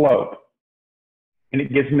common slope. And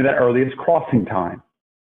it gives me that earliest crossing time.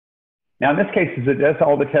 Now, in this case, it does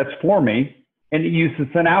all the tests for me, and it uses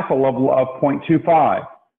an alpha level of 0.25.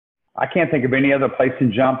 I can't think of any other place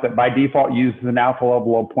in JMP that by default uses an alpha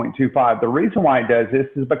level of 0.25. The reason why it does this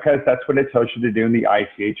is because that's what it tells you to do in the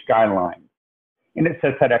ICH guideline. And it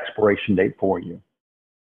sets that expiration date for you.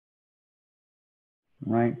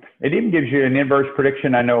 Right? It even gives you an inverse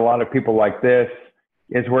prediction. I know a lot of people like this,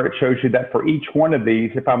 is where it shows you that for each one of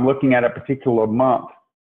these, if I'm looking at a particular month,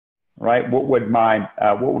 right, what would my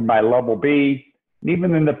level be? And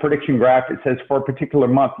even in the prediction graph, it says for a particular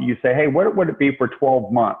month, you say, hey, what would it be for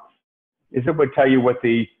 12 months? It would tell you what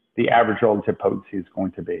the average relative potency is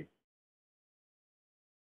going to be.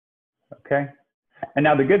 Okay. And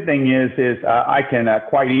now the good thing is I can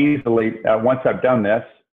quite easily, once I've done this,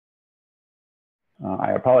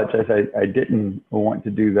 I apologize, I didn't want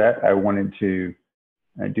to do that. I wanted to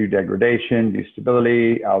do degradation, do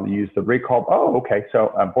stability. I'll use the recall. Oh, okay.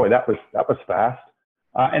 So boy, that was fast.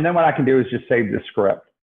 And then what I can do is just save the script,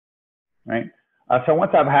 right? So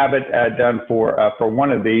once I have it done for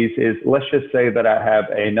one of these, let's just say that I have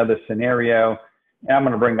another scenario, and I'm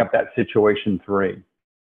going to bring up that situation 3,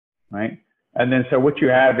 right? And then so what you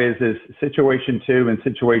have is situation 2 and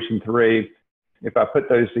situation 3. If I put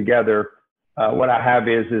those together, what I have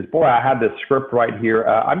is boy, I have this script right here.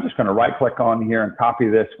 I'm just going to right click on here and copy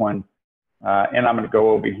this one. And I'm going to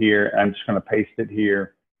go over here. I'm just going to paste it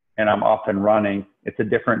here, and I'm off and running. It's a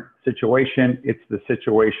different situation. It's the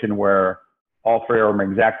situation where all 3 of them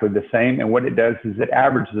are exactly the same. And what it does is it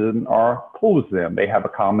averages them or pools them. They have a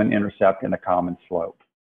common intercept and a common slope.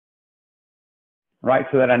 Right,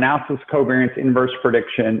 so that analysis, covariance, inverse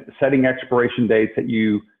prediction, setting expiration dates that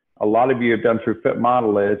a lot of you have done through Fit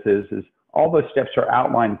Model is all those steps are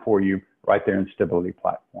outlined for you right there in Stability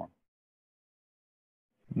Platform.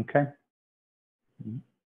 Okay.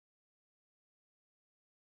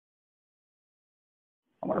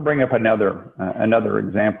 I want to bring up another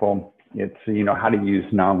example. It's how to use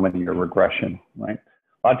nonlinear regression, right?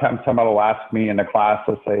 A lot of times somebody will ask me in a class,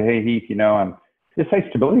 they'll say, hey Heath, I'm just say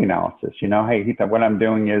stability analysis. Hey Heath, what I'm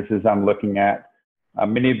doing is I'm looking at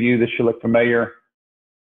many of you, this should look familiar.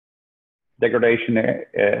 Degradation,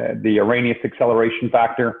 the Arrhenius acceleration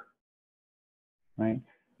factor, right?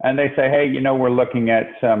 And they say, hey, we're looking at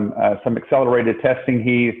some accelerated testing,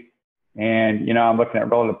 Heath, and I'm looking at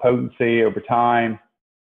relative potency over time,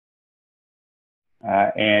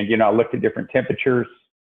 and I looked at different temperatures,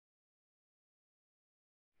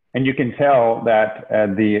 and you can tell that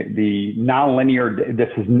the nonlinear, this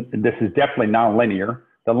is definitely nonlinear.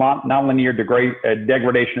 The nonlinear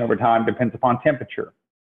degradation over time depends upon temperature.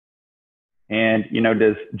 And,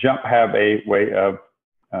 does JMP have a way of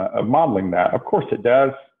modeling that? Of course it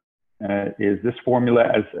does. Is this formula,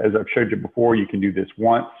 as I've showed you before, you can do this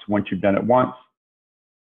once you've done it once.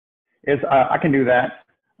 I can do that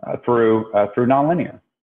through nonlinear.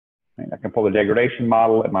 I can pull the degradation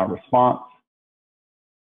model at my response,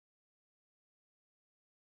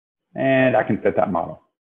 and I can fit that model.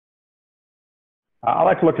 I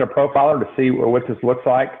like to look at a profiler to see what this looks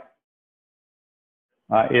like.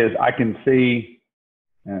 I can see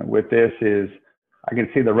with this I can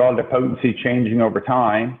see the relative potency changing over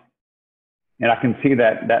time. And I can see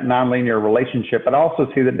that nonlinear relationship, but I also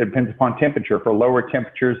see that it depends upon temperature. For lower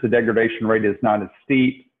temperatures, the degradation rate is not as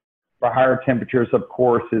steep. For higher temperatures, of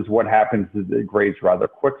course, is what happens is it degrades rather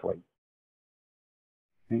quickly.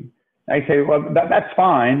 Okay. Now you say, well, that's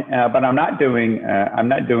fine, but I'm not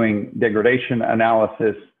doing degradation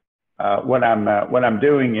analysis. What I'm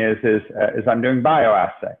doing is I'm doing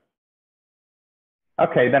bioassay.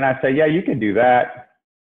 Okay, then I say, yeah, you can do that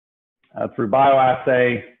through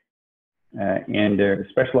bioassay. And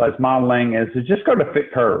specialized modeling is to just go to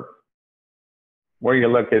fit curve, where you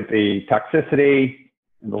look at the toxicity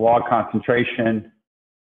and the log concentration.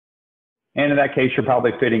 And in that case, you're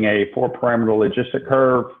probably fitting a 4-parameter logistic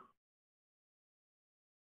curve,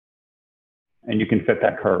 and you can fit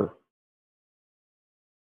that curve.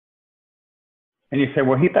 And you say,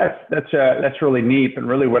 well, Heath, that's really neat, but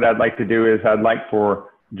really what I'd like to do is I'd like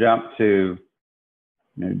for JMP to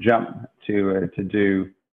do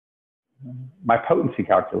my potency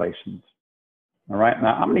calculations. All right,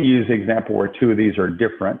 now I'm going to use the example where 2 of these are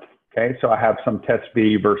different. Okay, so I have some test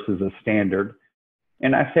B versus a standard.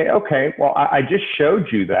 And I say, okay, well, I just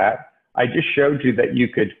showed you that. I just showed you that you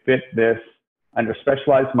could fit this under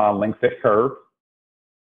specialized modeling, fit curve.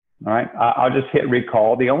 All right, I'll just hit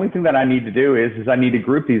recall. The only thing that I need to do is I need to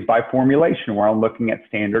group these by formulation where I'm looking at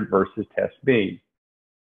standard versus test B.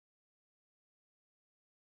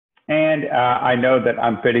 And I know that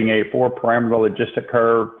I'm fitting a 4-parameter logistic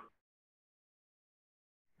curve.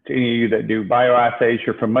 To any of you that do bioassays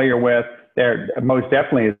you're familiar with, there most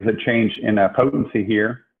definitely is a change in potency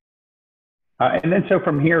here. And then so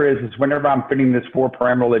from here is whenever I'm fitting this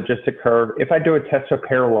 4-parameter logistic curve, if I do a test of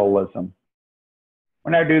parallelism,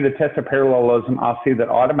 when I do the test of parallelism, I'll see that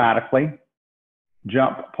automatically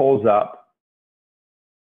JMP pulls up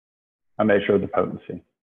a measure of the potency.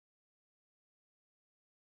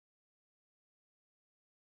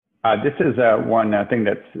 This is one thing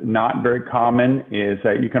that's not very common is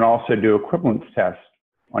that you can also do equivalence tests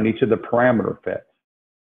on each of the parameter fits,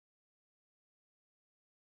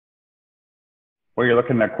 where you're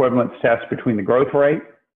looking at equivalence tests between the growth rate,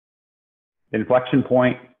 the inflection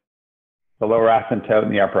point, the lower asymptote,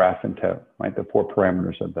 and the upper asymptote, right? The 4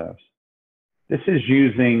 parameters of those. This is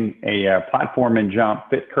using a platform in JMP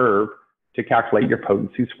fit curve to calculate your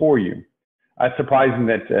potencies for you. It's surprising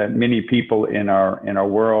that many people in our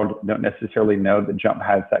world don't necessarily know that JMP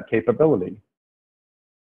has that capability.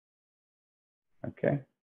 Okay.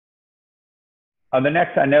 The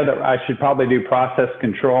next, I know that I should probably do process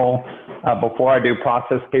control before I do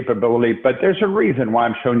process capability, but there's a reason why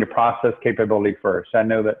I'm showing you process capability first. I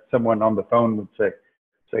know that someone on the phone would say,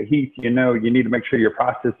 Heath, you need to make sure your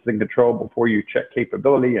process is in control before you check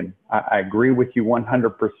capability, and I agree with you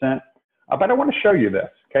 100%. But I want to show you this,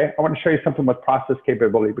 okay? I want to show you something with process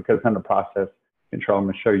capability because under process control, I'm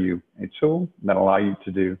going to show you a tool that will allow you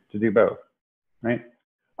to do both, right?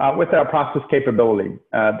 With our process capability,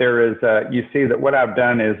 there is, you see that what I've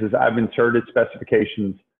done is I've inserted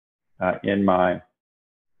specifications in my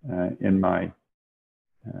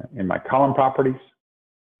column properties,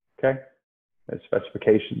 okay? There's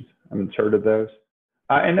specifications, I've inserted those.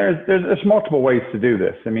 And there's multiple ways to do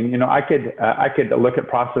this. I mean, I could look at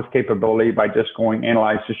process capability by just going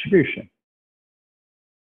analyze distribution.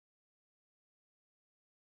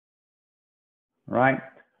 Right?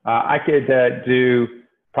 I could do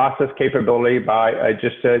process capability by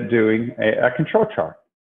just doing a control chart.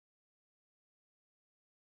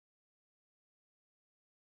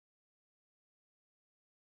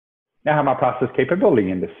 Now I have my process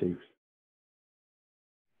capability indices.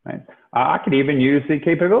 Right? I could even use the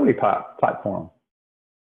capability platform.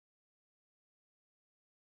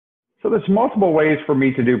 So there's multiple ways for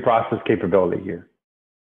me to do process capability here.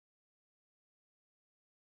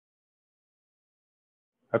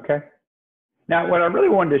 Okay. Now, what I really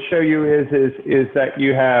wanted to show you is that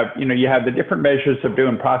you have the different measures of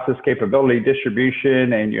doing process capability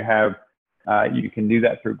distribution, and you have you can do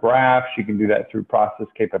that through graphs, you can do that through process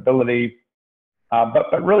capability.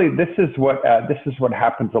 But really, this is what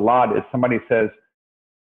happens a lot is somebody says,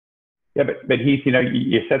 yeah, but Heath,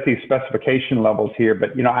 you set these specification levels here,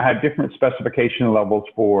 but I have different specification levels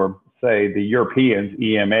for, say, the Europeans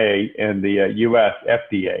EMA and the US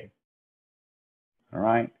FDA. All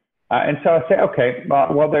right, and so I say, okay,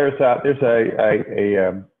 well, there's a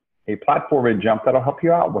platform in JMP that'll help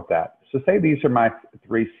you out with that. So say these are my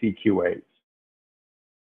 3 CQAs.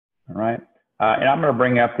 All right. And I'm going to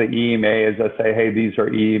bring up the EMA as I say, hey, these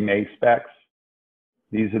are EMA specs.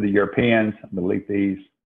 These are the Europeans. I'm going to delete these.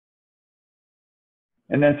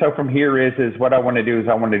 And then so from here is what I want to do is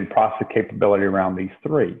I want to do process capability around these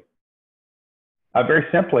 3. Very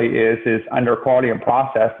simply is under quality and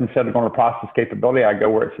process, instead of going to process capability, I go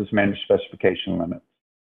where it says manage specification limits.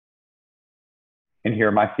 And here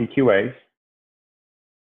are my CQAs.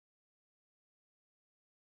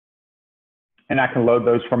 And I can load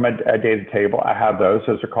those from a data table. I have those.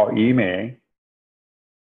 Those are called EMA.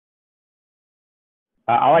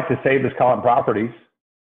 I like to save as column properties,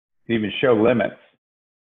 even show limits,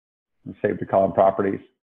 and save the column properties.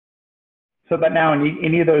 So that now in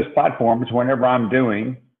any of those platforms, whenever I'm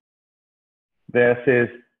doing this,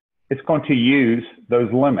 it's going to use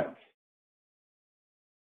those limits.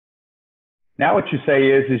 Now what you say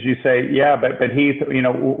is you say, yeah, but Heath, you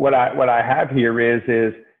know, what I have here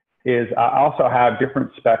is I also have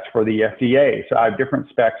different specs for the FDA. So I have different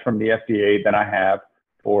specs from the FDA than I have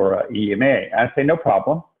for EMA. I say, no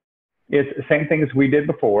problem. It's the same thing as we did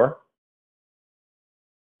before.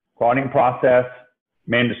 Quality and process,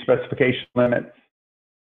 manage specification limits,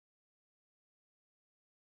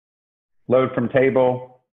 load from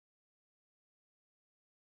table.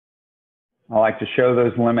 I like to show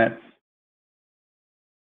those limits.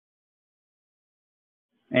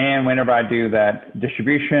 And whenever I do that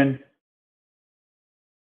distribution,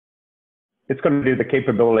 it's going to do the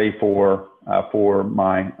capability for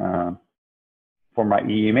my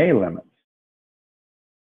EMA limits.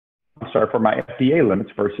 I'm sorry, for my FDA limits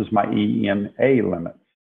versus my EMA limits.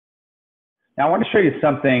 Now, I want to show you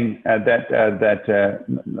something that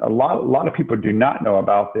a lot of people do not know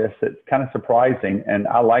about this. It's kind of surprising, and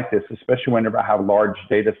I like this, especially whenever I have large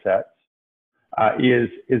data sets. Is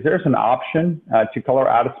there's an option to color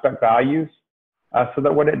out of spec values, so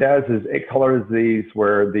that what it does is it colors these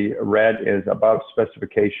where the red is above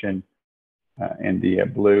specification and the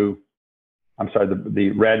blue, I'm sorry,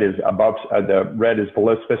 the red is above, the red is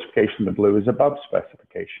below specification, the blue is above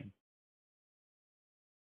specification.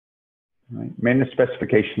 Right. Manage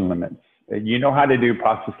specification limits. You know how to do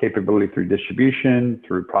process capability through distribution,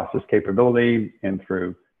 through process capability, and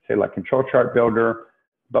through, say, like control chart builder.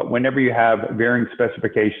 But whenever you have varying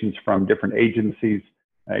specifications from different agencies,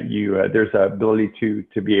 there's an ability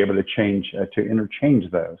to be able to change, to interchange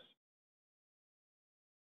those.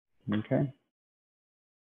 Okay.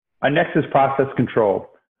 Next is process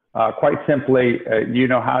control. Quite simply, you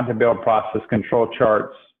know how to build process control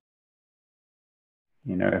charts.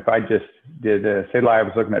 You know, if I just did, say I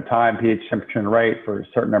was looking at time, pH, temperature, and rate for a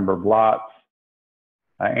certain number of lots.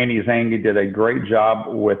 Andy Zangi did a great job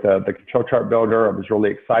with the control chart builder. I was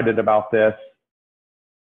really excited about this.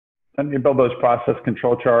 Then you build those process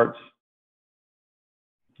control charts.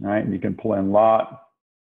 All right, and you can pull in lot.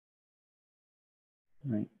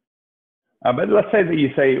 Right. But let's say that you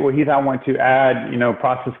say, well, Heath, I want to add, you know,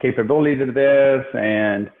 process capability to this,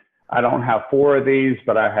 and I don't have 4 of these,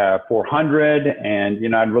 but I have 400, and you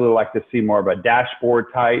know, I'd really like to see more of a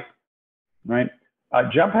dashboard type, right?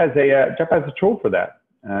 JMP has a tool for that.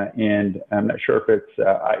 And I'm not sure if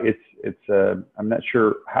I'm not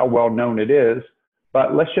sure how well known it is,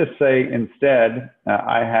 but let's just say instead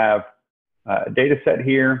I have a data set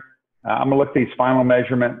here. I'm gonna look at these final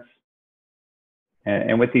measurements,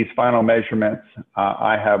 and with these final measurements,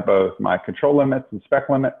 I have both my control limits and spec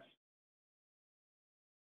limits.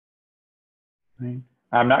 Okay.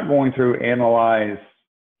 I'm not going through analyze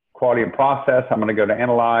quality and process. I'm gonna go to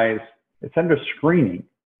analyze. It's under screening.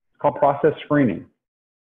 It's called process screening.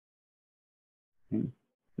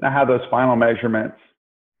 Now I have those final measurements.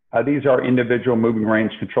 These are individual moving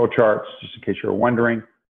range control charts, just in case you're wondering.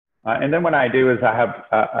 And then what I do is I have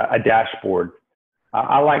a dashboard.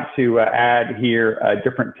 I like to add here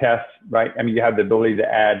different tests, right? I mean, you have the ability to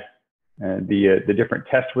add the different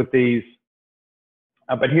tests with these.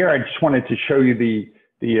 But here I just wanted to show you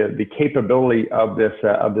the capability of this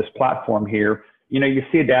platform here. You know, you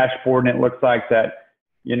see a dashboard and it looks like that.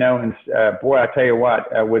 You know, and boy, I tell you what,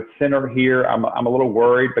 with center here, I'm a little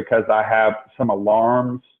worried because I have some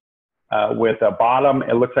alarms with a bottom.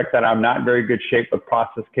 It looks like that I'm not in very good shape with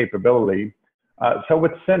process capability. So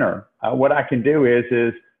with center, what I can do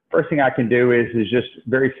is first thing I can do is just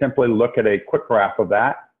very simply look at a quick graph of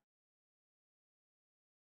that.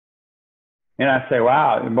 And I say,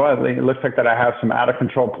 wow, boy, it looks like that I have some out of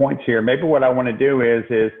control points here. Maybe what I want to do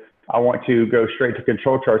is I want to go straight to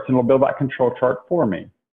control charts, and it'll build that control chart for me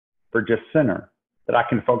for just center, that I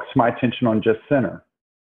can focus my attention on just center.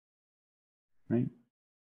 Right?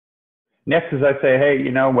 Next is I say, hey,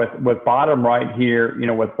 you know, with bottom right here, you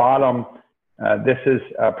know, with bottom, this is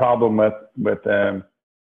a problem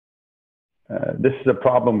this is a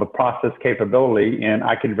problem with process capability, and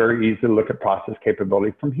I can very easily look at process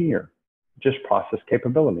capability from here, just process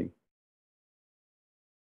capability.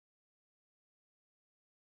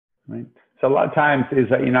 Right. So a lot of times is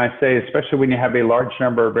that, I say, especially when you have a large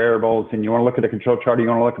number of variables and you want to look at the control chart, you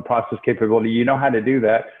want to look at process capability, you know how to do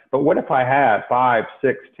that. But what if I have 5,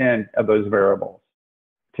 6, 10 of those variables?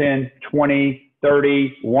 10, 20,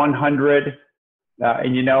 30, 100,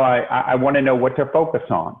 and I want to know what to focus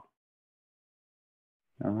on.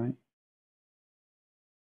 All right.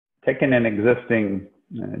 Taking an existing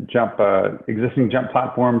jump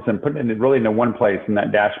platforms and putting it really into one place in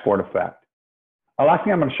that dashboard effect. The last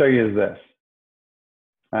thing I'm going to show you is this.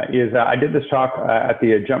 I did this talk at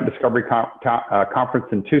the Jump Discovery Conference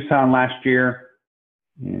in Tucson last year.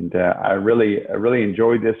 And I really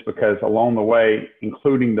enjoyed this because along the way,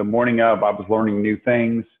 including the morning of, I was learning new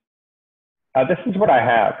things. This is what I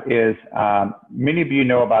have is, many of you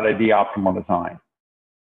know about a D-optimal design.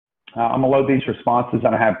 I'm going to load these responses,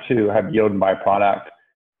 and I have two. I have yield and byproduct.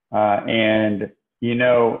 And you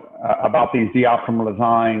know about these D-optimal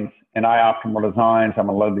designs and I-optimal designs. I'm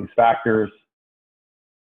going to load these factors.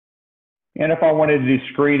 And if I wanted to do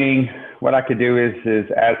screening, what I could do is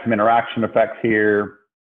add some interaction effects here.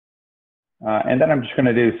 And then I'm just going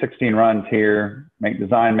to do 16 runs here, make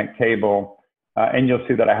design, make table, and you'll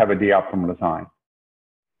see that I have a D-optimal design.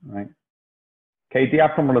 All right. Okay,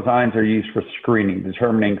 D-optimal designs are used for screening,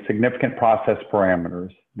 determining significant process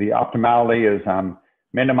parameters. The optimality is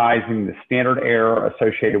minimizing the standard error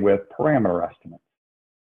associated with parameter estimates.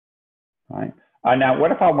 All right. Now,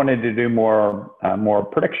 what if I wanted to do more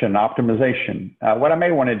prediction optimization? What I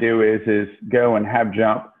may want to do is go and have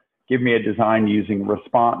Jump give me a design using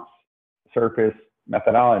response surface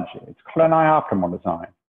methodology. It's called an I-optimal design.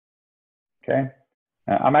 Okay.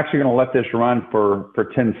 I'm actually going to let this run for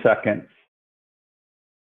 10 seconds.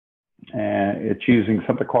 And it's using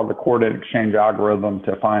something called the coordinate exchange algorithm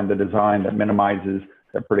to find the design that minimizes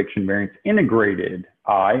the prediction variance integrated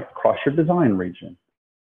across your design region.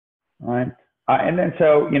 All right. And then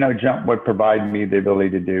so, Jump would provide me the ability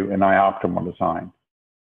to do an I-optimal design.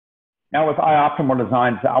 Now with I-optimal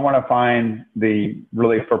designs, I want to find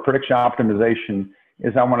really for prediction optimization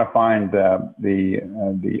is I want to find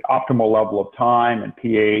the optimal level of time and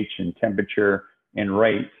pH and temperature and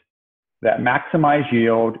rate that maximize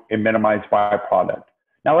yield and minimize byproduct.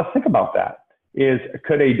 Now let's think about that.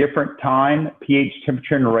 Could a different time, pH,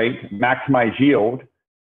 temperature, and rate maximize yield,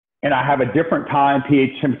 and I have a different time,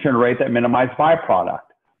 pH, temperature, and rate that minimize byproduct?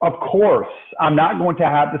 Of course, I'm not going to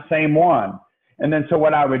have the same one. And then so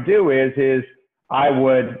what I would do is I'm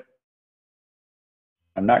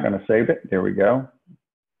not going to save it. There we go.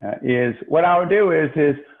 What I would do is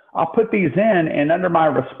I'll put these in, and under my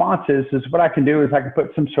responses is what I can do is I can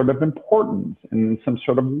put some sort of importance and some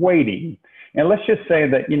sort of weighting. And let's just say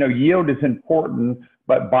that, yield is important,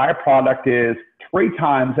 but byproduct is 3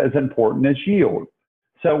 times as important as yield.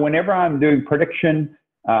 So whenever I'm doing prediction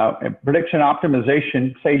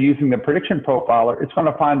optimization, say using the prediction profiler, it's going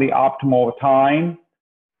to find the optimal time,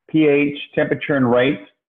 pH, temperature, and rate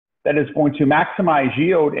that is going to maximize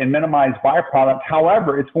yield and minimize byproduct.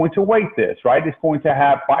 However, it's going to weight this, right? It's going to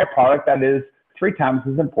have byproduct that is 3 times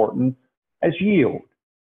as important as yield.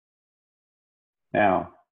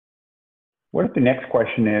 Now, what if the next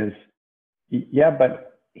question is, yeah,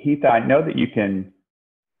 but Heath, I know that you can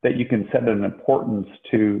set an importance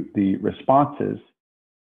to the responses.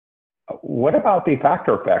 What about the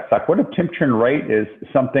factor effects? Like what if temperature and rate is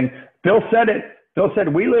something, Bill said it. Bill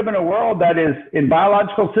said, we live in a world that is in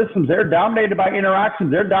biological systems. They're dominated by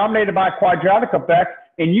interactions. They're dominated by quadratic effects.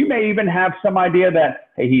 And you may even have some idea that,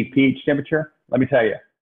 hey, Heath, pH temperature. Let me tell you,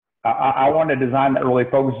 I want a design that really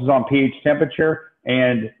focuses on pH temperature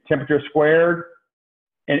and temperature squared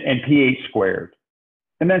and pH squared.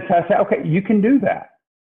 And then so I say, okay, you can do that,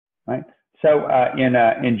 right? So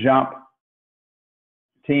in Jump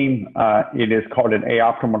team, it is called an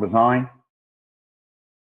A-optimal design.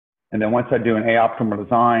 And then once I do an A-optimal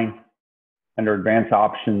design under advanced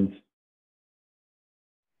options,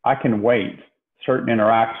 I can weight certain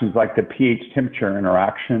interactions like the pH temperature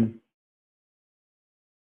interaction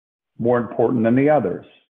more important than the others.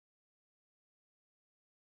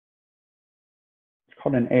 It's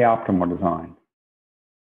called an A-optimal design.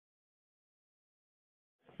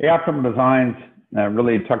 A-optimal designs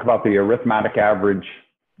really talk about the arithmetic average.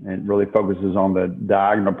 It really focuses on the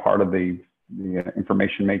diagonal part of the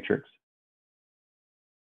information matrix.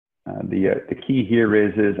 The key here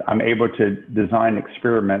is I'm able to design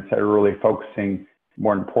experiments that are really focusing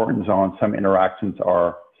more importance on some interactions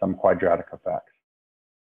or some quadratic effects.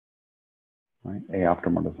 Right,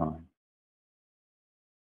 A-optimal design.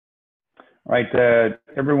 All right,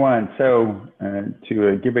 everyone. So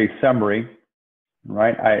to give a summary,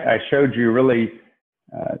 right? I showed you really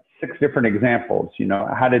 6 different examples.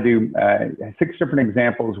 How to do 6 different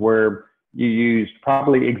examples where You used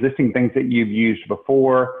probably existing things that you've used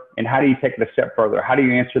before. And how do you take it a step further? How do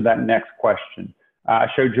you answer that next question? I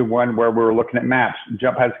showed you one where we were looking at maps.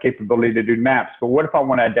 JMP has the capability to do maps, but what if I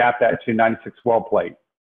want to adapt that to 96 well plate?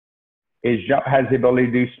 JMP has the ability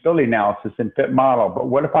to do stability analysis and fit model, but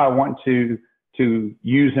what if I want to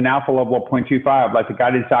use an alpha level of 0.25, like the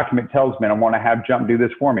guidance document tells me, and I want to have JMP do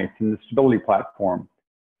this for me? It's in the stability platform.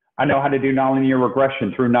 I know how to do nonlinear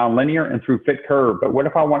regression through nonlinear and through fit curve, but what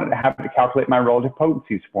if I wanted to have it to calculate my relative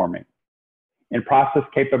potencies for me? And process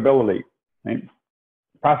capability, right?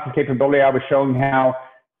 Process capability, I was showing how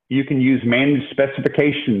you can use managed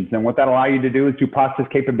specifications, and what that allows you to do is do process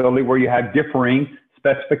capability where you have differing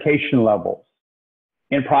specification levels.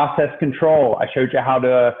 In process control, I showed you how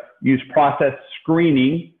to use process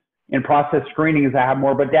screening. In process screening is I have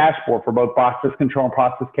more of a dashboard for both process control and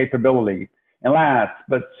process capability. And last,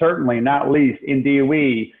 but certainly not least, in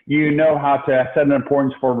DOE, you know how to set an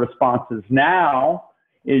importance for responses. Now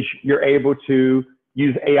is you're able to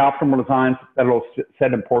use optimal designs that will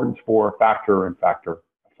set importance for factor and factor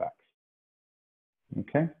effects.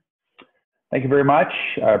 Okay. Thank you very much.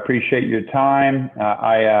 I appreciate your time.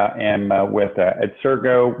 I am with at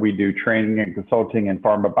Sergo. We do training and consulting in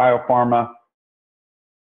pharma, biopharma.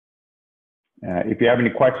 If you have any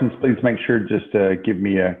questions, please make sure just give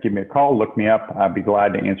me a call, look me up. I'd be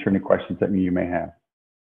glad to answer any questions that you may have.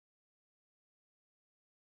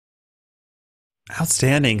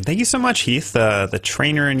 Outstanding. Thank you so much, Heath. The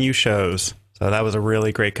Trainer and You shows. So that was a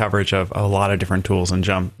really great coverage of a lot of different tools in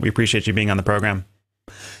JMP. We appreciate you being on the program.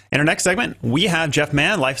 In our next segment, we have Jeff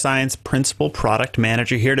Mann, Life Science Principal Product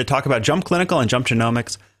Manager, here to talk about JMP Clinical and JMP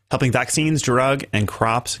Genomics, helping vaccines, drug, and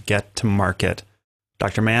crops get to market.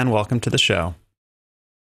 Dr. Mann, welcome to the show.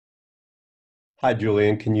 Hi,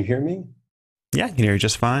 Julian. Can you hear me? Yeah, I can hear you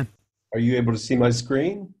just fine. Are you able to see my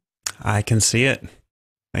screen? I can see it.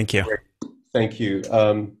 Thank you. Great. Thank you.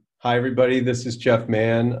 Hi, everybody. This is Jeff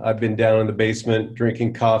Mann. I've been down in the basement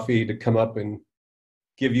drinking coffee to come up and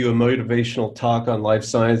give you a motivational talk on life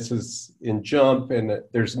sciences in JMP, and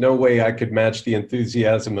there's no way I could match the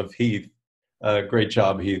enthusiasm of Heath. Great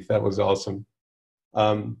job, Heath. That was awesome.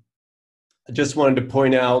 I just wanted to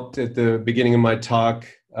point out at the beginning of my talk,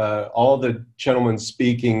 all the gentlemen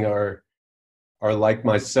speaking are like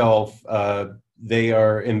myself. They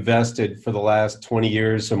are invested for the last 20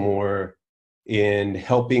 years or more in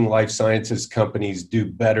helping life sciences companies do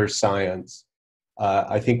better science.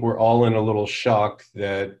 I think we're all in a little shock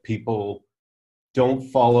that people don't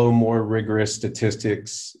follow more rigorous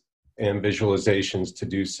statistics and visualizations to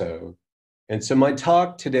do so. And so my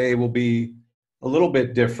talk today will be a little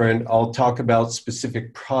bit different. I'll talk about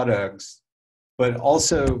specific products, but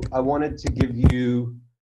also I wanted to give you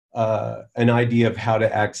an idea of how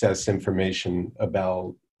to access information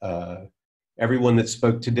about everyone that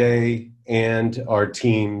spoke today and our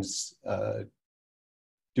teams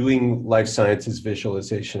doing life sciences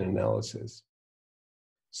visualization analysis.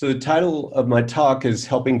 So the title of my talk is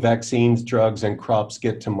Helping Vaccines, Drugs, and Crops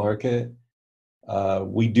Get to Market.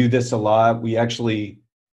 We do this a lot. We actually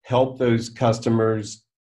help those customers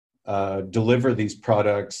deliver these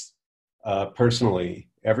products personally.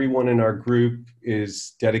 Everyone in our group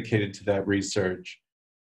is dedicated to that research.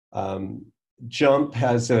 JMP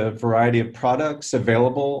has a variety of products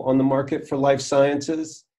available on the market for life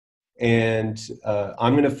sciences. And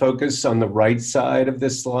I'm going to focus on the right side of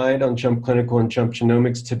this slide on JMP Clinical and JMP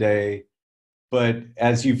Genomics today. But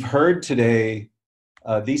as you've heard today,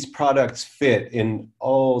 these products fit in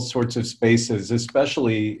all sorts of spaces,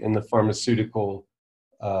 especially in the pharmaceutical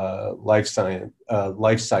life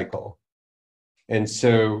cycle. And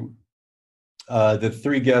so the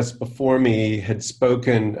three guests before me had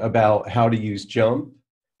spoken about how to use JMP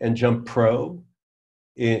and JMP Pro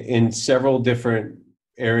in several different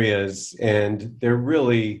areas, and they're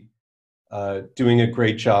really doing a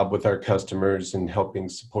great job with our customers and helping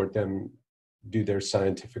support them do their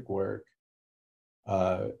scientific work.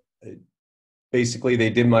 Basically, they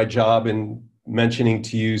did my job in mentioning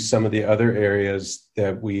to you some of the other areas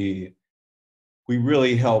that we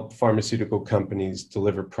really help pharmaceutical companies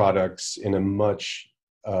deliver products in a much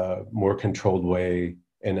more controlled way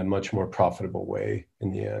and a much more profitable way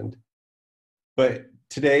in the end. But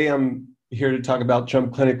today I'm here to talk about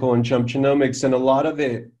JMP Clinical and JMP Genomics, and a lot of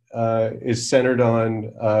it is centered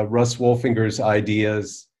on Russ Wolfinger's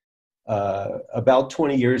ideas about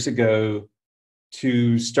 20 years ago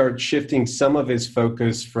to start shifting some of his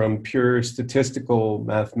focus from pure statistical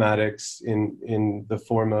mathematics in the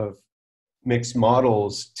form of mixed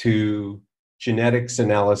models to genetics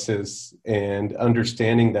analysis and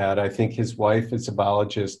understanding that. I think his wife is a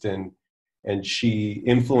biologist, and she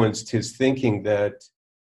influenced his thinking that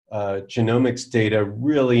genomics data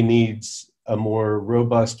really needs a more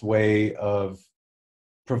robust way of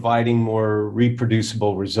providing more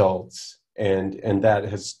reproducible results. And that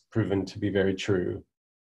has proven to be very true.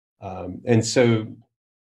 And so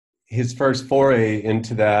his first foray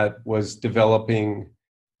into that was developing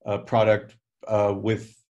a product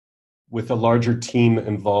with a larger team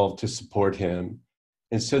involved to support him.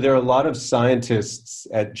 And so there are a lot of scientists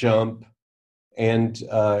at JMP and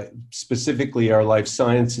specifically our life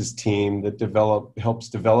sciences team that helps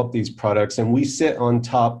develop these products. And we sit on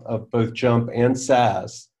top of both JMP and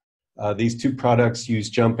SAS. These two products use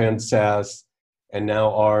JMP and SAS, and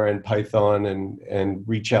now R and Python, and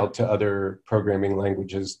reach out to other programming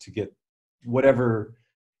languages to get whatever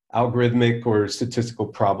algorithmic or statistical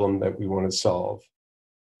problem that we want to solve.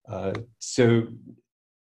 So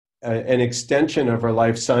an extension of our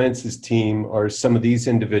life sciences team are some of these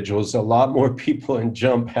individuals. A lot more people in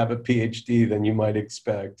JMP have a PhD than you might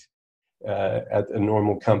expect at a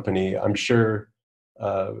normal company. I'm sure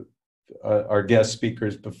our guest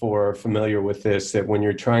speakers before are familiar with this, that when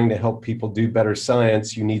you're trying to help people do better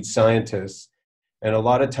science, you need scientists. And a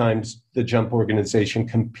lot of times the JMP organization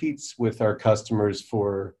competes with our customers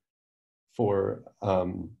for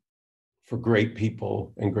great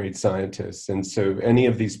people and great scientists. And so any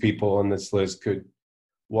of these people on this list could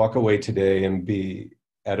walk away today and be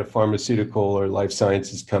at a pharmaceutical or life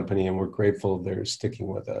sciences company, and we're grateful they're sticking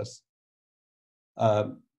with us.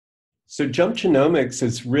 So JMP Genomics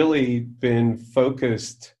has really been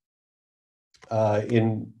focused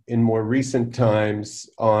in more recent times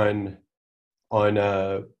on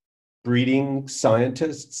breeding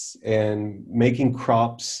scientists and making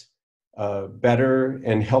crops better,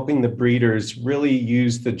 and helping the breeders really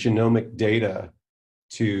use the genomic data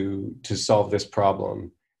to solve this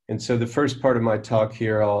problem. And so the first part of my talk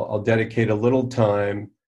here, I'll dedicate a little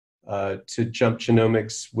time to JMP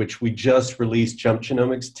Genomics, which we just released, JMP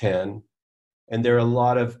Genomics 10. And there are a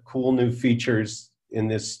lot of cool new features in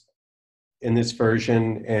this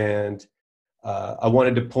version. And I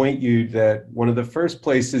wanted to point you that one of the first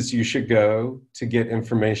places you should go to get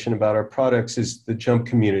information about our products is the JMP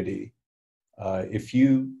Community. If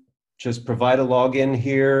you just provide a login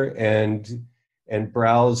here and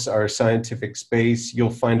browse our scientific space,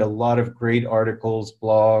 you'll find a lot of great articles,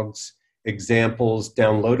 blogs, examples,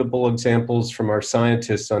 downloadable examples from our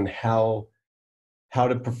scientists on how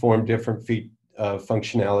to perform different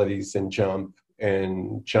functionalities in JMP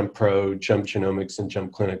and JMP Pro, JMP Genomics, and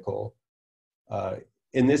JMP Clinical.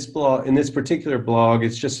 In this particular blog,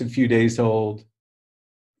 it's just a few days old.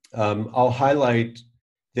 I'll highlight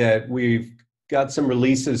that we've got some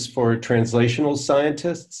releases for translational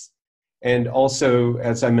scientists, and also,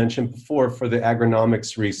 as I mentioned before, for the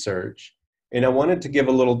agronomics research. And I wanted to give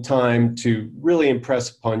a little time to really impress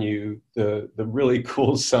upon you the really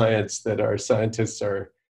cool science that our scientists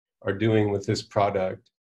are doing with this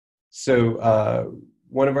product. So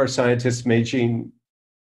one of our scientists, Meijin,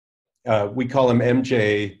 we call him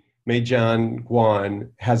MJ, Meijian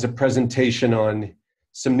Guan, has a presentation on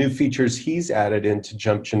some new features he's added into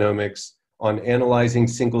JMP Genomics on analyzing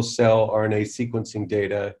single-cell RNA sequencing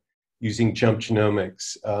data using JMP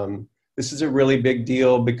Genomics. This is a really big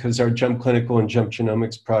deal because our JMP Clinical and JMP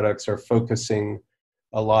Genomics products are focusing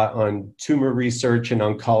a lot on tumor research and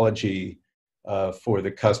oncology for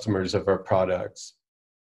the customers of our products.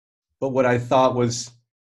 But what I thought was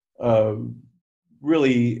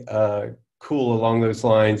really cool along those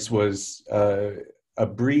lines was a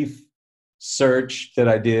brief search that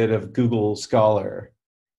I did of Google Scholar.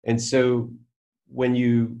 And so when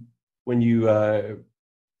you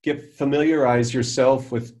familiarize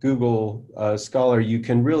yourself with Google Scholar, you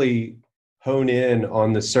can really hone in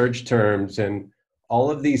on the search terms, and all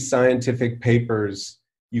of these scientific papers,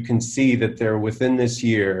 you can see that they're within this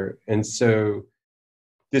year. And so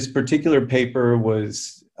this particular paper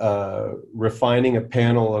was refining a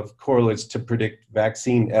panel of correlates to predict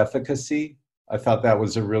vaccine efficacy. I thought that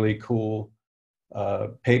was a really cool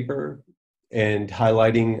paper, and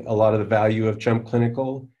highlighting a lot of the value of JMP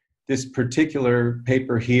Clinical. This particular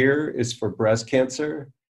paper here is for breast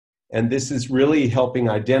cancer, and this is really helping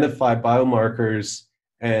identify biomarkers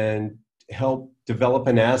and help develop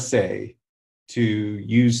an assay to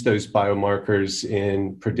use those biomarkers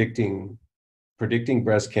in predicting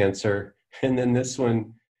breast cancer. And then this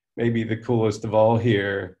one, maybe the coolest of all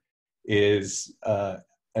here, is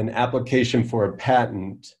an application for a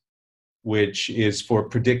patent, which is for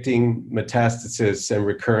predicting metastasis and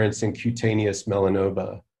recurrence in cutaneous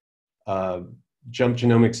melanoma. JMP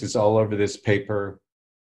Genomics is all over this paper,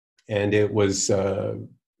 and it was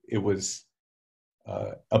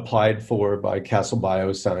applied for by Castle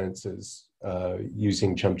Biosciences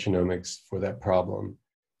using jump genomics for that problem.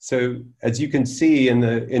 So as you can see in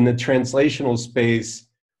the translational space,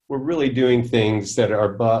 we're really doing things that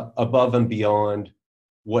are above and beyond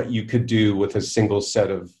what you could do with a single set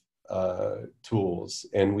of tools.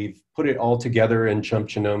 And we've put it all together in jump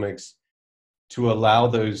genomics to allow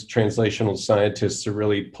those translational scientists to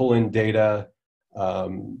really pull in data,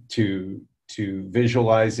 to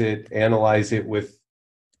visualize it, analyze it with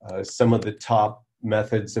some of the top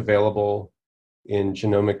methods available in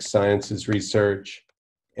genomic sciences research.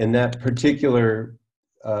 And that particular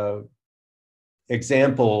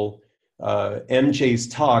example, MJ's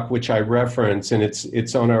talk, which I reference, and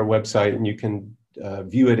it's on our website and you can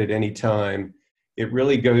view it at any time, it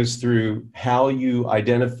really goes through how you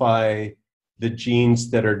identify the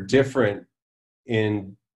genes that are different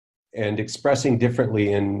in and expressing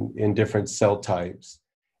differently in different cell types.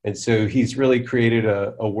 And so he's really created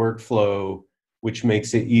a workflow which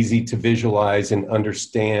makes it easy to visualize and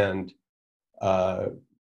understand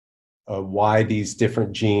why these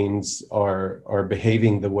different genes are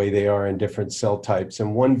behaving the way they are in different cell types.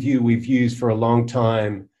 And one view we've used for a long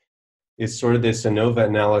time is sort of this ANOVA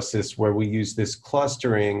analysis, where we use this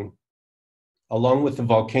clustering along with the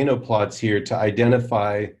volcano plots here to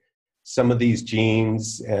identify some of these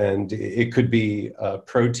genes. And it could be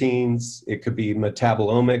proteins, it could be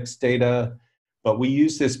metabolomics data, but we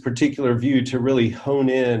use this particular view to really hone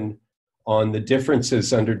in on the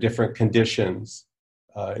differences under different conditions.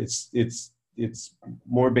 It's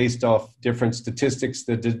more based off different statistics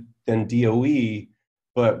than DOE,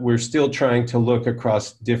 but we're still trying to look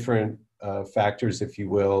across different factors, if you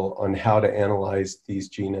will, on how to analyze these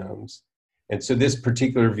genomes. And so this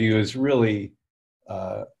particular view is really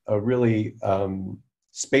a really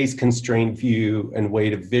space-constrained view and way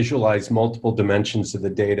to visualize multiple dimensions of the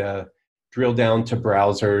data, drill down to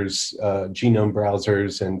browsers, genome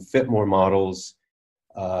browsers, and fit more models,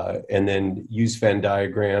 and then use Venn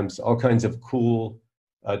diagrams, all kinds of cool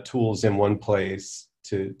tools in one place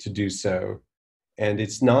to do so. And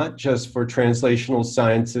it's not just for translational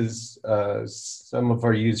sciences. Some of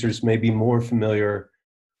our users may be more familiar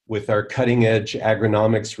with our cutting-edge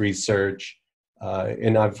agronomics research.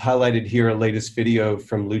 And I've highlighted here a latest video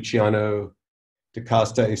from Luciano da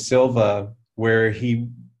Costa e Silva, where he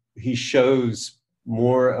shows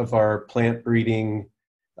more of our plant breeding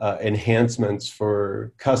enhancements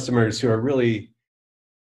for customers who are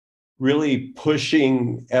really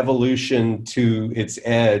pushing evolution to its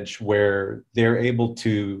edge, where they're able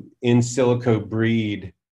to in silico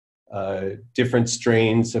breed different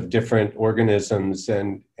strains of different organisms.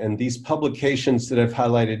 And these publications that I've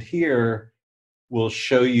highlighted here will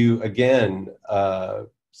show you, again, a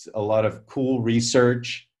lot of cool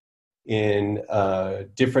research in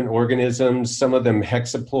different organisms, some of them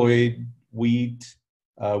hexaploid wheat.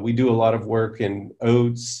 We do a lot of work in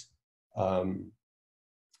oats, and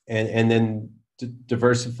then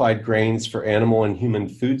diversified grains for animal and human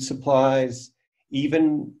food supplies,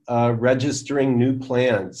 even registering new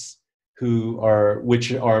plants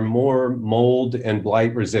which are more mold and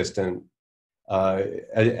blight resistant.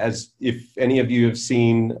 As if any of you have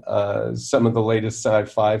seen some of the latest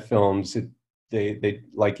sci-fi films, they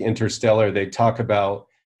like Interstellar, they talk about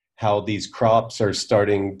how these crops are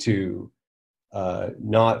starting to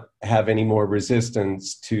not have any more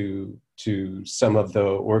resistance to some of the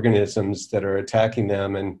organisms that are attacking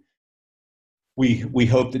them. And we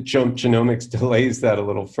hope that jump genomics delays that a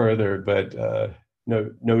little further, but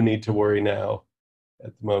no need to worry now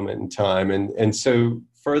at the moment in time. And so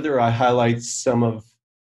further, I highlight some of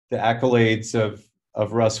the accolades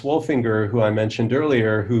of Russ Wolfinger, who I mentioned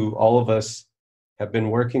earlier, who all of us have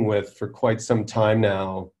been working with for quite some time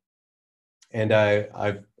now. And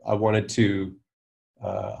I wanted to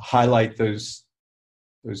highlight those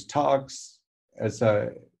talks as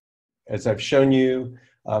I've shown you.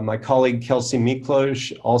 My colleague Kelsey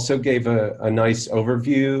Miklos also gave a nice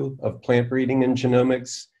overview of plant breeding and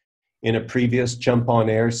genomics in a previous Jump On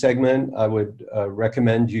Air segment. I would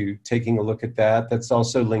recommend you taking a look at that. That's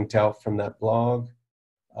also linked out from that blog.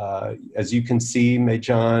 As you can see,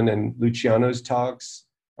 Mejan and Luciano's talks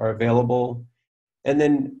are available. And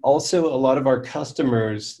then also a lot of our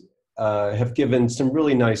customers have given some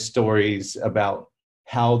really nice stories about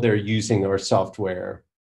how they're using our software,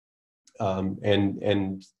 and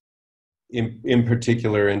in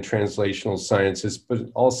particular in translational sciences, but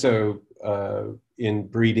also in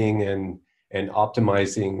breeding and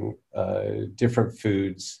optimizing different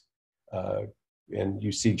foods. And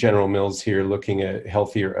you see General Mills here looking at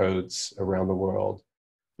healthier oats around the world.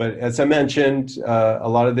 But as I mentioned, a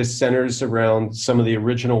lot of this centers around some of the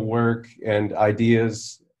original work and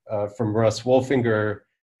ideas from Russ Wolfinger.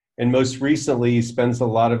 And most recently, he spends a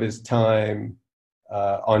lot of his time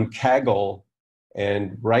on Kaggle.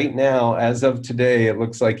 And right now, as of today, it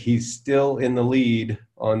looks like he's still in the lead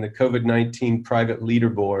on the COVID-19 private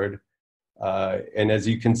leaderboard. And as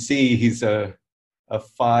you can see, he's a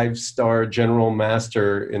 5-star general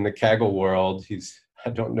master in the Kaggle world.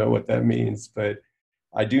 I don't know what that means, but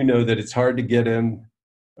I do know that it's hard to get him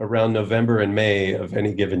around November and May of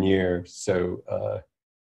any given year. So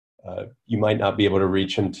you might not be able to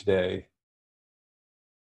reach him today.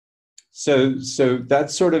 So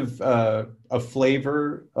that's sort of a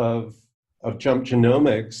flavor of JMP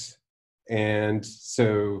Genomics. And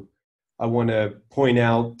so I want to point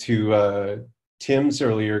out to Tim's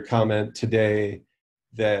earlier comment today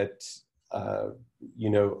that a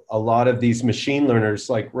lot of these machine learners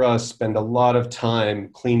like Russ spend a lot of time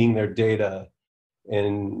cleaning their data.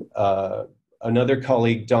 And another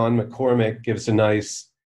colleague, Don McCormick, gives a nice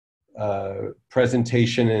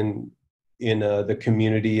presentation in the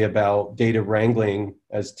community about data wrangling,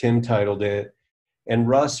 as Tim titled it. And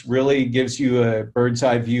Russ really gives you a bird's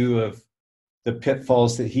eye view of the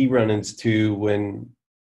pitfalls that he runs into when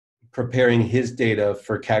preparing his data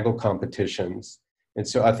for Kaggle competitions. And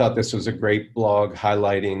so I thought this was a great blog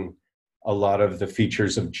highlighting a lot of the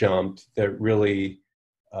features of JMP that really,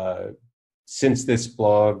 since this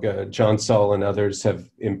blog, John Saul and others have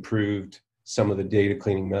improved some of the data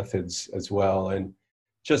cleaning methods as well. And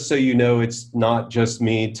just so you know, it's not just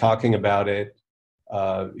me talking about it.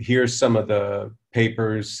 Here's some of the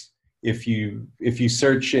papers. If you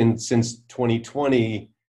search since 2020,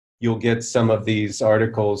 you'll get some of these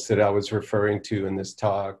articles that I was referring to in this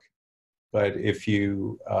talk. But if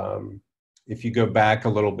you go back a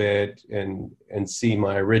little bit and see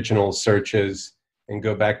my original searches and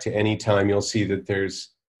go back to any time, you'll see that there's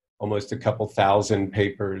almost a couple thousand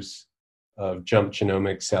papers of JMP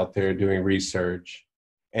Genomics out there doing research.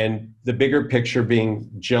 And the bigger picture being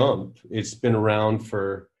JMP, it's been around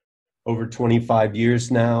for over 25 years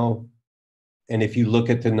now. And if you look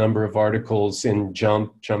at the number of articles in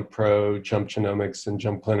JMP, JMP Pro, JMP Genomics, and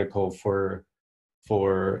JMP Clinical for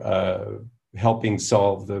helping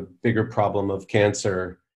solve the bigger problem of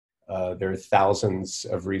cancer, there are thousands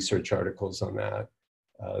of research articles on that.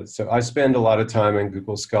 So I spend a lot of time in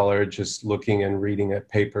Google Scholar just looking and reading at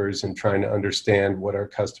papers and trying to understand what our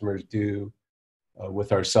customers do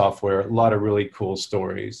with our software. A lot of really cool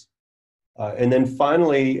stories. And then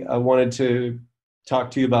finally, I wanted to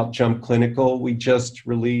talk to you about JMP Clinical. We just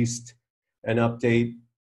released an update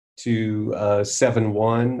to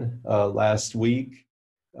 7.1 last week,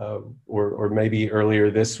 or maybe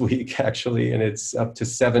earlier this week, actually, and it's up to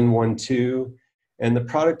 7.1.2. And the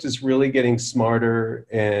product is really getting smarter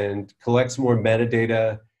and collects more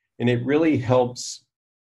metadata, and it really helps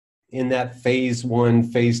in that phase 1,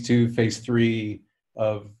 phase 2, phase 3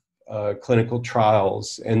 of clinical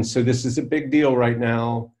trials. And so this is a big deal right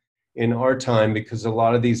now in our time because a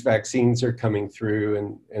lot of these vaccines are coming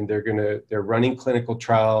through and they're running clinical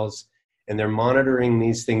trials and they're monitoring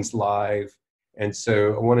these things live. And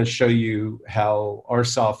so I want to show you how our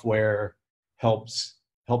software helps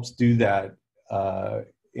do that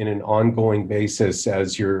in an ongoing basis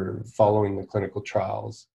as you're following the clinical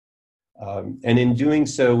trials. And in doing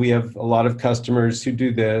so, we have a lot of customers who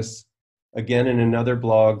do this. Again, in another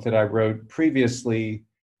blog that I wrote previously,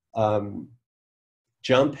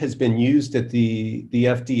 JMP has been used at the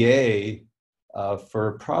FDA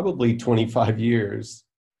for probably 25 years.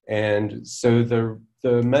 And so the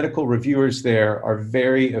medical reviewers there are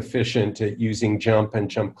very efficient at using JMP and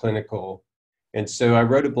JMP Clinical. And so I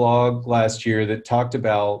wrote a blog last year that talked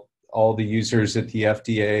about all the users at the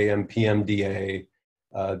FDA and PMDA.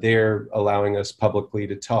 They're allowing us publicly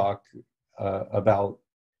to talk about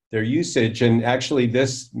their usage. And actually,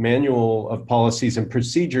 this manual of policies and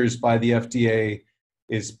procedures by the FDA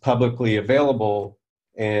is publicly available.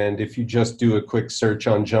 And if you just do a quick search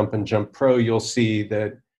on JMP and JMP Pro, you'll see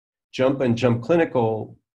that JMP and JMP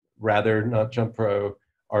Clinical, rather not JMP Pro,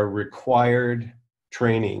 are required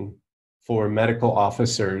training for medical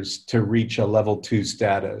officers to reach a level 2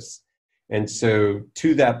 status. And so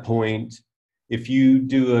to that point, if you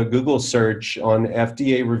do a Google search on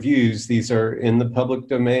FDA reviews, these are in the public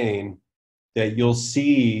domain, that you'll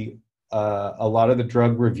see a lot of the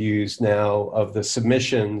drug reviews now of the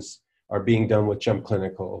submissions are being done with JMP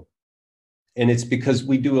Clinical. And it's because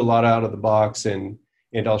we do a lot out of the box, and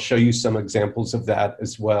I'll show you some examples of that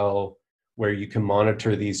as well, where you can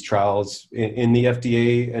monitor these trials. In the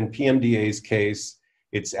FDA and PMDA's case,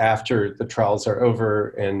 it's after the trials are over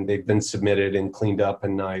and they've been submitted and cleaned up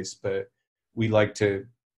and nice, but we like to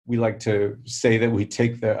say that we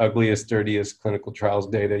take the ugliest, dirtiest clinical trials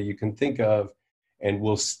data you can think of, and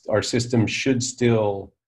our system should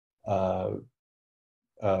still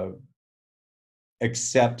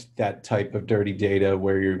accept that type of dirty data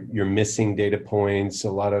where you're missing data points.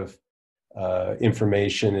 A lot of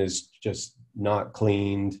information is just not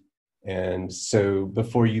cleaned. And so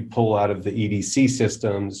before you pull out of the EDC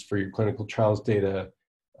systems for your clinical trials data,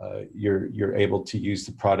 you're able to use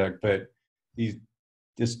the product. But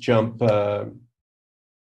this Jump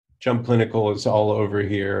Clinical is all over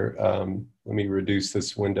here. Let me reduce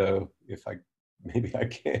this window if maybe I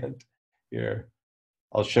can't here.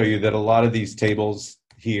 I'll show you that a lot of these tables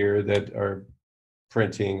here that are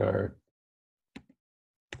printing are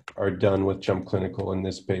done with Jump Clinical in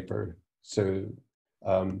this paper. So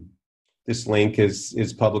this link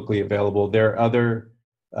is publicly available. There are other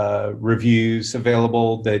reviews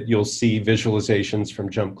available that you'll see visualizations from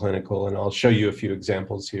Jump Clinical, and I'll show you a few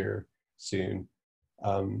examples here soon.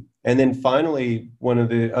 And then finally, one of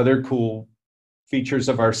the other cool features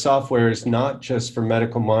of our software is not just for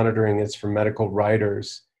medical monitoring, it's for medical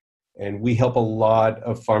writers. And we help a lot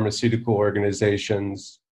of pharmaceutical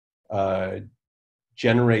organizations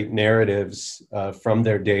generate narratives from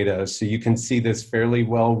their data. So you can see this fairly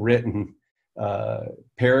well-written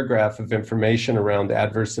paragraph of information around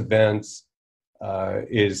adverse events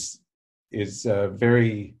is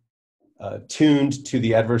very tuned to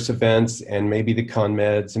the adverse events and maybe the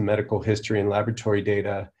ConMeds and medical history and laboratory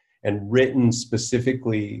data, and written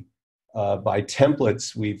specifically by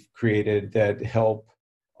templates we've created that help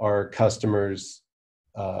our customers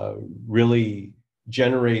really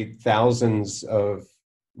generate thousands of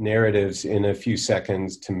narratives in a few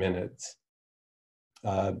seconds to minutes.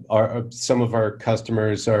 Some of our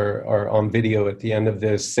customers are on video at the end of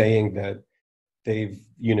this saying that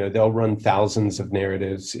they'll run thousands of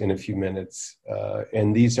narratives in a few minutes.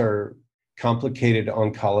 And these are complicated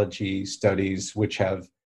oncology studies which have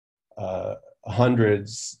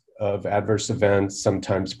hundreds of adverse events,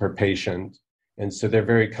 sometimes per patient. And so they're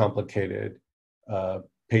very complicated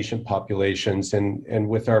patient populations. And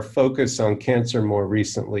with our focus on cancer more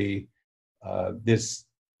recently, this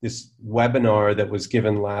webinar that was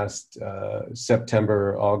given last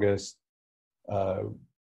September, August,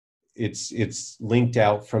 it's linked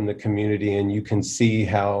out from the community, and you can see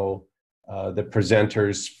how the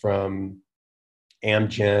presenters from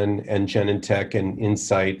Amgen and Genentech and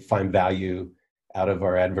Insight find value out of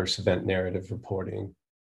our adverse event narrative reporting.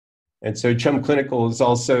 And so Jump Clinical is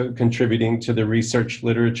also contributing to the research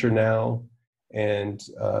literature now, and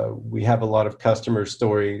we have a lot of customer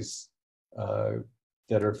stories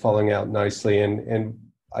that are falling out nicely. And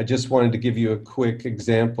I just wanted to give you a quick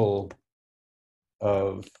example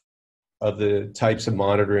of the types of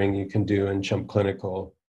monitoring you can do in Jump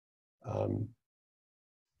Clinical.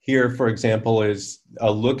 Here, for example, is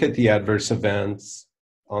a look at the adverse events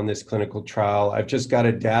on this clinical trial. I've just got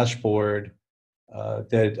a dashboard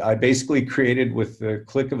that I basically created with the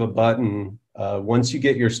click of a button. Once you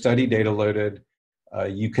get your study data loaded,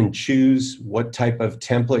 you can choose what type of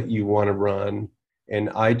template you want to run. And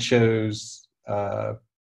I chose this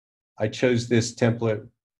template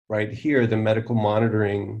right here, the medical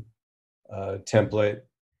monitoring template.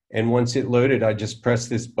 And once it loaded, I just pressed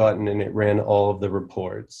this button and it ran all of the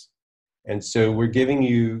reports. And so we're giving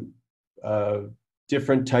you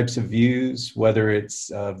different types of views, whether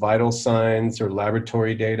it's vital signs or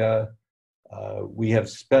laboratory data. We have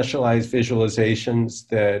specialized visualizations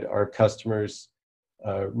that our customers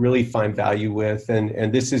really find value with.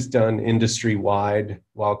 And this is done industry-wide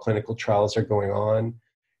while clinical trials are going on.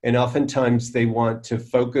 And oftentimes they want to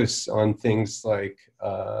focus on things like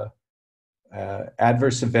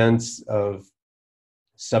adverse events of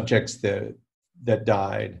subjects that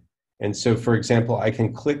died. And so, for example, I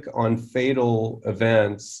can click on fatal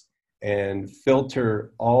events and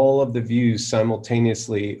filter all of the views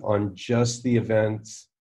simultaneously on just the events,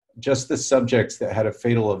 just the subjects that had a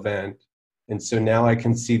fatal event. And so now I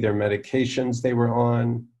can see their medications they were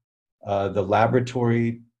on, the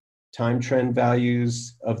laboratory time trend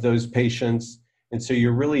values of those patients. And so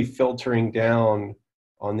you're really filtering down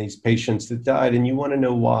on these patients that died, and you want to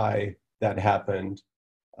know why that happened.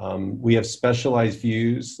 We have specialized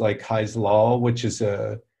views like Hy's Law, which is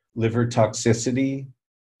a liver toxicity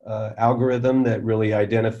algorithm that really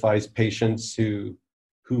identifies patients who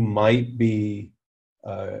might be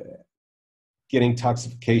getting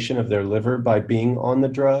toxification of their liver by being on the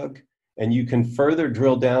drug. And you can further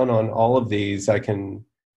drill down on all of these. I can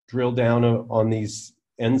drill down on these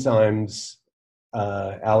enzymes,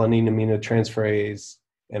 alanine aminotransferase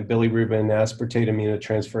and bilirubin aspartate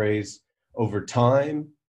aminotransferase over time,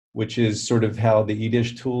 which is sort of how the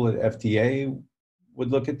eDish tool at FDA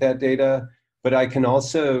would look at that data. But I can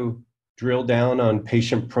also drill down on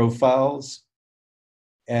patient profiles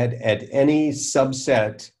at any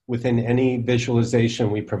subset within any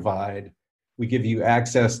visualization we provide. We give you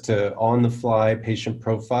access to on-the-fly patient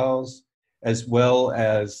profiles, as well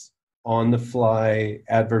as on-the-fly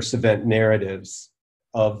adverse event narratives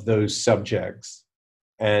of those subjects.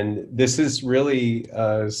 And this is really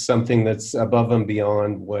something that's above and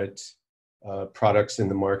beyond what products in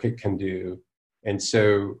the market can do. And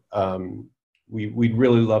so we'd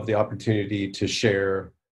really love the opportunity to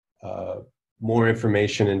share more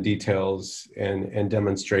information and details and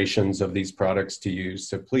demonstrations of these products to use.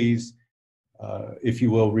 So please, if you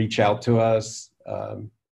will, reach out to us.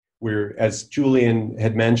 We're, as Julian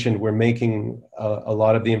had mentioned, we're making a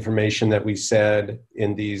lot of the information that we said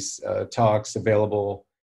in these talks available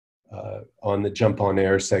on the Jump On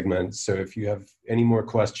Air segment. So if you have any more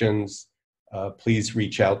questions, please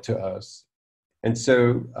reach out to us. And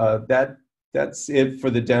so that's it for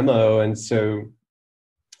the demo. And so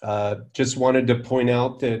just wanted to point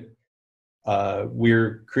out that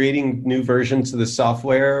we're creating new versions of the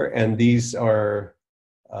software, and this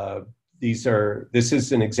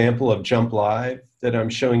is an example of Jump Live that I'm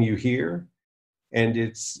showing you here. And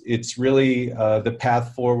it's really the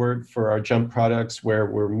path forward for our Jump products, where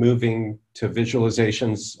we're moving to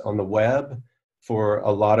visualizations on the web for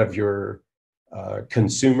a lot of your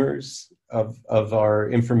consumers of our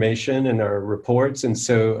information and our reports. And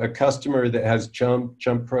so a customer that has Jump,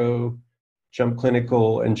 Jump Pro, Jump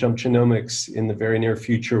Clinical, and Jump Genomics in the very near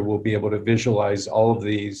future will be able to visualize all of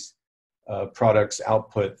these products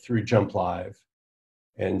output through Jump Live.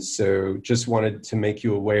 And so just wanted to make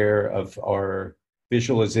you aware of our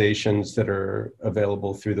visualizations that are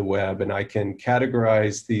available through the web. And I can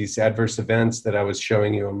categorize these adverse events that I was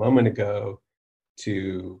showing you a moment ago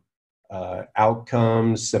to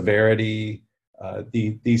outcomes, severity.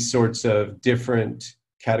 These sorts of different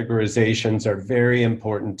categorizations are very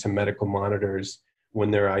important to medical monitors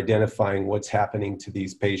when they're identifying what's happening to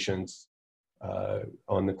these patients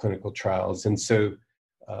on the clinical trials. And so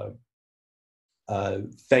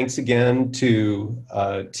thanks again to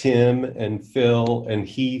Tim and Phil and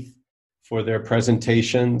Heath for their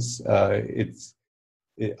presentations.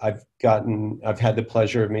 I've had the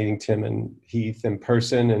pleasure of meeting Tim and Heath in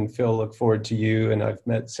person, and Phil, look forward to you. And I've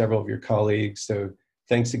met several of your colleagues. So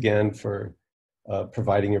thanks again for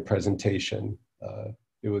providing your presentation.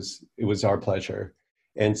 It was our pleasure.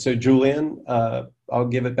 And so Julian, I'll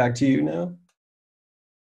give it back to you now.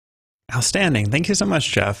 Outstanding. Thank you so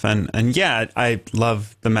much, Jeff. And yeah, I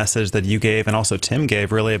love the message that you gave and also Tim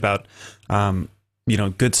gave, really about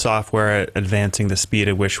good software at advancing the speed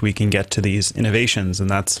at which we can get to these innovations, and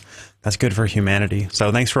that's good for humanity.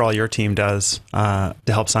 So thanks for all your team does to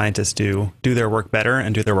help scientists do their work better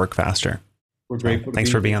and do their work faster. We're grateful. Thanks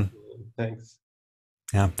for being on. Thanks.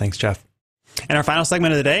 Yeah, thanks, Jeff. In our final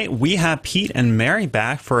segment of the day, we have Pete and Mary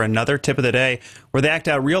back for another tip of the day, where they act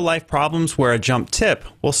out real-life problems where a Jump tip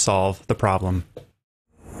will solve the problem.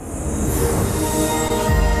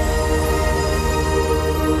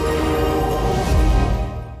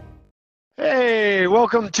 Hey,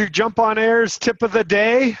 welcome to Jump On Air's tip of the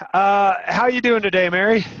day. How you doing today,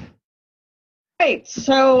 Mary? Great.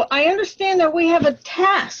 So I understand that we have a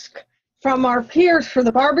task from our peers for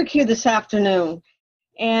the barbecue this afternoon.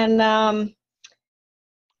 And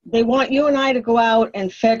they want you and I to go out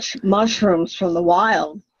and fetch mushrooms from the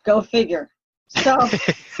wild. Go figure. So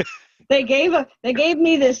they gave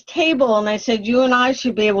me this table, and they said you and I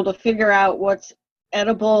should be able to figure out what's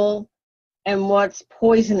edible and what's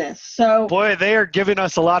poisonous. So boy, they are giving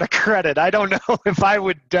us a lot of credit. I don't know if I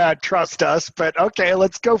would trust us, but okay,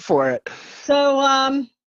 let's go for it. So I'm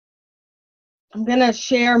gonna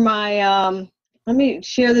share my let me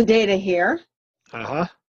share the data here. Uh-huh.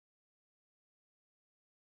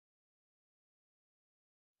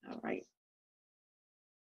 All right.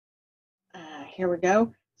 Here we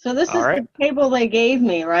go. So this is the table they gave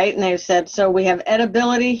me, right? And they said, so we have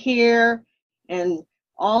edibility here and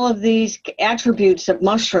all of these attributes of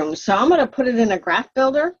mushrooms. So I'm going to put it in a graph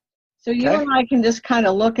builder. So you and I can just kind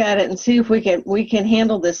of look at it and see if we can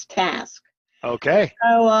handle this task. Okay.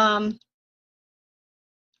 So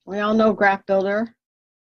we all know graph builder.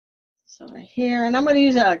 So right here, and I'm going to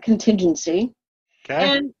use a contingency.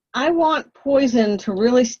 Okay. And I want poison to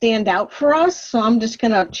really stand out for us, so I'm just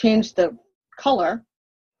going to change the color,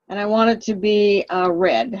 and I want it to be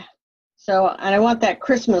red. So, and I want that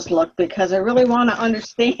Christmas look, because I really want to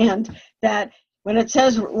understand that when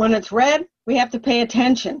it's red, we have to pay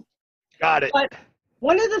attention. Got it. But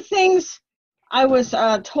one of the things I was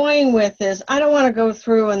toying with is I don't want to go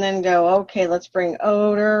through and then go, okay, let's bring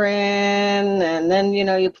odor in, and then,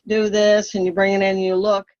 you do this, and you bring it in and you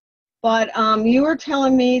look. But you were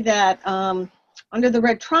telling me that under the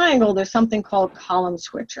red triangle, there's something called column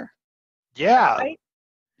switcher. Yeah. Right?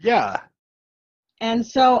 Yeah. And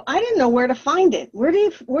so I didn't know where to find it. Where do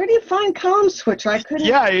you find column switcher? I couldn't.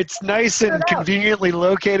 Yeah, it's nice and conveniently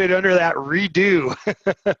located under that redo.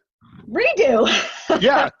 Redo.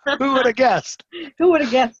 Yeah, who would have guessed? Who would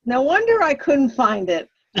have guessed? No wonder I couldn't find it.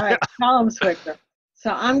 All right, column switcher.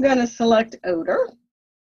 So I'm going to select odor.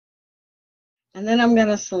 And then I'm going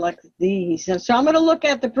to select these. And so I'm going to look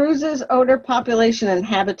at the bruises, odor, population, and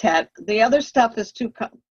habitat. The other stuff is too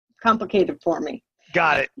complicated for me.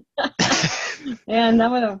 Got it. And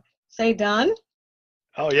I'm going to say done.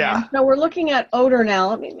 Oh, yeah. And so we're looking at odor now.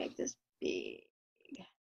 Let me make this big.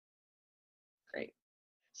 Great.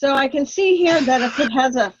 So I can see here that if it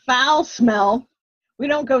has a foul smell, we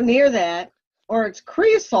don't go near that. Or it's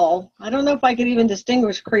creosol. I don't know if I could even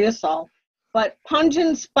distinguish creosol. But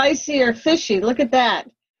pungent, spicy, or fishy. Look at that.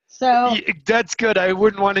 So that's good. I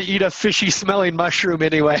wouldn't want to eat a fishy smelling mushroom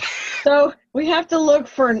anyway. So we have to look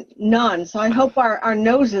for none. So I hope our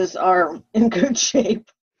noses are in good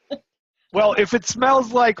shape. Well, if it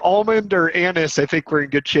smells like almond or anise, I think we're in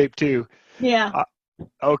good shape too. Yeah.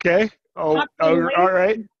 Okay. Oh, all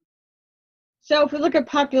right. So if we look at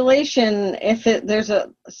population, if there's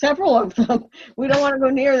several of them, we don't want to go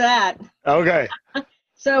near that. Okay.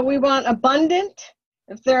 So we want abundant.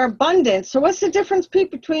 If they're abundant, so what's the difference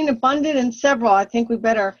between abundant and several? I think we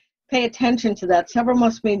better pay attention to that. Several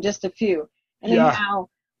must mean just a few. Anyhow,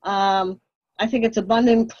 I think it's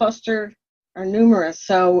abundant, clustered, or numerous.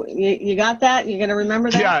 So you got that? You're going to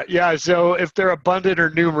remember that? Yeah. So if they're abundant or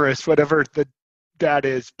numerous, whatever that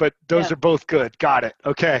is, but those are both good. Got it.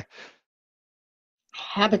 Okay.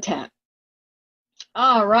 Habitat.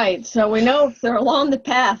 All right. So we know if they're along the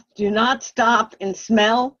path, do not stop and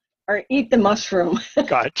smell or eat the mushroom.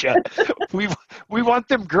 Gotcha. We want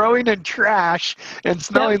them growing in trash and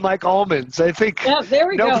smelling like almonds. I think there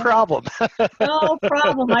we go. No problem. No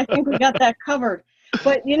problem. I think we got that covered.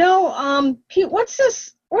 But Pete, what's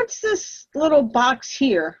this little box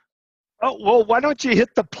here? Oh, well, why don't you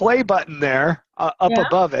hit the play button there up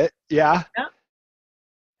above it? Yeah.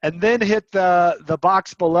 And then hit the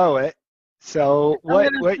box below it. So what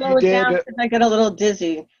you did? I get a little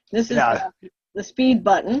dizzy. This is the speed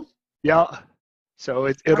button. Yeah. So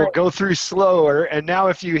it'll go through slower. And now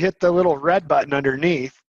if you hit the little red button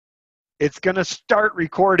underneath, it's going to start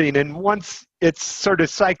recording. And once it's sort of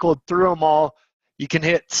cycled through them all, you can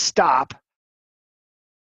hit stop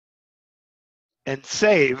and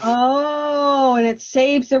save. Oh, and it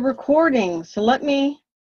saves the recording. So let me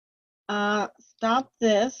stop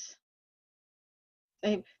this.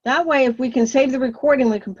 That way, if we can save the recording,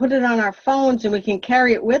 we can put it on our phones and we can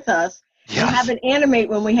carry it with us and have it animate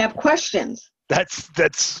when we have questions. That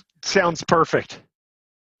sounds perfect.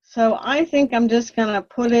 So I think I'm just going to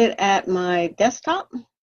put it at my desktop.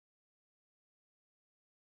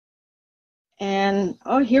 And,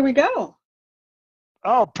 here we go.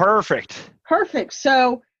 Oh, perfect. Perfect.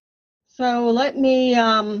 So let me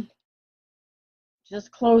just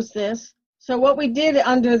close this. So what we did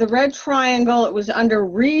under the red triangle, it was under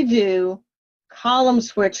redo column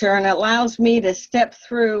switcher, and it allows me to step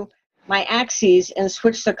through my axes and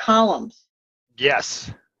switch the columns.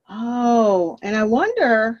 Yes. Oh, and I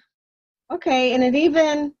wonder,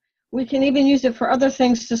 and we can even use it for other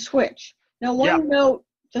things to switch. Now, one note,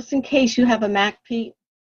 just in case you have a Mac, Pete,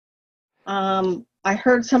 I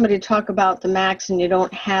heard somebody talk about the Macs and you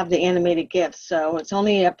don't have the animated GIFs, so it's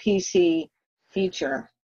only a PC feature.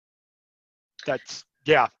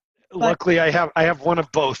 Luckily, I have one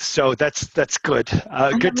of both, so that's good.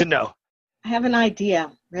 Good to know. I have an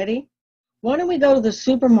idea. Ready? Why don't we go to the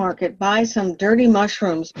supermarket, buy some dirty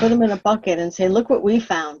mushrooms, put them in a bucket, and say, "Look what we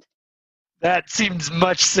found." That seems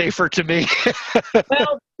much safer to me.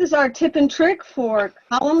 Well, this is our tip and trick for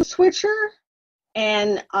column switcher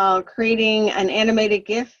and creating an animated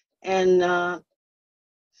GIF. And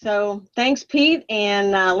so thanks, Pete.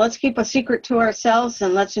 And let's keep a secret to ourselves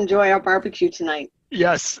and let's enjoy our barbecue tonight.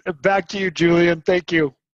 Yes. Back to you, Julian. Thank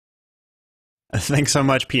you. Thanks so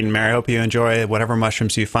much, Pete and Mary. I hope you enjoy whatever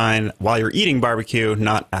mushrooms you find while you're eating barbecue,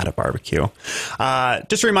 not at a barbecue.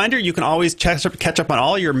 Just a reminder, you can always catch up on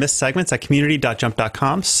all your missed segments at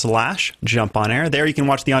community.jump.com/jumponair. There you can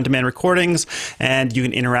watch the on-demand recordings and you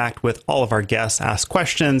can interact with all of our guests, ask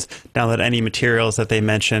questions, download any materials that they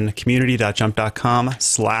mention,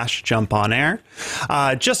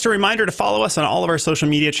 community.jump.com/jumponair. Just a reminder to follow us on all of our social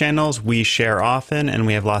media channels. We share often and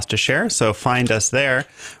we have lots to share, so find us there.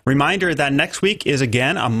 Reminder that next next week is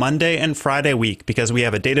again a Monday and Friday week because we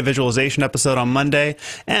have a data visualization episode on Monday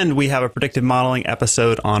and we have a predictive modeling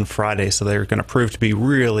episode on Friday. So they're going to prove to be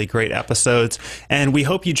really great episodes. And we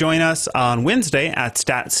hope you join us on Wednesday at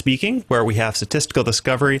Stat Speaking, where we have statistical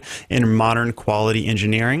discovery in modern quality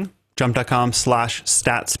engineering.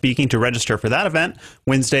 Jump.com/statspeaking to register for that event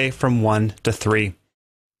Wednesday from 1 to 3.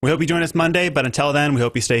 We hope you join us Monday, but until then, we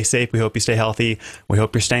hope you stay safe. We hope you stay healthy. We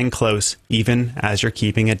hope you're staying close, even as you're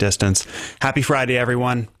keeping a distance. Happy Friday,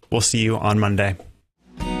 everyone. We'll see you on Monday.